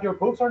if you have your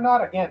books or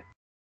not. Again,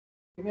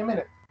 give me a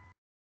minute.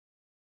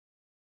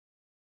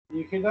 Do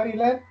you hear that,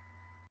 Elen?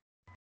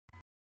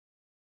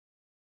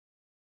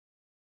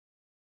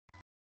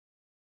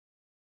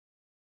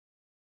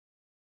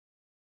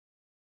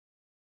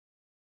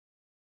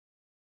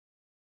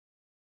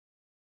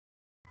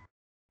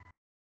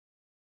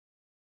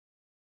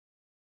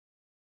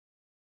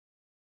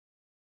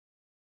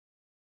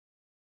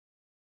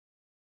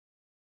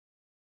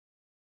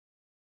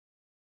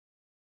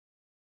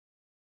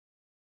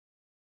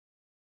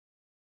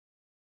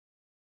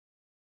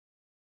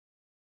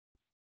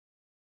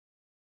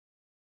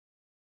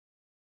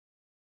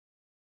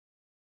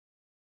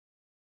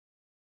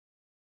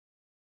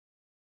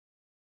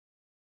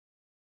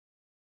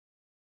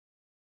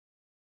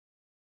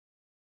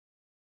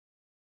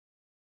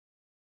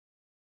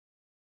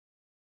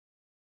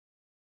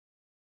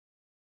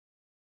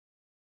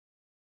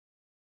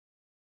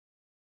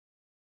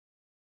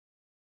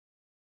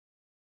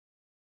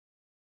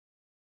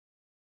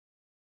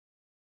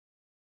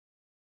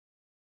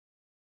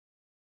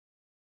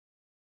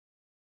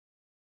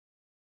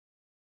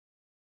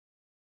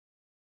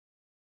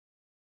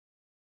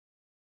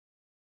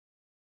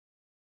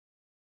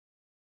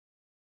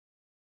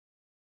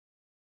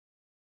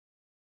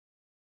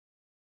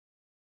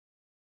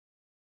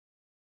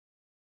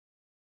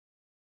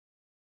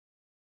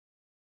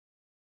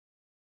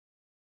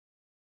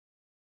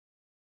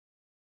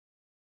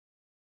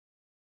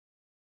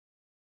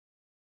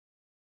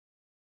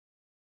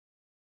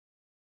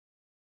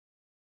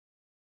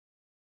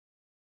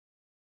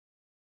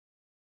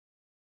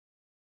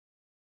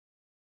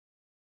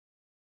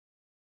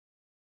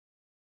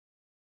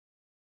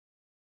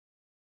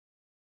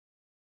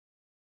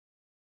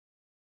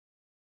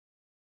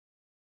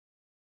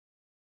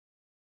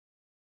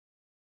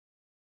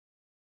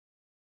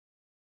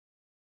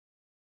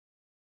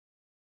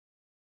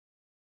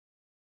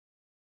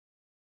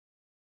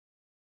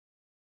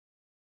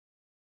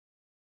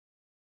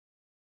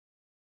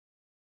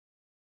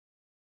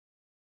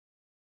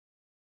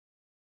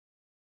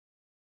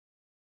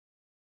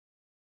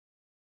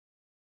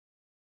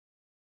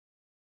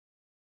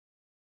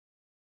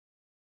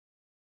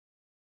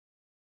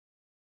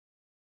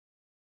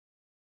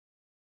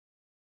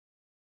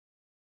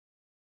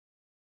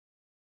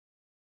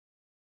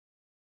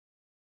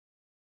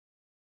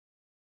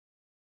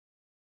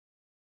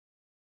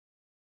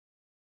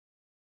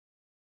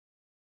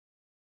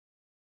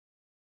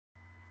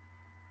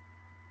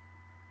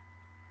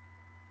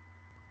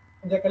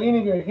 Jacqueline,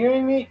 if you're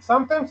hearing me,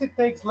 sometimes it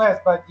takes less,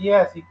 but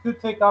yes, it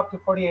could take up to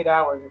 48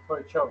 hours before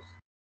it shows.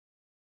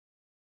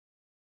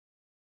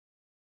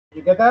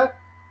 You get that?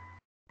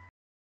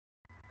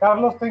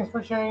 Carlos, thanks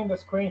for sharing the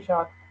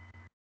screenshot.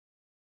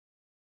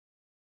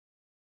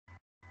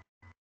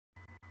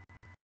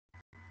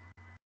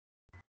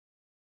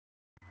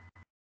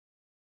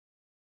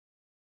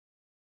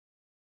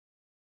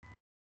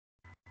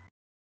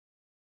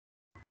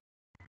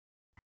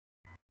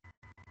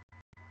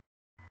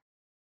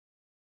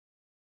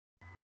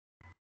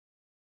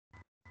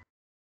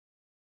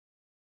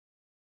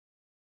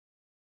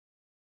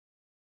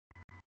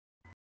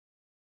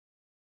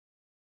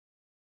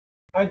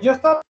 I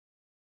just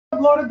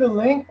uploaded the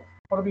link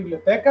for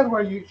Bibliotecas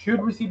where you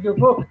should receive your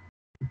book.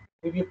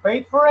 If you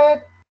paid for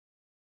it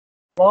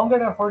longer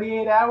than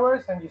 48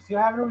 hours and you still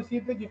haven't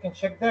received it, you can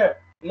check there.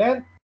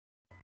 Len,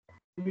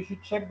 you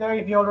should check there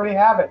if you already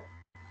have it.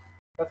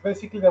 That's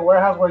basically the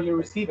warehouse where you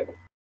receive it.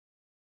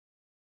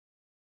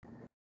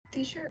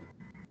 Teacher,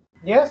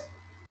 Yes?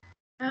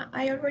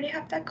 I already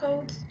have the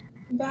code,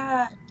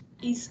 but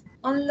it's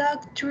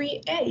unlocked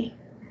 3A.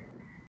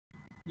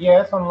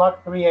 Yes,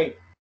 unlock 3A.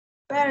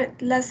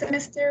 But last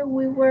semester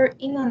we were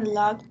in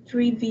unlocked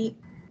 3B.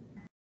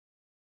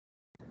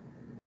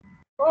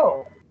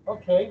 Oh,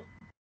 okay.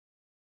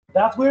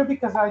 That's weird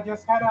because I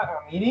just had a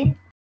meeting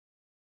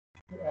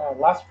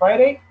last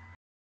Friday.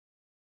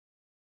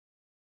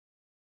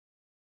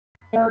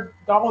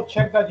 Double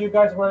check that you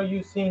guys were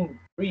using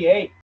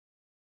 3A.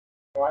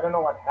 So I don't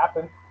know what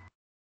happened.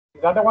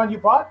 Is that the one you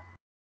bought?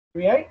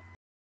 3A?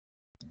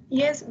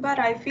 Yes, but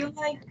I feel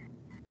like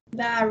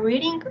the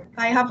reading,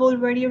 I have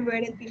already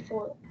read it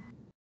before.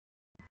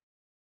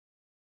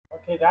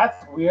 Okay,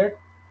 that's weird.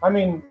 I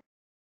mean,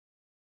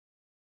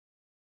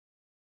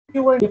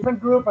 you were in a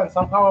different group and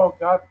somehow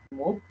got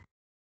moved.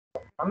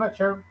 I'm not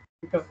sure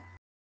because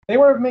they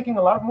were making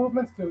a lot of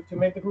movements to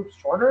make the group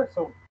shorter,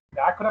 so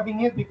that could have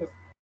been it because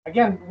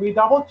Again, we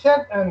double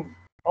checked, and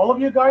all of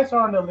you guys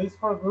are on the list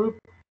for group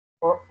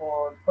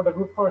for the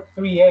group for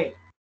 3A,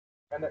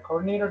 and the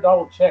coordinator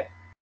double checked.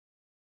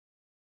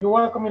 You're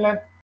welcome, Milan.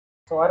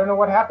 So I don't know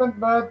what happened,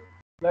 but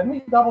let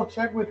me double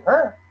check with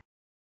her.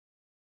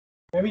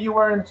 Maybe you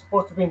weren't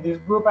supposed to be in this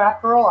group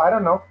after all. I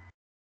don't know.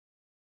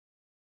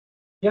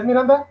 Yes,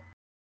 Miranda?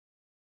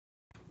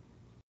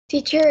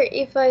 Teacher,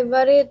 if I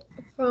bought it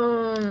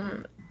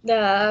from the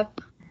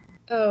app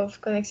of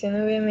Conexión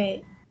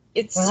VM,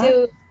 it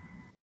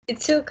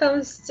still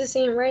comes the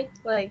same, right?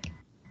 Like,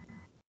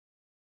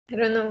 I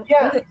don't know.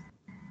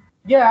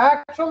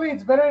 Yeah, actually,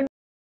 it's better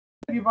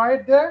if you buy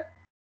it there,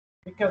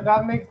 because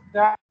that makes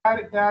that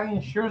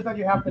ensures that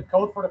you have the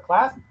code for the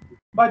class,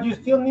 but you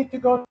still need to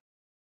go to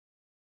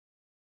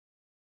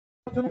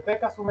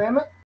Bibliotecas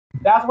VM.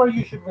 That's where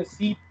you should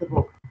receive the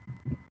book.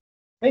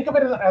 Think of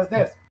it as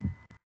this: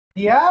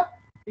 the app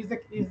is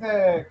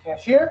the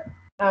cashier,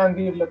 and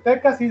the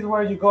Bibliotecas is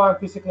where you go and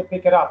physically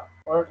pick it up,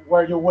 or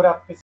where you would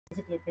have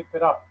physically picked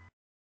it up.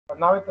 But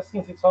now,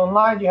 since it's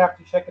online, you have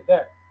to check it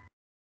there.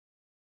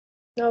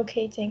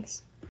 Okay,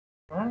 thanks.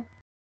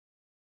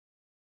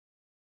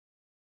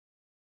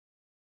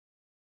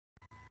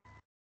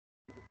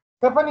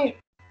 Stephanie,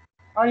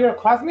 are your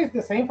classmates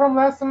the same from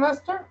last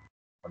semester,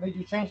 or did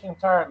you change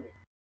entirely?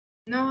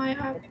 No, I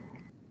have.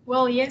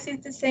 Well, yes,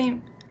 it's the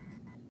same.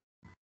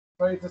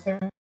 So it's the same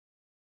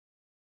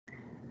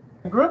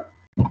group?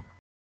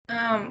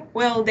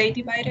 Well, they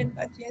divided,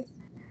 but yes.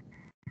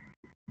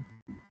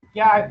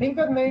 Yeah, I think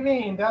that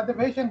maybe in that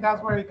division,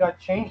 that's where it got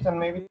changed, and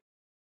maybe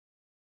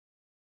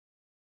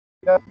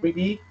that's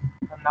 3B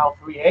and now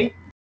 3A.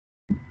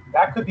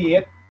 That could be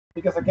it,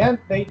 because again,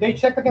 they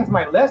checked against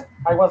my list.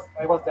 I was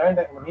there in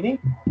the meeting,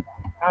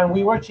 and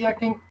we were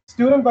checking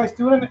student by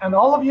student, and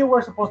all of you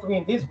were supposed to be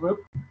in this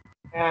group,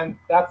 and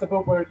that's the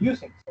book we're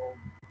using. So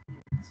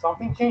if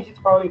something changed, it's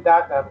probably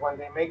that when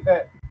they make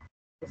the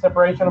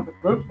separation of the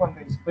groups, when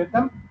they split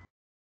them,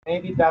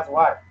 maybe that's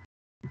why.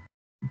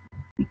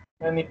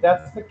 And if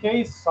that's the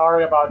case,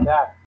 sorry about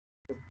that.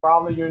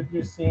 Probably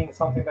you're seeing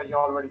something that you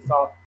already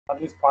saw,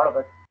 at least part of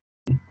it.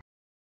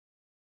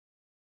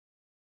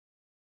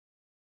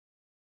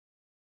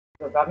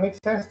 Does that make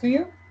sense to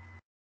you?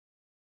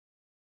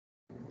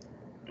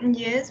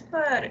 Yes,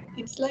 but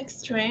it's like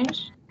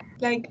strange.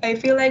 Like, I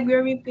feel like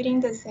we're repeating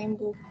the same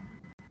book.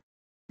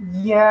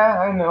 Yeah,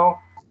 I know.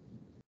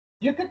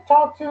 You could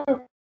talk to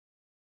the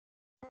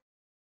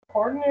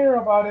coordinator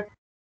about it.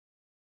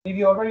 If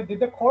you already did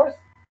the course,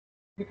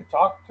 you could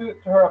talk to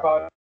her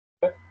about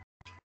it.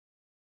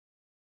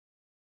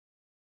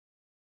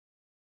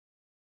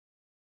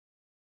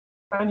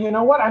 And you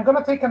know what? I'm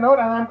gonna take a note,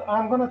 and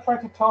I'm gonna try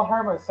to tell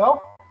her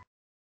myself,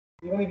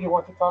 even if you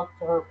want to talk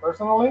to her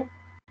personally,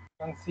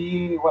 and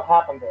see what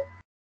happened there.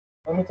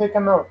 Let me take a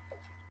note.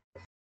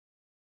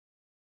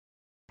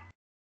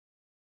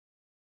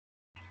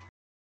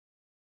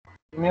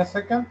 Give me a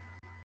second.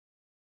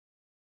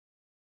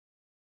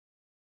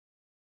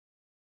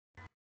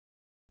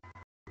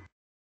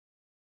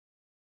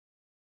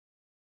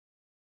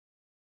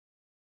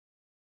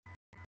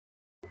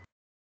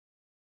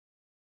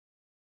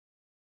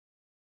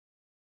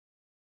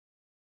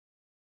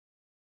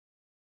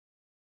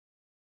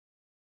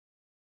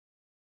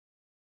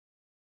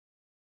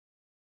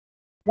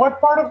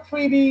 What part of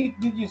 3B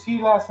did you see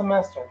last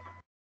semester?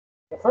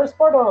 The first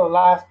part or the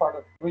last part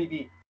of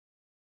 3B?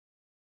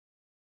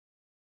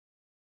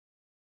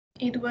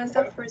 It was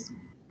the first.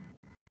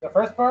 The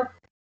first part?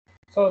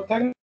 So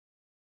technically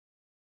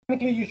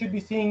you should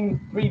be seeing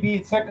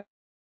 3B second.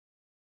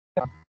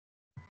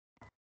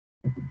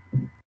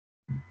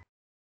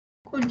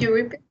 Could you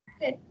repeat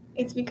it?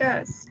 It's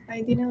because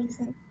I didn't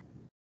listen.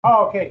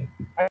 Oh, okay.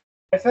 I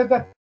said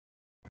that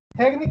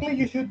technically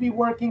you should be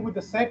working with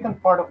the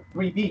second part of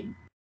 3B.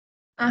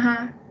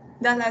 Uh-huh.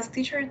 The last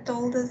teacher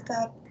told us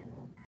that.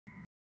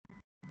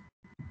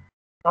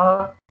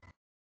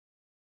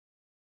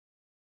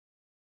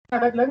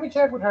 Let me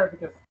check with her,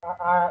 because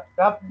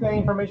that's the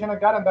information I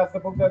got, and that's the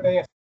book that they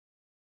asked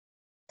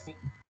me.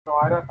 So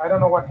I don't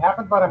know what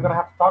happened, but I'm gonna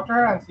have to talk to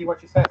her and see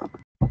what she says,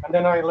 and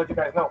then I'll let you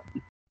guys know.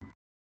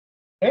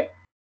 Okay?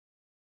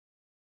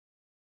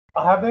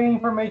 I'll have the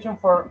information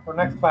for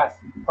next class.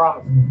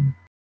 Promise.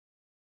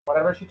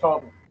 Whatever she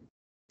told me.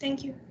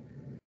 Thank you.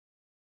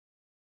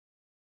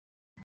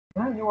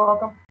 You're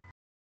welcome.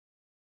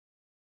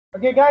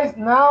 Okay, guys.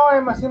 Now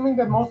I'm assuming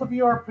that most of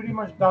you are pretty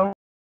much done.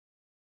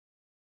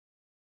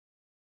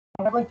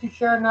 I'm going to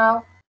share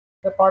now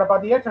the part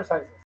about the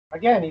exercises.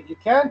 Again, if you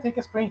can, take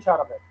a screenshot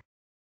of it.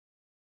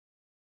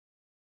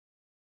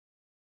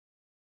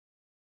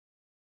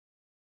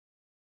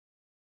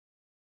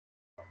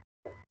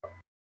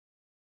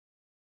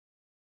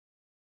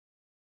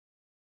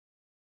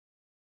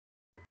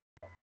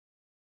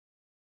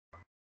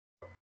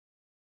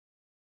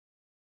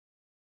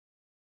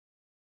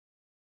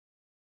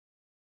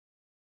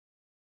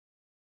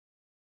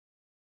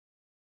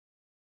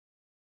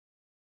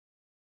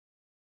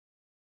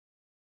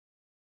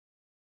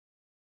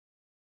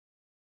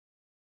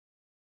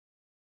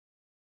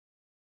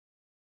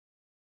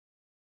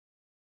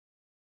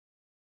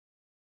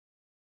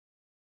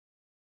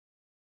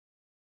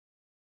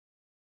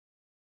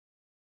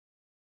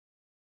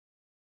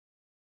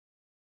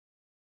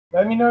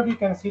 Let me know if you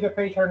can see the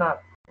page or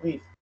not,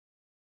 please.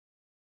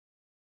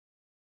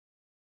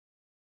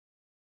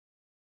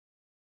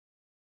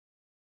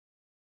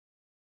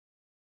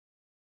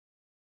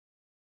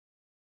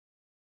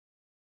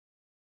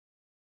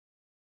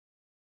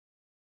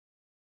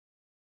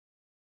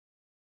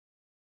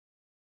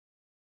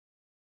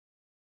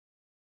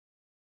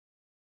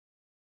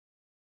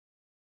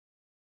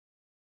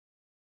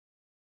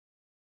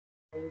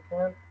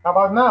 How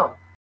about now?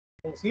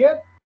 Can you see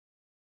it?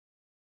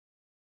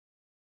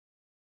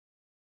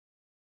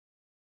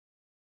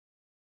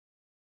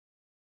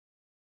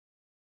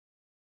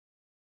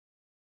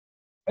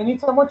 I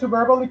need someone to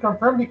verbally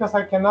confirm because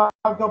I cannot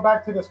go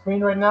back to the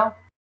screen right now.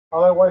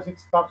 Otherwise, it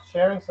stops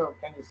sharing. So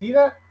can you see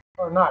that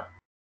or not?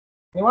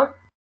 Anyone?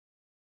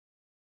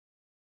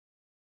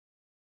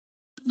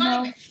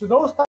 No. To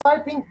those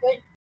typing,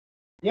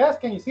 yes,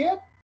 can you see it?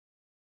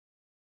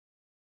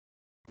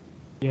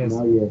 Yes.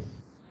 Now, yes.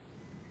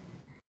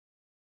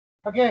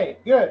 Okay,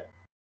 good.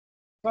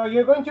 So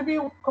you're going to be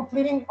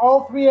completing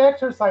all 3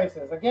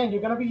 exercises. Again,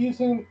 you're going to be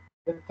using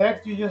the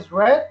text you just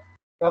read.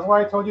 That's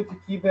why I told you to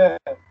keep the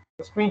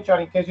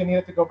screenshot in case you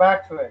needed to go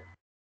back to it.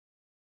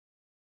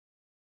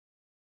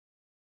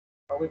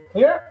 Are we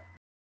clear?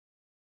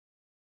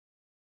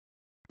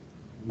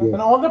 Yes. And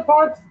all the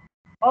parts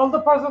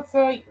that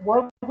say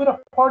work with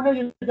a partner,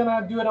 you're going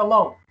to do it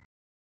alone.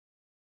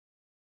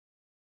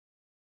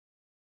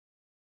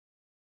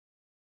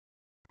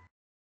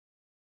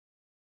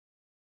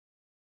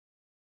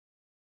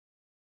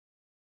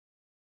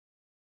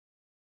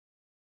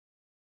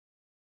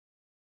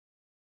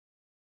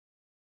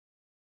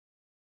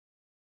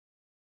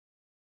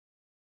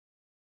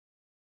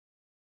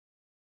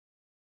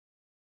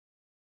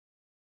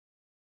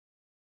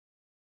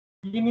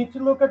 You need to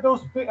look at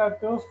those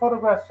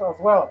photographs as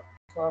well.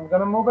 So I'm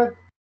gonna move it.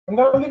 I'm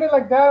gonna leave it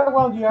like that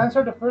while you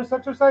answer the first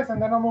exercise, and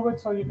then I'll move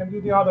it so you can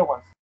do the other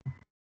ones.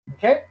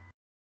 Okay?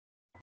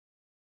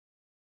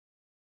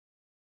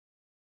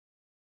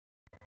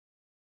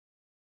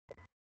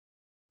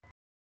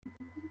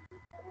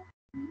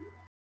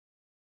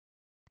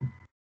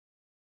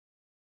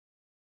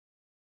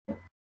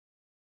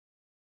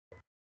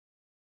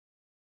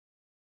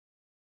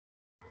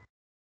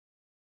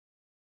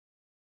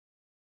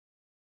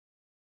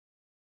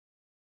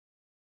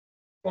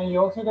 Can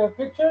you all see the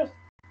pictures?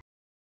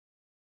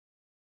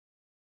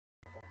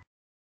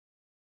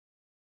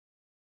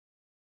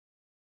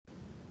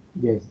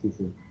 Yes,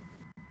 teacher.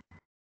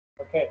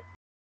 Okay.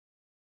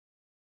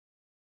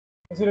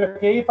 Is it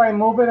okay if I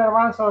move it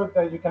around so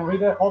that you can read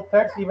the whole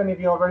text even if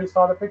you already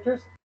saw the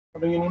pictures? Or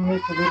do you need me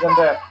to read them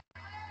there?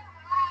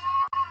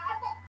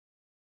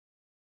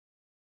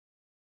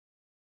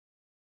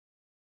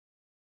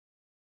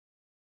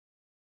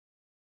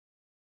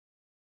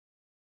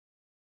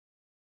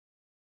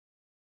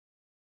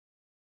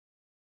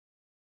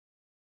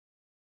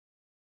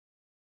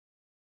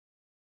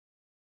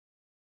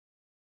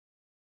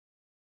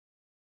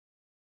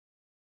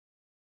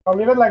 I'll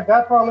leave it like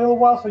that for a little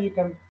while so you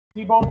can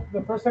see both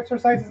the first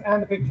exercises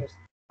and the pictures.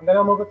 And then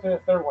I'll move it to the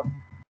third one.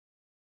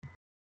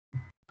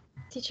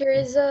 Teacher,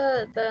 is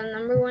the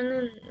number 1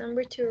 and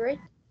number 2, right?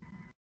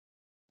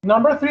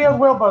 Number 3 as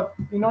well, but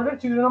in order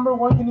to do number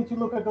 1, you need to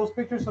look at those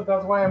pictures, so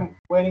that's why I'm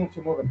waiting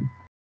to move it.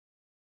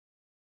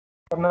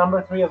 But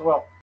number 3 as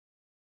well.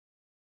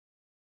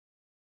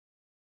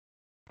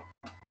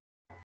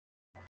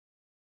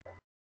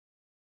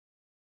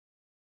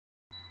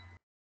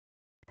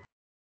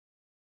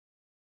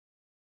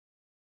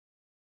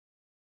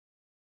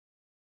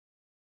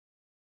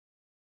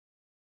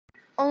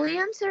 Only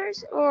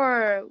answers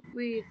or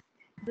with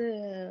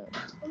the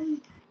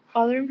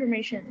other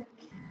information?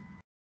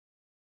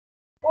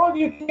 Well,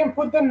 you can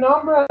put the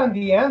number and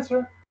the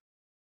answer.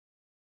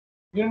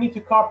 You don't need to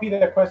copy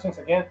the questions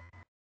again.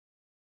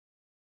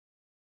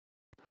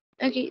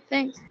 Okay,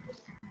 thanks.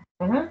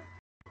 Mm-hmm.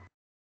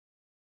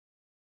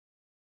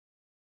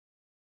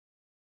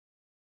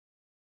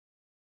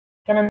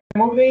 Can I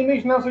move the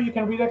image now so you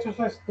can read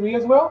exercise 3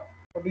 as well?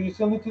 Or do you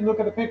still need to look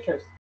at the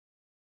pictures?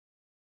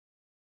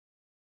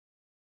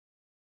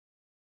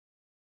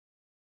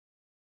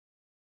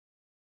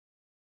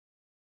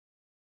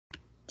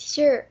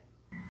 Teacher,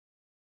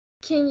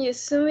 can you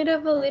zoom it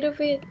up a little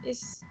bit?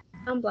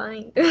 I'm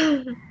blind.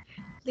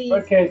 Please.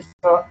 Okay,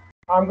 so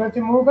I'm going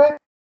to move it.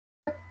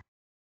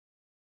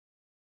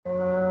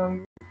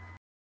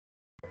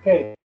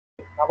 Okay,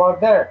 how about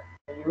there?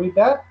 Can you read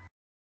that?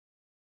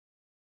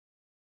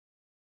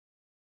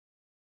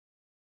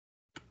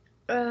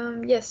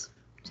 Yes,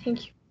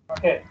 thank you.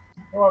 Okay,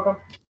 you're welcome.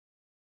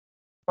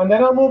 And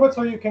then I'll move it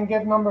so you can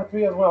get number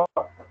 3 as well.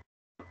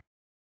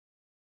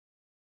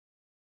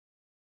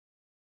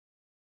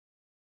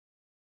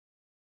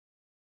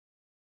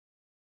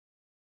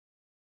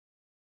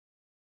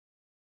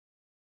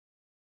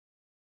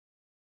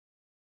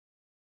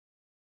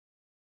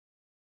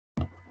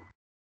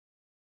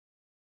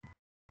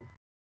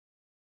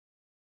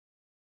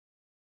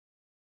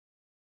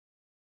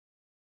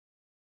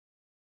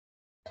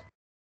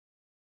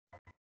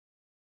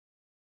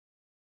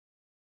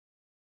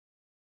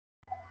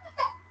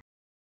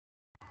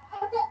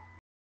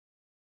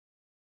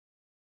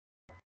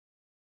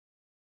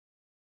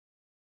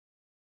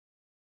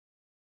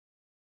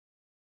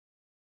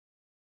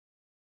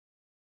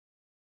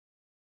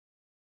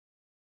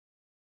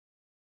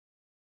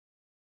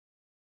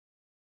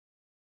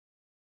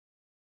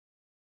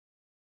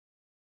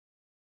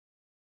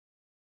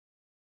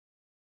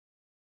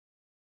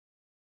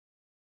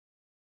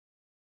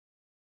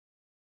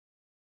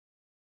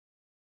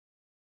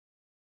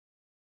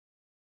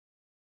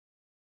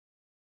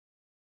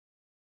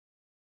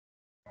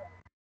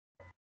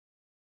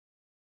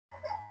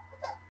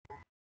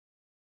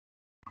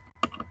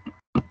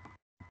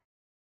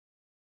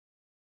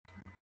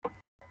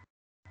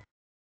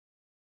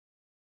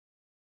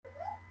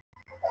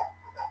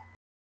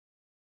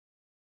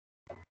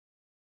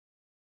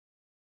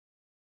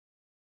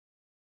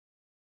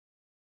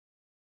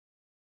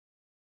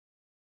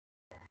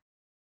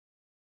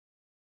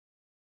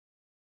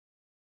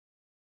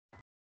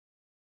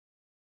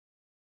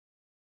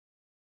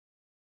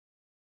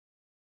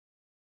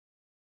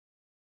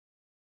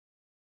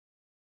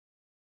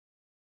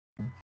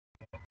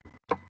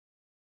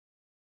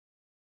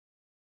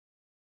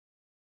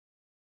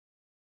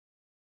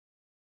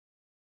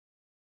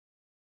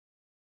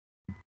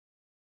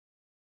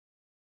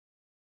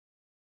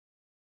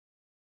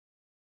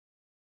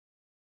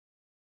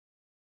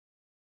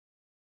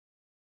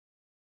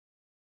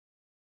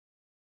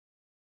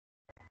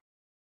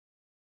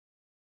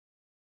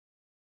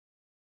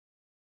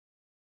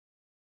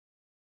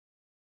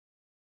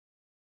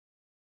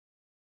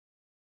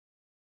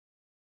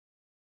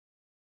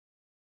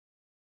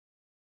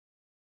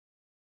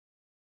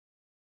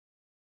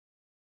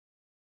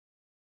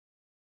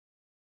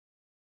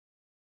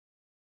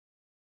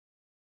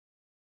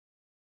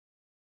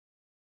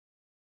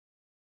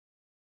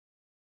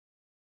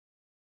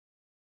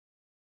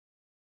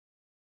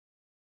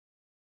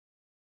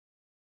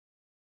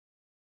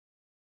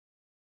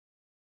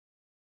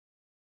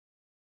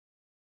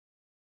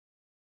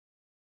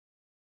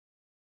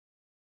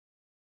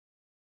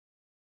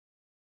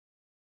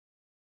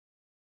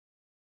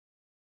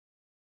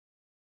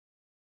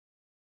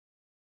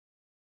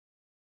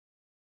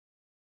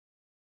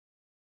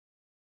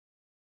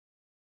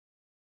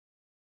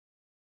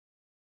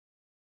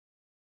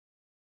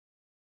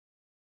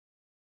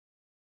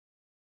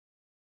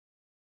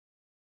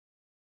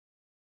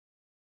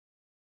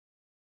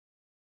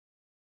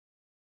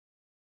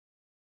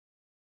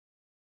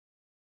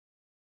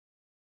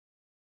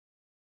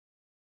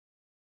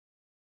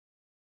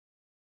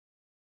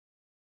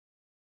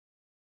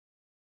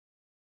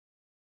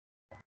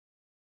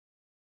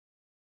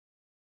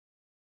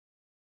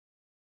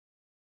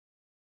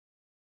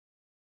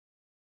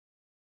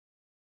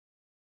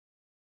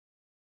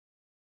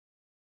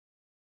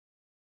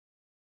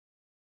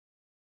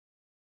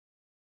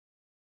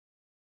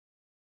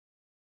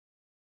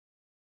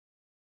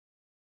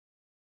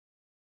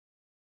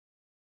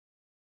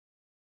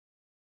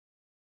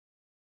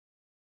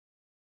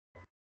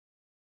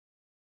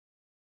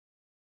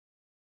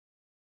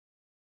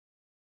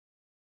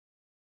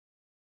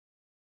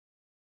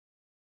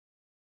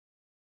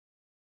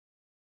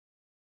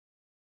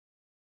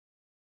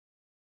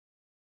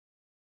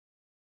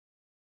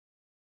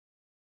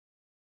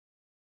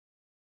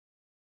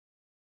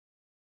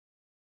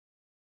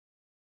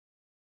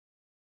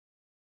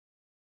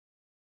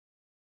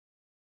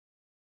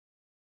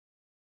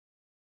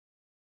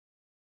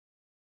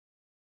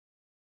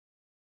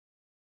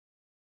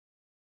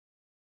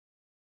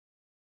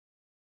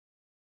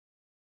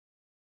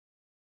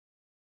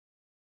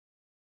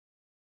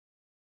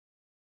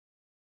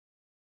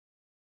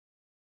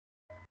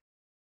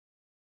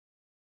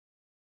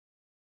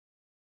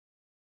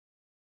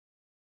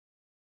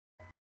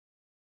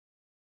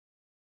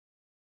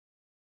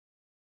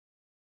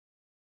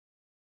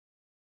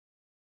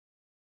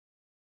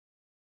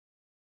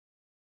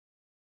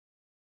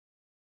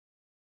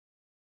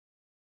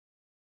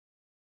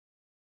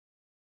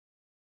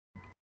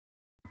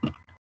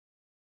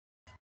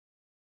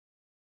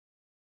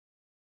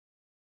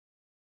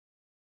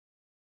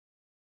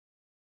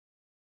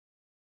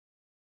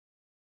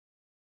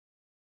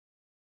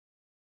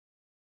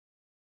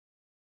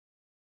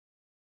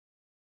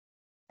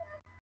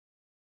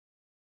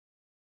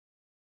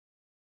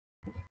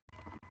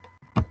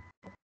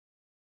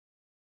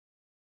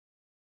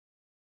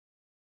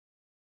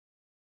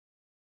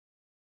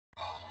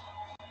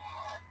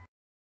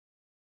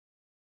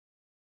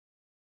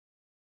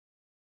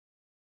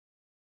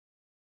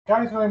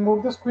 Guys, will I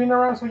move the screen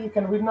around so you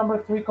can read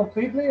number 3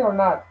 completely or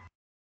not?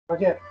 Not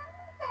yet.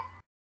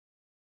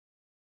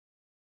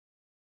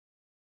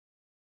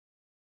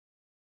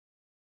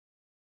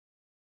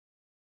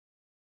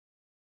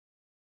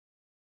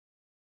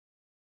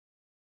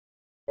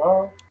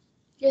 Oh,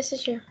 Yes,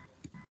 teacher.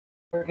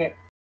 okay.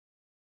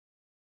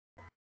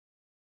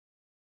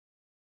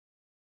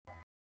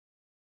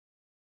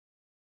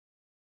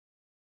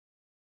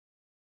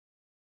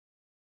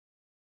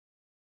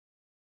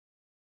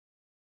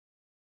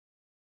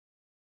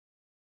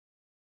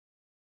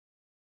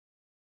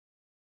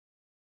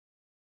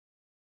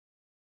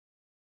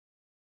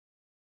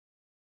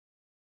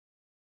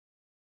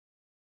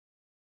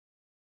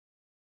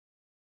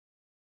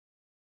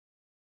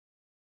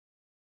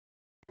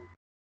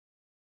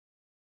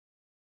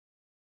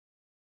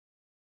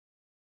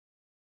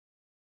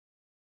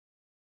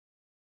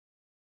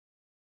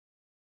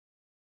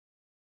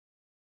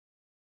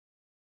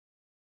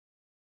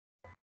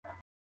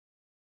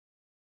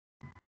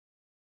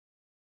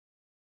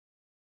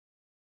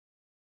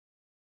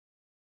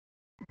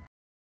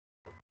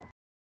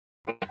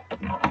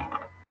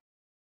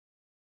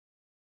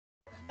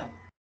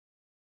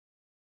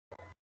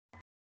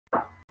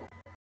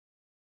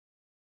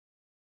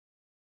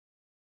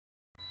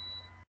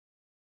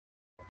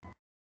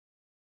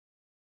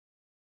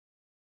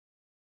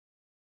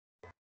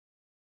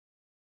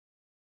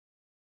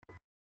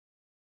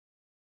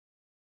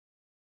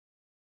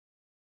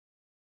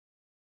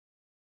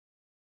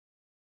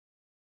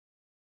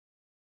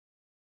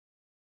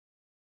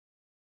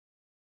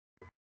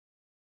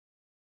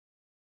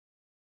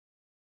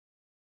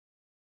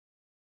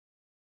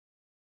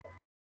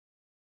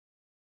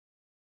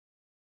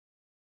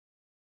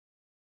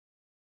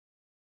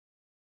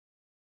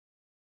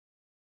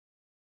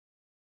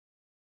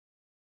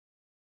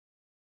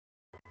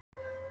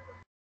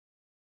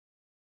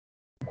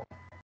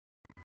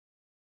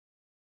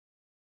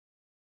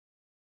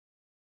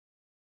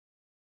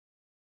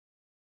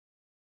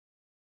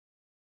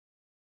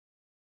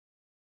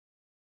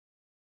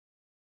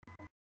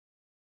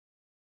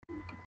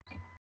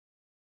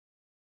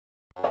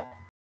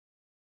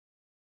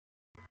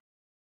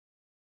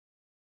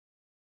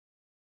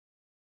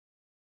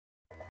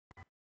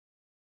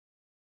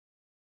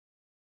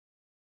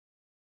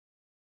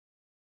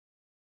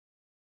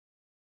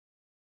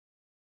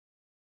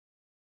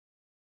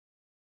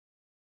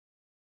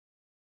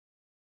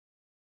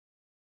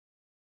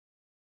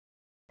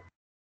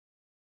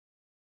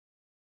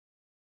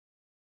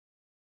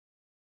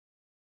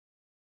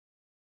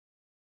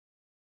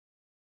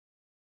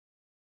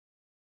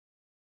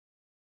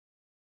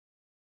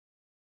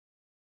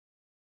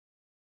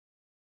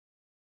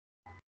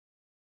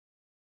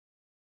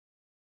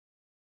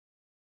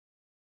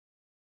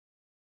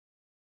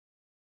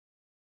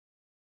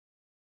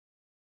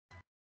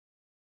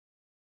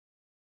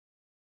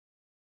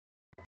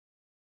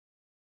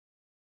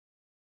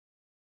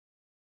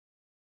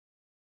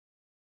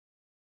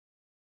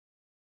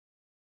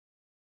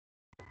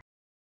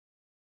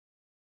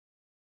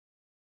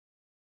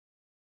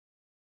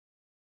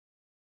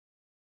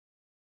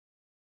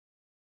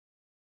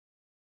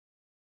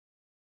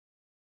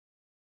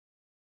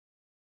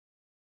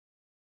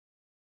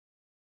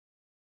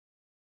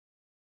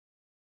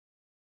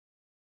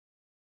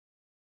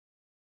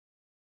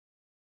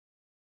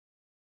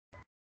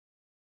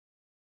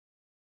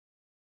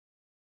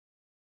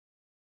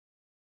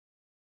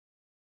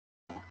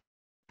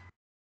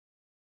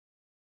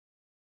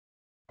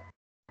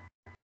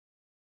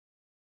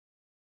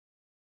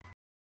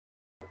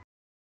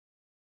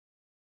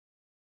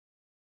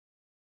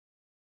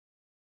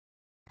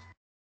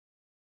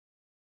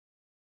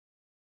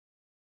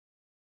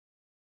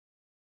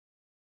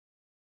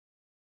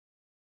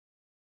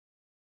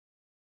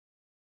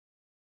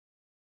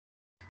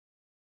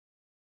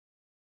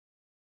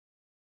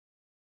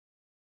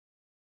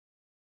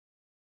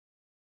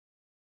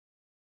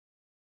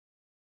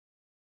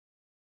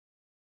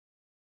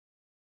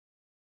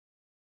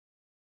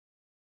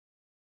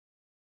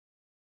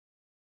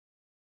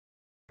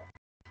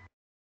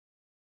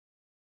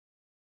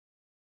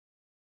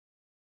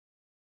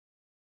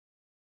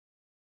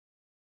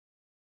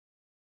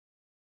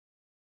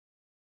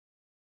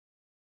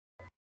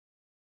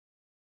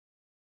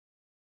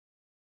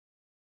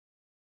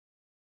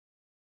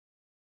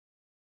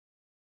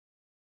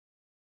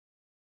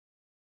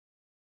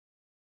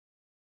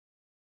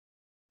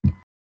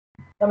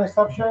 Can I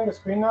stop sharing the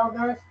screen now,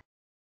 guys?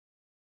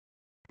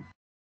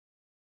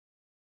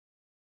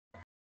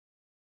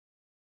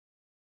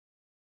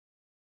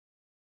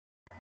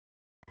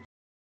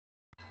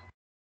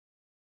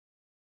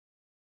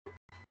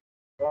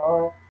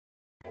 Oh,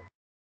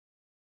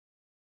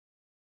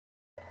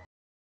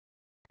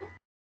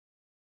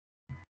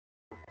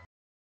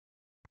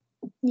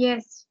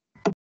 Yes.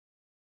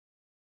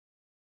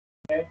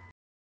 okay.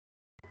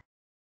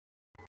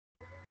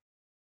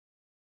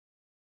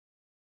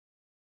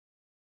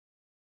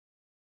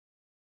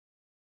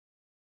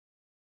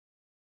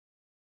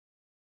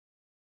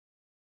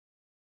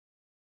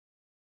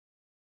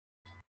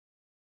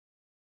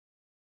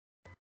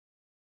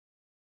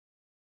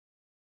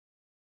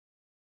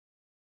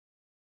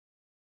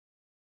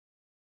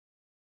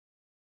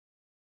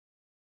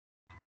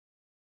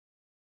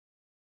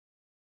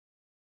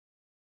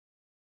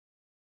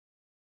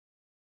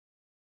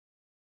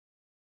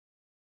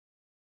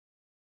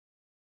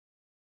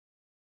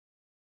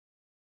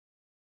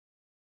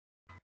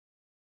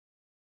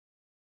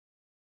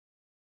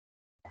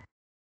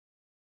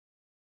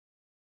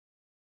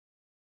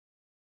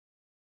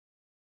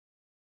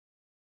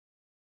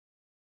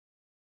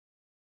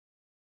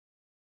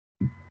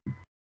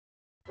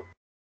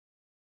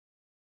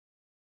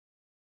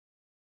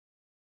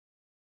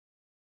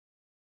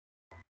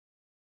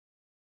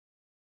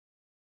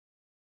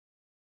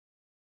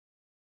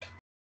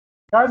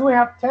 Guys, we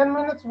have 10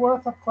 minutes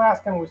worth of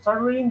class. Can we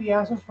start reading the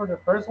answers for the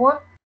first one?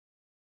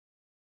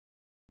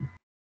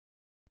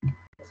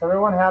 Does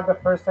everyone have the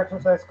first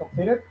exercise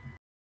completed?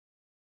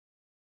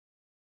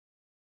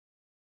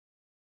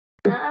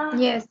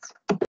 Yes.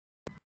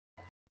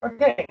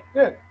 Okay,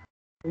 good.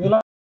 Would you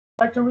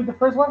like to read the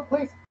first one,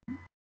 please?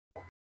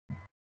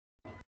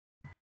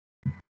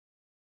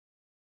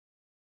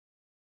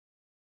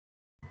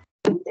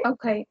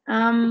 Okay.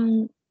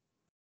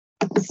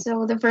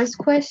 So the first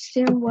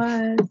question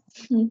was,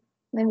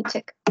 let me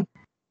check.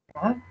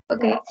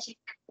 Okay.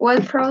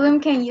 What problem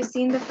can you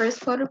see in the first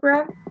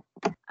photograph?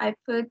 I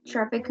put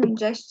traffic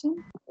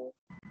congestion.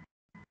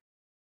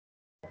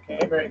 Okay,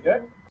 very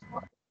good.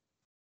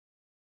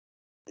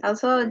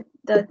 Also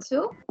the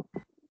two?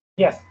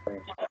 Yes.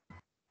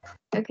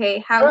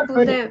 Okay, how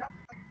could the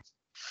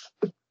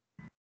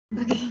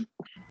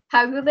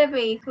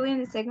vehicle in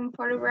the second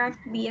photograph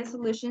be a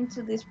solution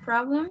to this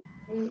problem?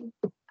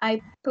 I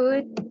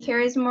put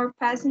carries more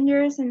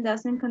passengers and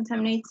doesn't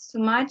contaminate too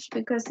much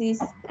because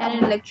it's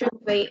an electric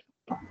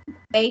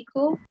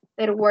vehicle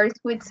that works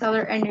with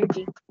solar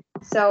energy.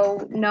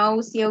 So no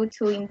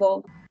CO2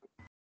 involved.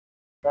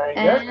 Very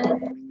good.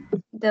 And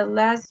the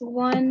last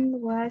one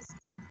was,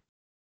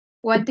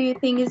 what do you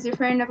think is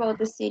different about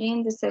the city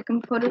in the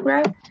second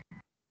photograph?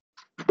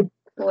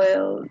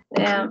 Well,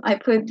 I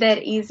put that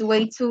it's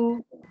way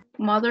too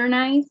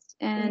modernized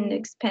and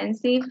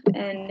expensive,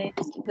 and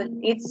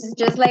it's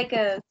just like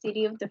a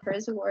city of the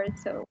first world,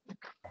 so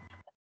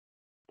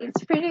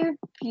it's pretty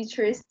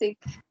futuristic.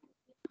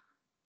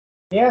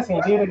 Yes,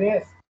 indeed it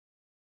is.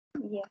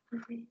 Yeah.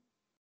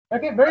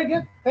 Okay, very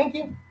good. Thank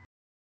you.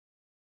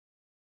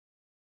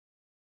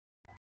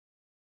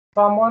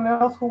 Someone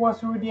else who wants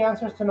to read the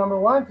answers to number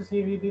one to see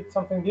if you did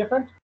something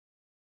different?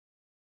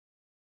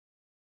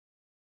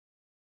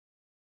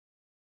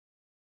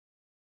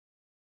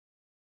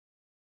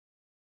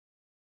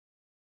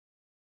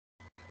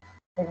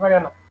 Thanks,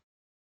 Mariano.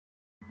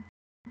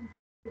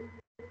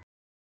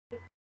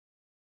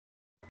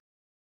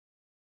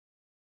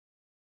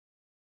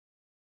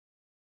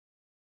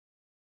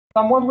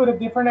 Someone with a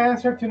different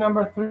answer to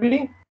number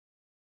three?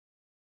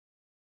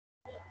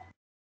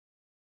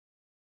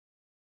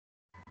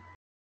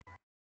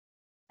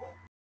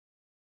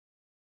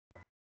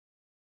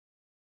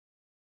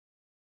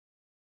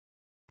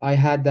 I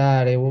had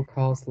that it will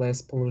cause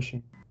less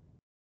pollution.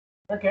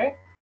 Okay.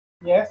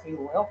 Yes, it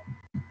will.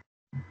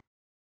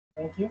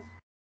 Thank you.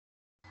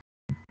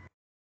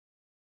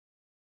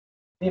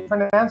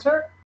 Different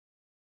answer?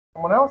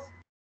 Someone else?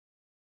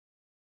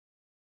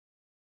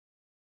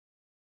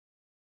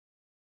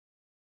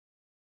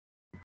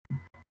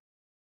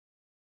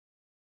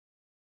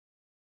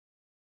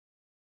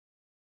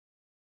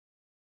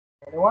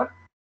 Anyone?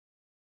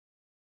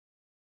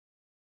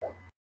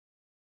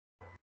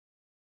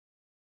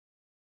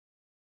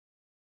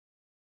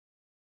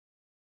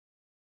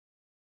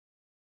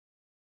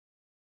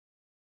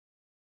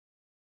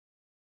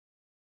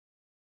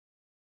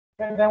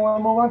 And then we'll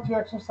move on to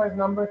exercise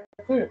number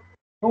two.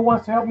 Who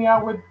wants to help me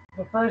out with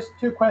the first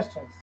two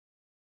questions?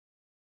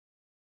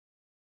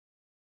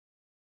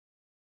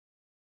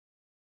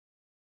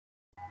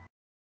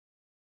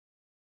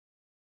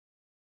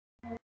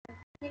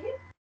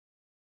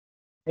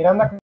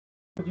 Miranda,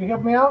 could you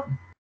help me out?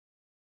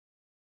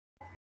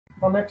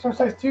 From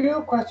exercise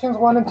 2, questions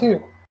 1 and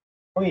 2,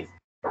 please.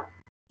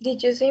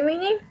 Did you say my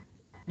name?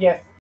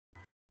 Yes.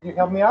 Could you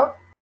help me out?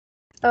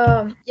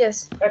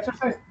 Yes.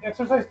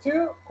 Exercise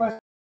 2, question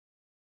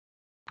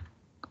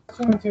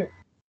 2.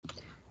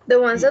 The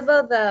ones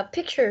about the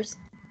pictures.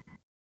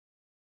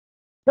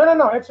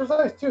 No.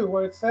 Exercise 2,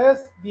 where it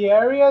says the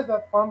areas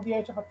that form the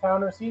edge of a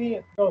town or city,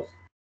 those.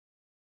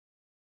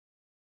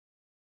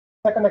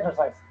 Second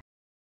exercise.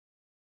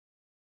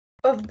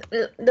 Of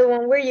the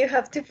one where you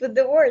have to put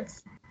the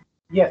words.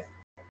 Yes.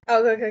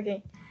 Oh,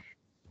 okay.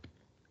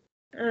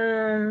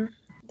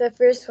 The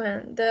first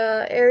one,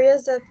 the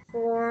areas that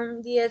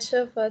form the edge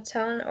of a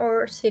town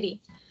or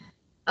city.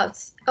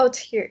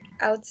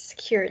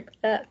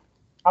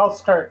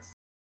 Outskirts.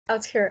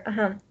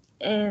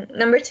 And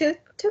number two.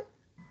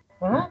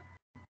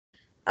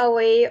 A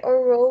way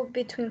or road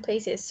between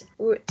places.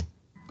 Route.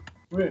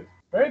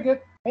 Very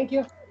good. Thank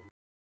you.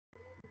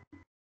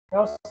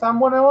 Now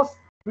someone else,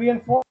 3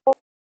 and 4.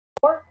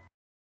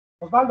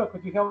 Osvaldo,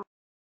 could you help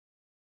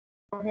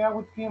me out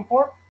with 3 and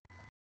 4?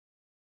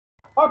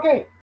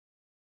 Okay.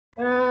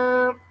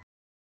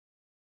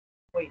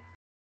 Wait.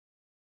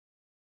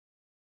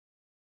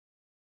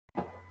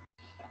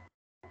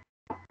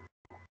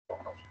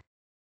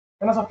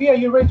 Ana Sofia,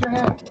 you raised your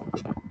hand.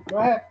 Go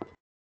ahead.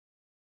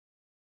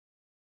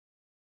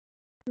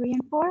 3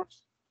 and 4?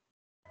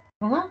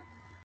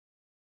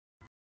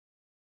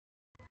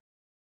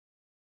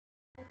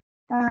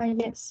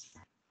 Yes.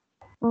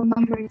 Well,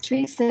 number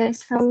 3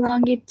 says how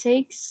long it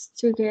takes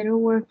to get to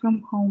work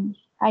from home.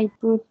 I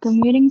put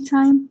commuting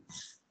time.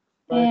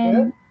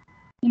 And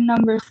in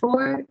number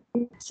 4,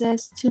 it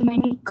says too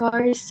many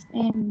cars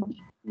and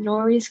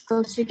lorries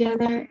close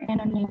together and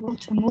unable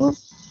to move.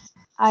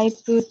 I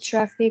put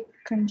traffic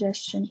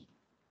congestion.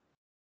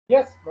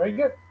 Yes, very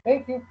good.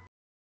 Thank you.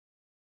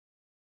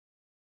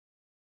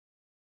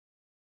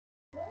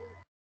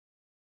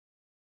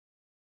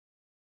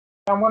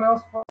 Someone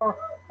else for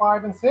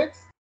 5 and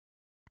 6?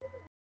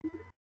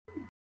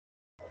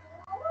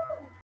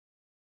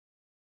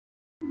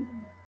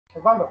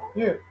 Osvaldo,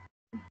 you.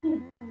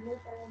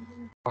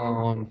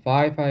 On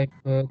 5, I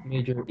put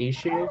major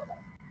issues,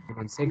 and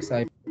on 6,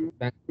 I put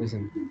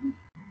vandalism.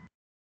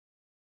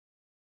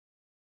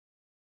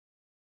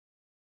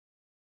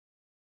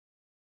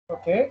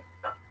 Okay,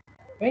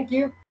 thank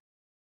you.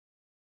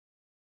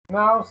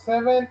 Now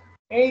 7,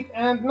 8,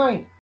 and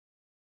 9.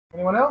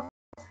 Anyone else?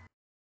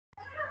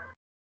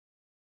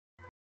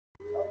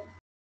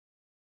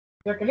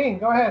 Jacqueline,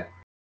 go ahead.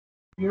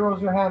 You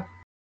rose your hand.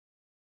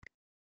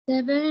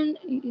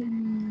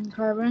 7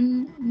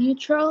 carbon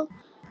neutral,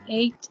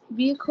 8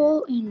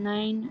 vehicle, and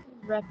 9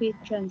 rapid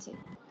transit.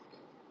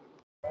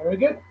 Very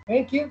good.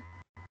 Thank you.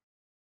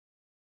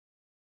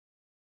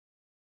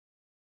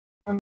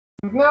 And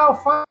now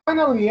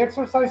finally,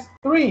 exercise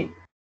 3.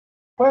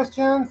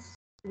 Questions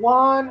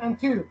 1 and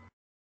 2.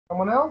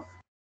 Someone else?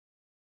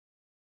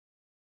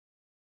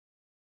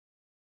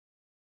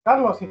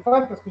 Carlos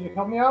Cifuentes, could you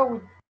help me out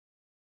with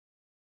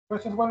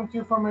questions 1 and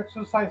 2 from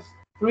exercise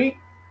 3?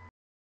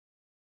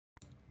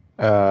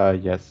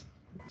 Yes.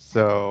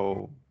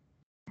 So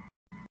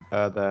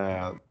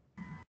the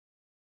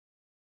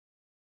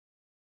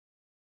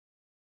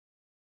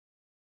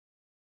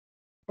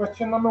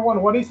Question number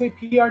 1, what is a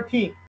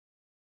PRT?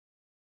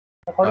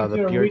 According the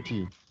to your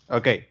PRT.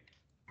 Okay,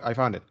 I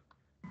found it.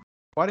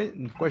 What is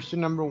question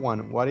number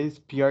 1? What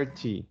is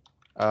PRT?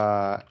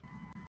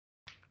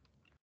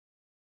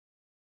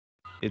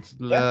 It's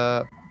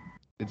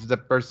the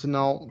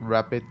personal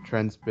rapid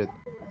transit,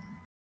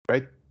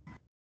 right?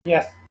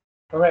 Yes,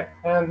 correct.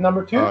 And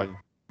number 2?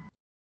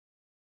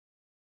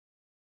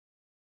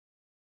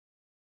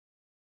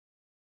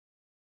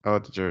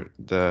 Teacher,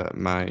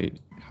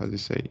 how do you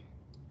say?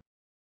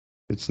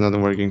 It's not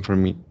working for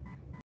me.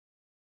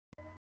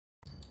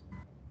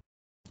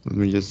 Let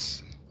me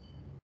just.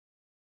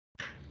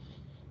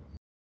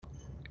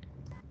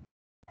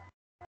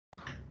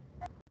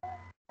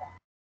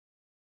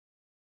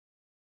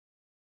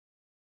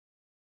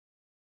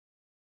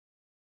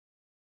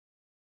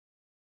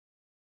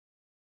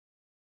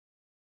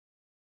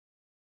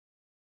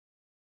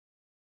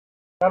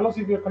 Carlos,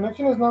 if your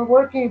connection is not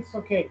working, it's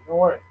okay. Don't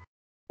worry.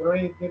 You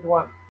already did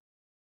 1.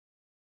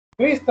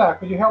 Krista,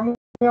 could you help me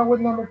out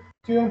with number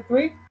 2 and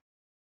 3?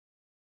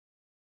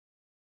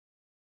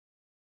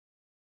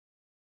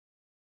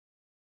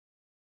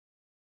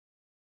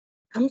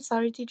 I'm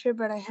sorry, teacher,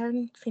 but I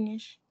hadn't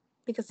finished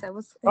because I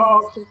was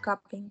still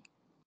copying.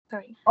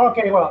 Sorry.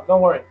 Okay, well,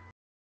 don't worry.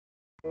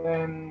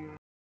 Then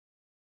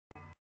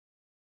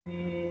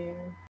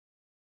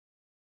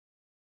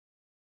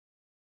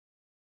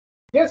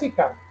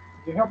Jessica,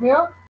 could you help me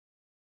out?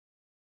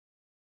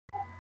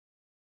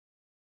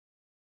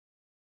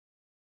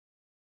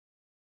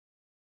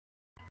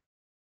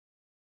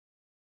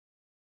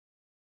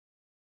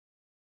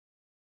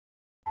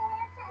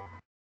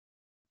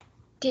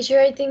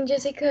 Teacher, I think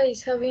Jessica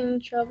is having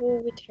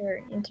trouble with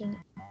her internet.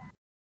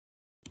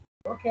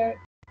 Okay.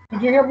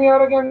 Could you help me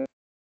out again,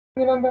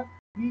 Miranda?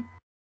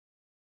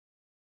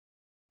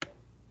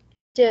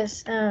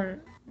 Yes.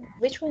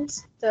 Which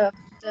ones? The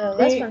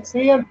last ones.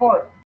 3 and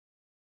 4.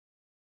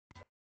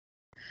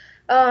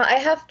 I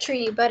have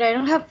 3, but I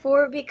don't have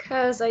 4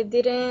 because I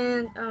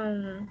didn't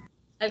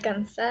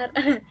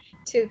alcanzar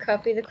to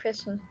copy the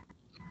question.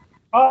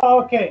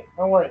 Oh, okay.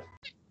 Don't worry.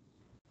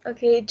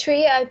 Okay,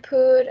 3, I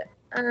put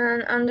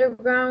an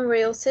underground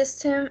rail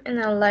system and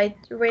a light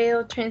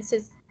rail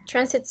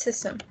transit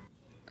system.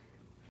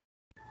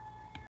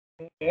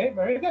 Okay,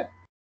 very good.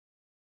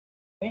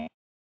 Thank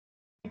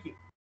you.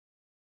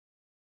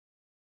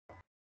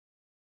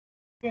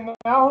 Okay,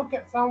 now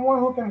someone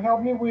who can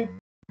help me with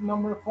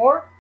number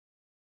 4?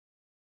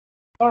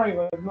 Sorry,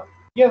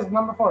 yes,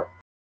 number 4.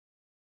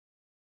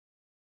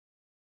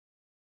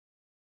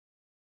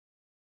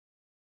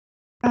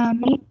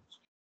 Me.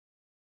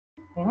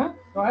 Go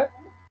ahead.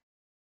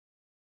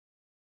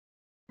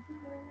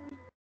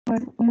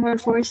 Number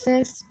 4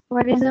 says,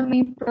 what is the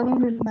main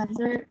problem with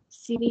Mazda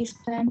city's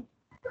plan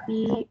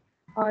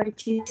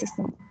BRT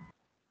system?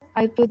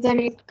 I put that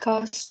it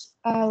costs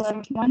a lot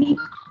of money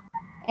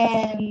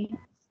and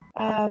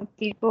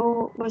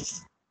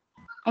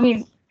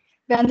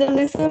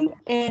vandalism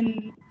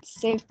and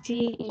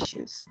safety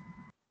issues.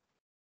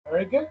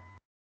 Very good.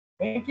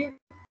 Thank you.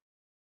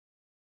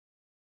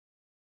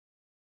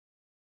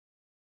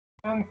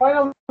 And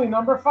finally,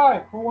 number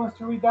 5. Who wants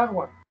to read that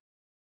one?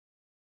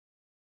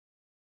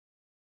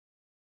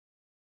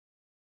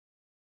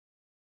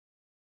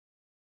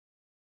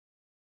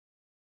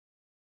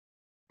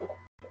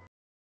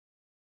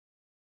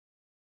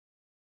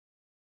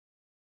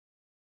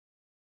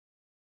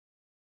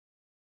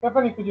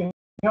 Stephanie, could you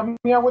help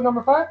me out with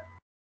number 5?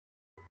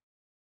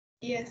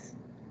 Yes.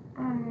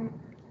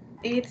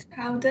 It's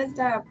how does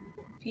the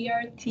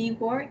PRT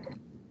work?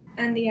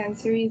 And the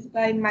answer is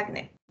by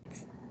magnets.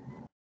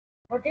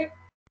 Okay,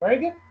 Very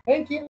good.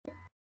 Thank you.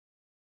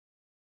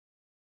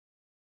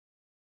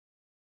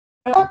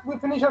 We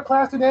finish our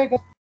class today.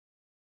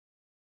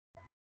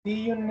 See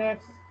you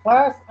next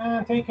class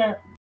and take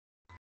care.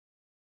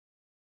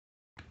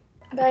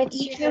 Bye,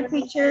 teacher.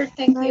 Teacher,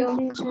 thank Bye, you.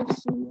 teacher.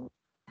 See you.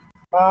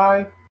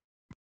 Bye.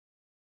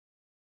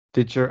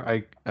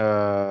 Teacher,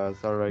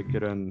 sorry I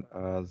couldn't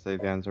say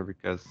the answer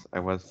because I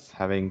was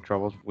having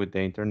troubles with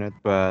the internet,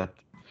 but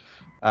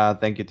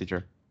thank you,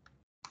 teacher.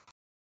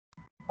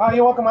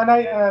 You're welcome. And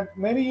I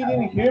maybe you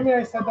didn't hear me.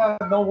 I said that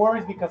no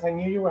worries because I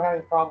knew you were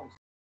having problems.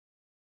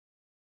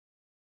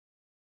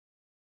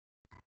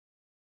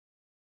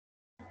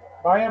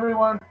 Bye,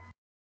 everyone.